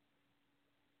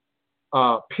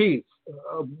peace,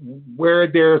 where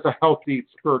there's a healthy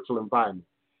spiritual environment.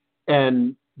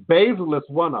 And basil is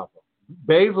one of them.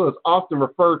 Basil is often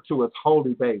referred to as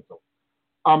holy basil.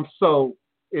 So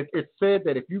it's said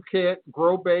that if you can't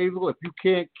grow basil, if you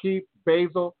can't keep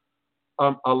basil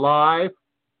alive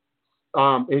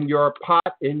in your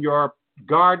pot, in your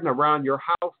garden, around your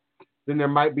house, then there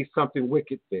might be something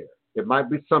wicked there. It might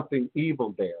be something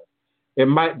evil there. It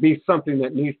might be something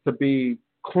that needs to be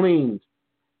cleaned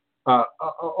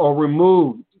or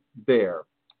removed there.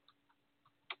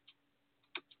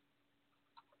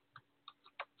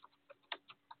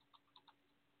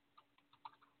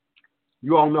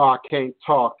 You all know I can't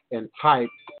talk and type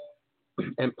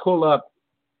and pull up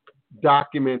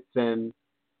documents and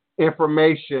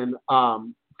information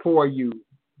for you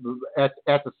at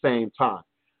the same time.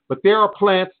 But there are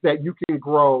plants that you can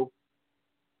grow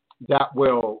that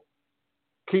will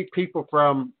keep people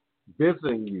from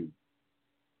visiting you,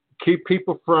 keep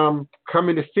people from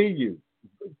coming to see you,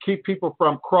 keep people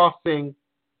from crossing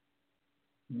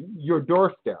your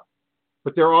doorstep.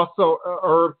 But there are also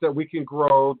herbs that we can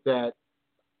grow that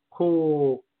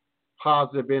pull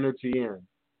positive energy in,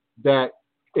 that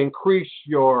increase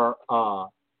your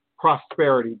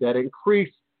prosperity, that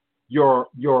increase your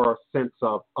sense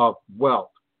of wealth.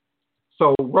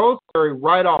 So rosemary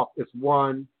right off is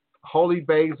one. Holy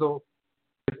basil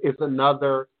is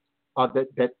another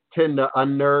that tend to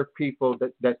unnerve people,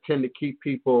 that tend to keep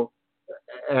people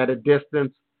at a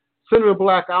distance. Cinnamon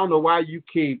black, I don't know why you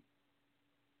keep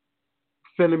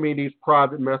sending me these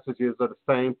private messages of the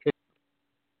same picture.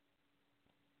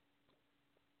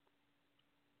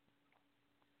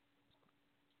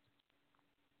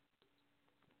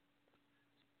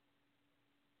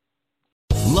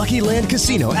 Lucky Land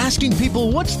Casino, asking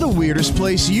people, what's the weirdest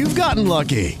place you've gotten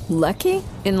lucky? Lucky?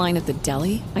 In line at the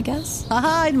deli, I guess?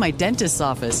 Aha, in my dentist's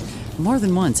office. More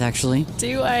than once, actually.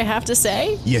 Do I have to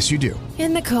say? Yes, you do.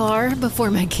 In the car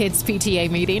before my kids' PTA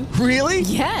meeting. Really?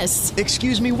 Yes.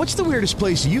 Excuse me, what's the weirdest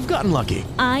place you've gotten lucky?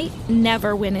 I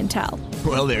never win and tell.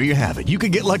 Well, there you have it. You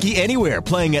can get lucky anywhere,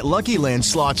 playing at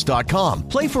LuckyLandSlots.com.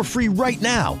 Play for free right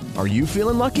now. Are you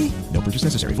feeling lucky? No purchase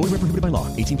necessary. Void where prohibited by law.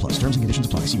 18+. Terms and conditions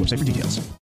apply. See website for details.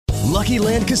 Lucky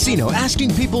Land Casino,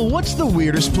 asking people, what's the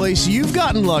weirdest place you've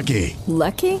gotten lucky?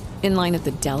 Lucky? In line at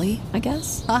the deli, I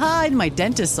guess? Aha, in my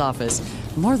dentist's office.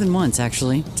 More than once,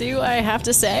 actually. Do I have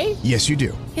to say? Yes, you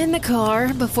do. In the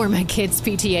car before my kids'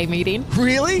 PTA meeting.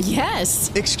 Really? Yes.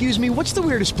 Excuse me, what's the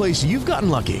weirdest place you've gotten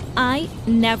lucky? I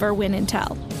never win and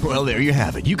tell. Well, there you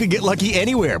have it. You can get lucky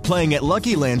anywhere, playing at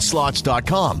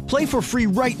LuckyLandSlots.com. Play for free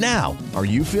right now. Are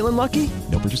you feeling lucky?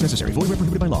 No purchase necessary. Void where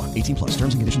prohibited by law. 18+.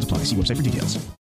 Terms and conditions apply. See website for details.